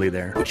little early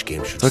there. Which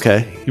game should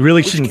okay. You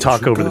really shouldn't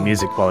talk over the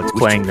music while it's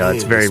playing, though.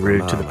 It's very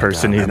rude to the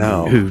person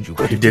who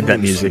did that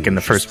music in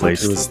the first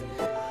place. It was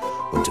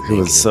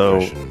so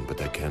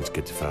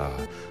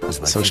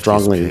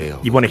strongly.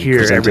 You want to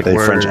hear every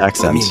word French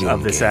accent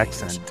of this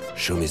accent.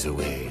 Show me the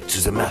way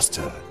to the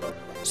master,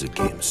 the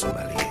game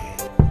sommelier.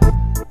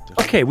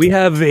 Okay, we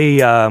have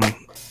a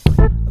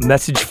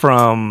message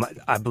from,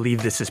 I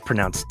believe this is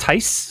pronounced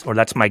Thijs, or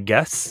that's my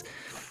guess.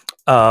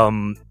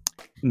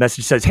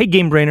 Message says, "Hey,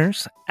 Game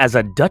Brainers, as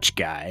a Dutch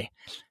guy,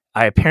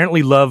 I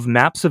apparently love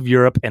maps of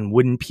Europe and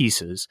wooden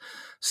pieces.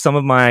 Some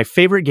of my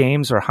favorite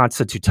games are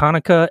Hansa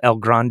Teutonica, El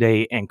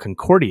Grande, and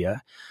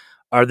Concordia.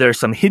 Are there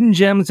some hidden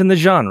gems in the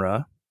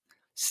genre?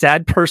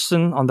 sad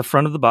person on the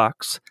front of the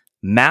box,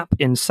 map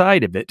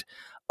inside of it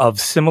of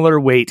similar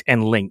weight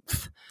and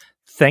length.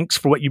 Thanks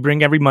for what you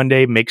bring every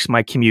Monday. Makes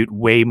my commute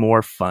way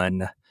more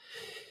fun.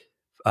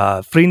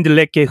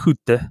 Vriendelijke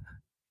groeten,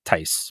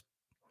 Thijs.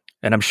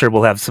 And I'm sure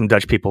we'll have some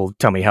Dutch people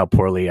tell me how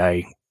poorly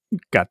I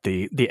got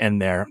the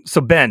end there.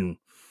 So Ben,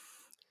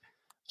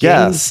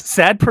 Yes.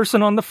 sad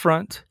person on the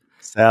front,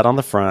 Sad on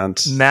the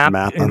front, map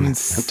on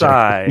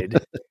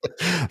inside.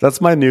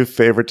 That's my new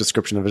favorite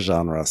description of a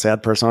genre.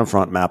 Sad person on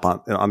front, map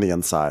on the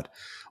inside.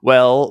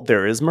 Well,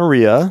 there is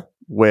Maria,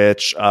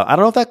 which I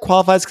don't know if that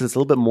qualifies because it's a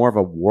little bit more of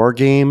a war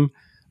game,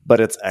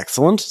 but it's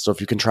excellent. So if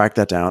you can track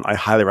that down, I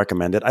highly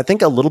recommend it. I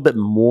think a little bit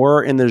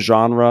more in the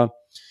genre,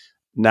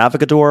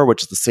 Navigador,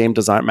 which is the same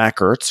design, Matt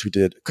Gertz, who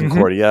did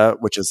Concordia,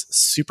 which is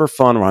super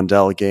fun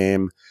rondel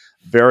game,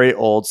 very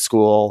old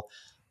school.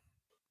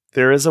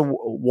 There is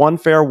one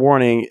fair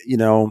warning,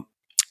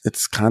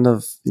 it's kind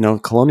of,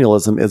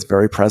 colonialism is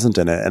very present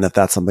in it. And if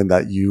that's something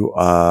that you,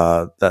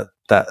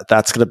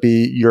 that's going to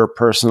be your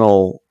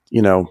personal,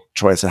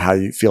 choice of how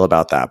you feel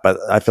about that. But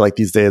I feel like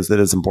these days it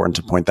is important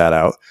to point that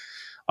out.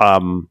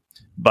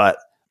 But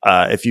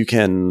if you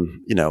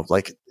can,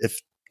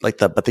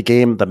 but the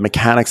game, the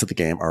mechanics of the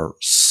game are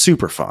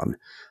super fun.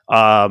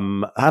 I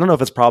don't know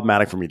if it's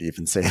problematic for me to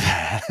even say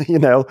that,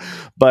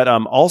 but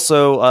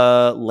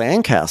also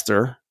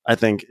Lancaster, I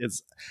think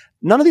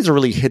none of these are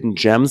really hidden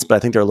gems, but I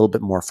think they're a little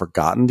bit more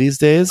forgotten these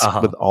days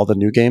with all the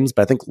new games.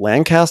 But I think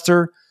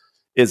Lancaster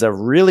is a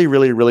really,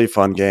 really, really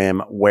fun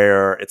game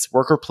where it's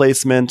worker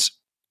placement.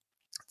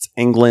 It's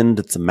England.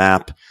 It's a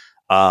map.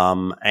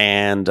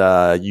 And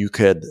you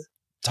could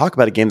talk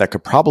about a game that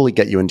could probably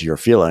get you into your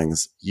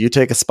feelings. You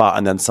take a spot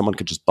and then someone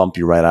could just bump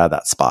you right out of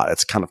that spot.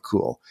 It's kind of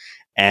cool.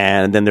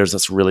 And then there's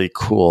this really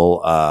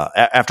cool,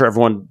 after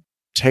everyone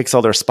takes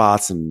all their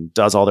spots and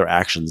does all their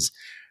actions,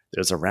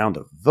 there's a round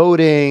of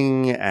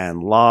voting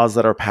and laws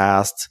that are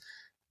passed.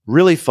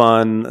 Really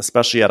fun,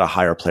 especially at a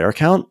higher player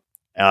count.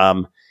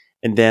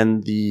 And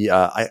then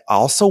I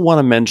also want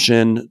to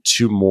mention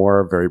two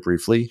more very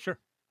briefly. Sure.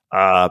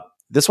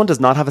 This one does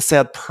not have a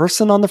sad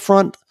person on the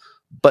front,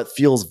 but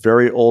feels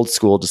very old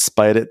school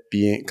despite it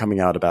coming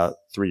out about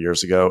 3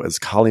 years ago, is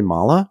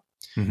Kalimala.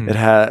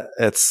 Mm-hmm.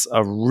 It's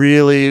a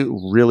really,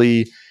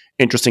 really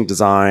interesting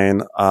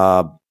design.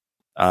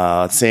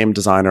 Same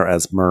designer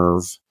as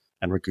Merv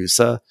and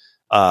Ragusa.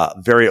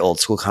 Very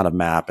old school kind of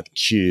map and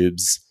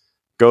cubes.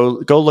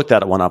 Go look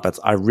that one up.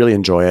 I really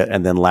enjoy it.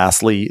 And then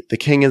lastly, The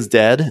King is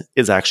Dead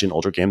is actually an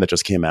older game that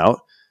just came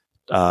out.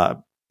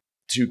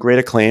 To great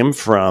acclaim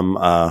from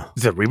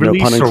is it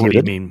re-release or what do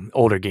you mean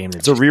older game?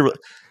 It's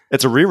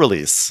a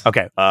re-release.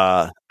 Okay.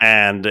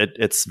 And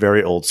it's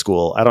very old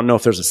school. I don't know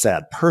if there's a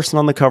sad person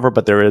on the cover,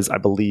 but there is, I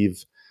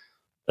believe,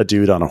 a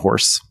dude on a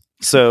horse.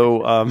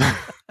 So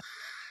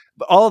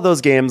all of those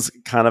games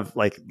kind of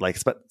like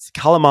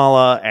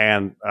Kalimala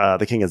and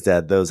The King is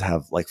Dead, those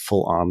have like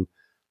full on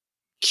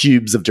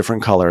cubes of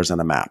different colors and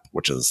a map,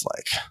 which is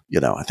like,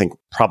 I think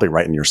probably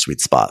right in your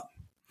sweet spot.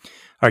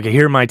 Okay,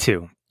 here are my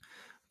two.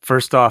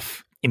 First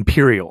off,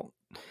 Imperial.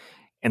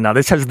 And now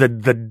this has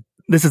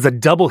this is a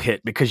double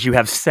hit because you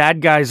have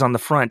sad guys on the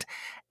front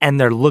and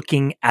they're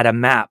looking at a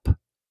map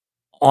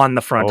on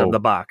the front of the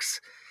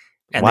box.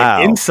 And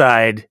the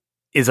inside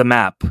is a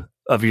map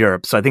of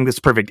Europe. So I think this is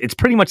perfect. It's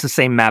pretty much the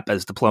same map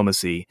as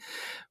Diplomacy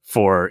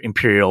for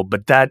Imperial,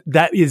 but that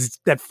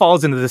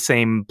falls into the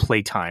same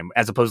playtime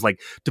as opposed to like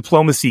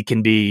Diplomacy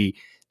can be,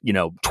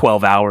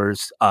 12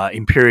 hours.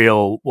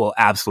 Imperial will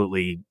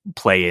absolutely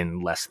play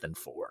in less than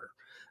 4.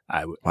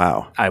 I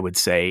would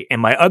say.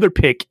 And my other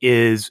pick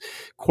is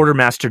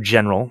Quartermaster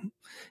General.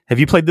 Have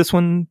you played this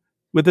one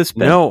with this?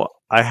 Ben? No,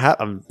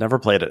 I've never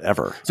played it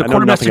ever. So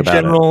Quartermaster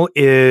General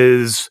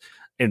is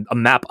a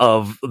map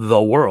of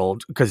the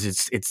world because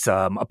it's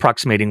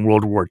approximating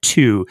World War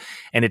II,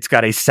 and it's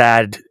got a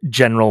sad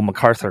General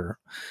MacArthur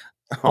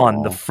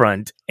on the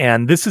front.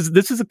 And this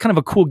is a kind of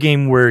a cool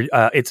game where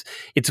it's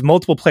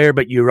multiple player,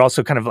 but you're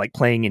also kind of like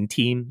playing in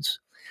teams.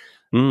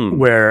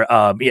 Where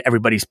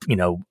everybody's,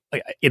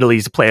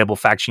 Italy's a playable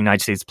faction,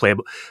 United States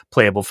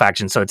playable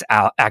faction, so it's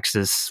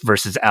Axis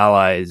versus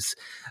Allies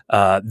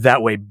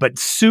that way. But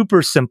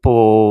super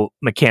simple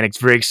mechanics,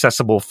 very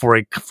accessible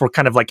for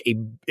kind of like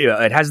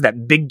it has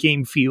that big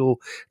game feel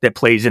that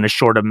plays in a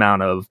short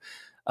amount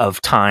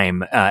of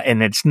time,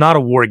 and it's not a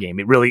war game.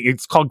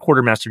 It's called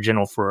Quartermaster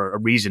General for a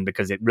reason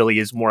because it really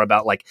is more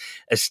about like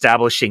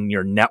establishing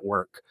your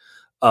network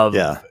of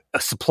a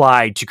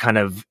supply to kind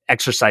of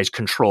exercise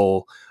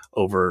control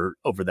over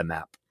the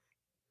map.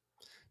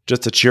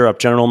 Just to cheer up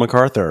General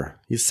MacArthur.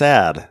 He's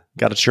sad.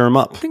 Got to cheer him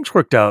up. Things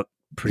worked out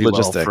pretty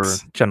well for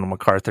General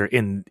MacArthur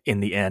in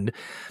the end.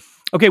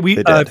 Okay,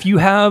 if you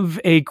have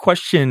a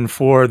question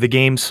for the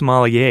Game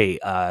Sommelier,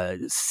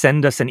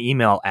 send us an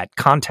email at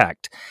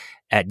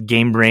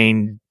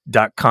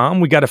contact@gamebrain.com.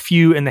 We got a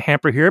few in the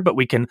hamper here, but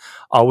we can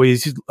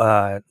always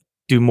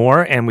do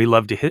more, and we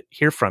love to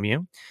hear from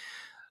you.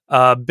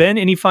 Ben,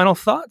 any final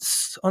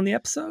thoughts on the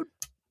episode?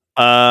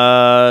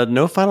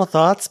 No final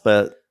thoughts,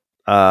 but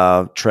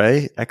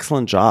Trey,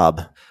 excellent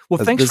job.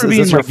 Well, thanks This for is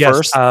being this my your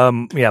guest.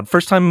 first-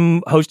 First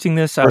time hosting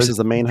this. I First was as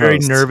the main very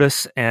host.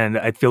 nervous, and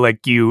I feel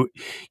like you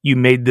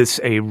made this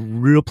a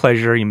real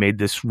pleasure. You made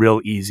this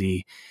real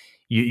easy.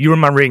 You were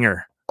my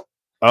ringer.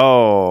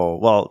 Oh,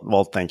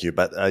 well, thank you.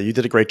 But you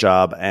did a great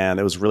job, and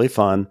it was really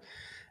fun.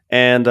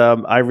 And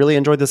I really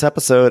enjoyed this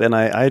episode, and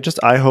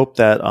I hope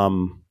that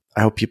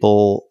I hope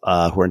people who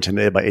are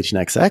intimidated by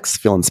 18xx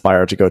feel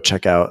inspired to go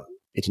check out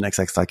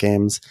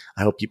 18xx.games.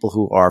 I hope people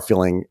who are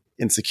feeling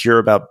insecure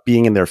about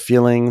being in their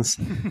feelings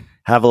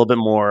have a little bit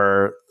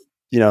more,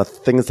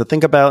 things to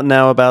think about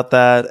now about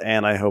that.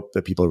 And I hope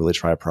that people really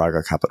try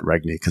Praga Caput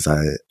Regni, because I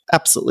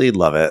absolutely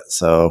love it.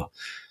 So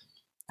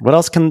what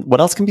else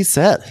can be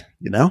said,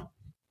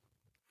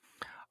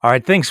 All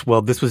right, thanks.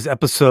 Well, this was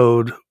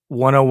episode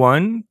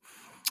 101.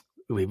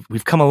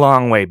 We've come a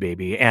long way,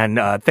 baby. And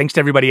thanks to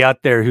everybody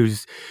out there who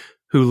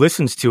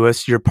listens to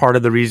us. You're part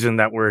of the reason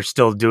that we're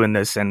still doing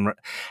this, and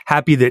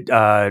happy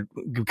that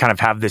we kind of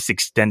have this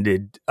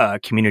extended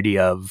community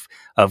of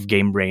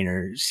Game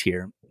Brainers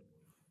here.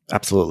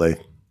 Absolutely.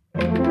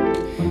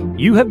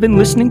 You have been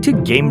listening to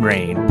Game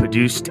Brain,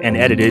 produced and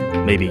edited,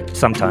 maybe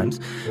sometimes,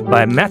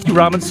 by Matthew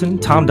Robinson,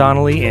 Tom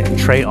Donnelly, and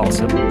Trey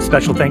Alsop.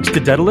 Special thanks to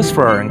Daedalus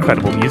for our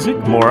incredible music.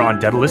 More on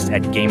Daedalus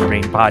at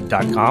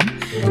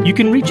GameBrainPod.com. You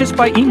can reach us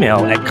by email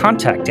at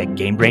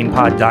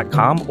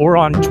contact@GameBrainPod.com or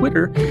on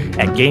Twitter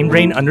at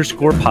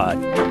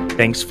GameBrain_pod.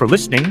 Thanks for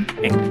listening,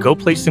 and go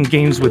play some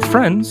games with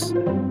friends,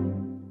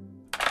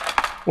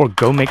 or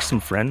go make some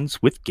friends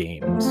with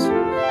games.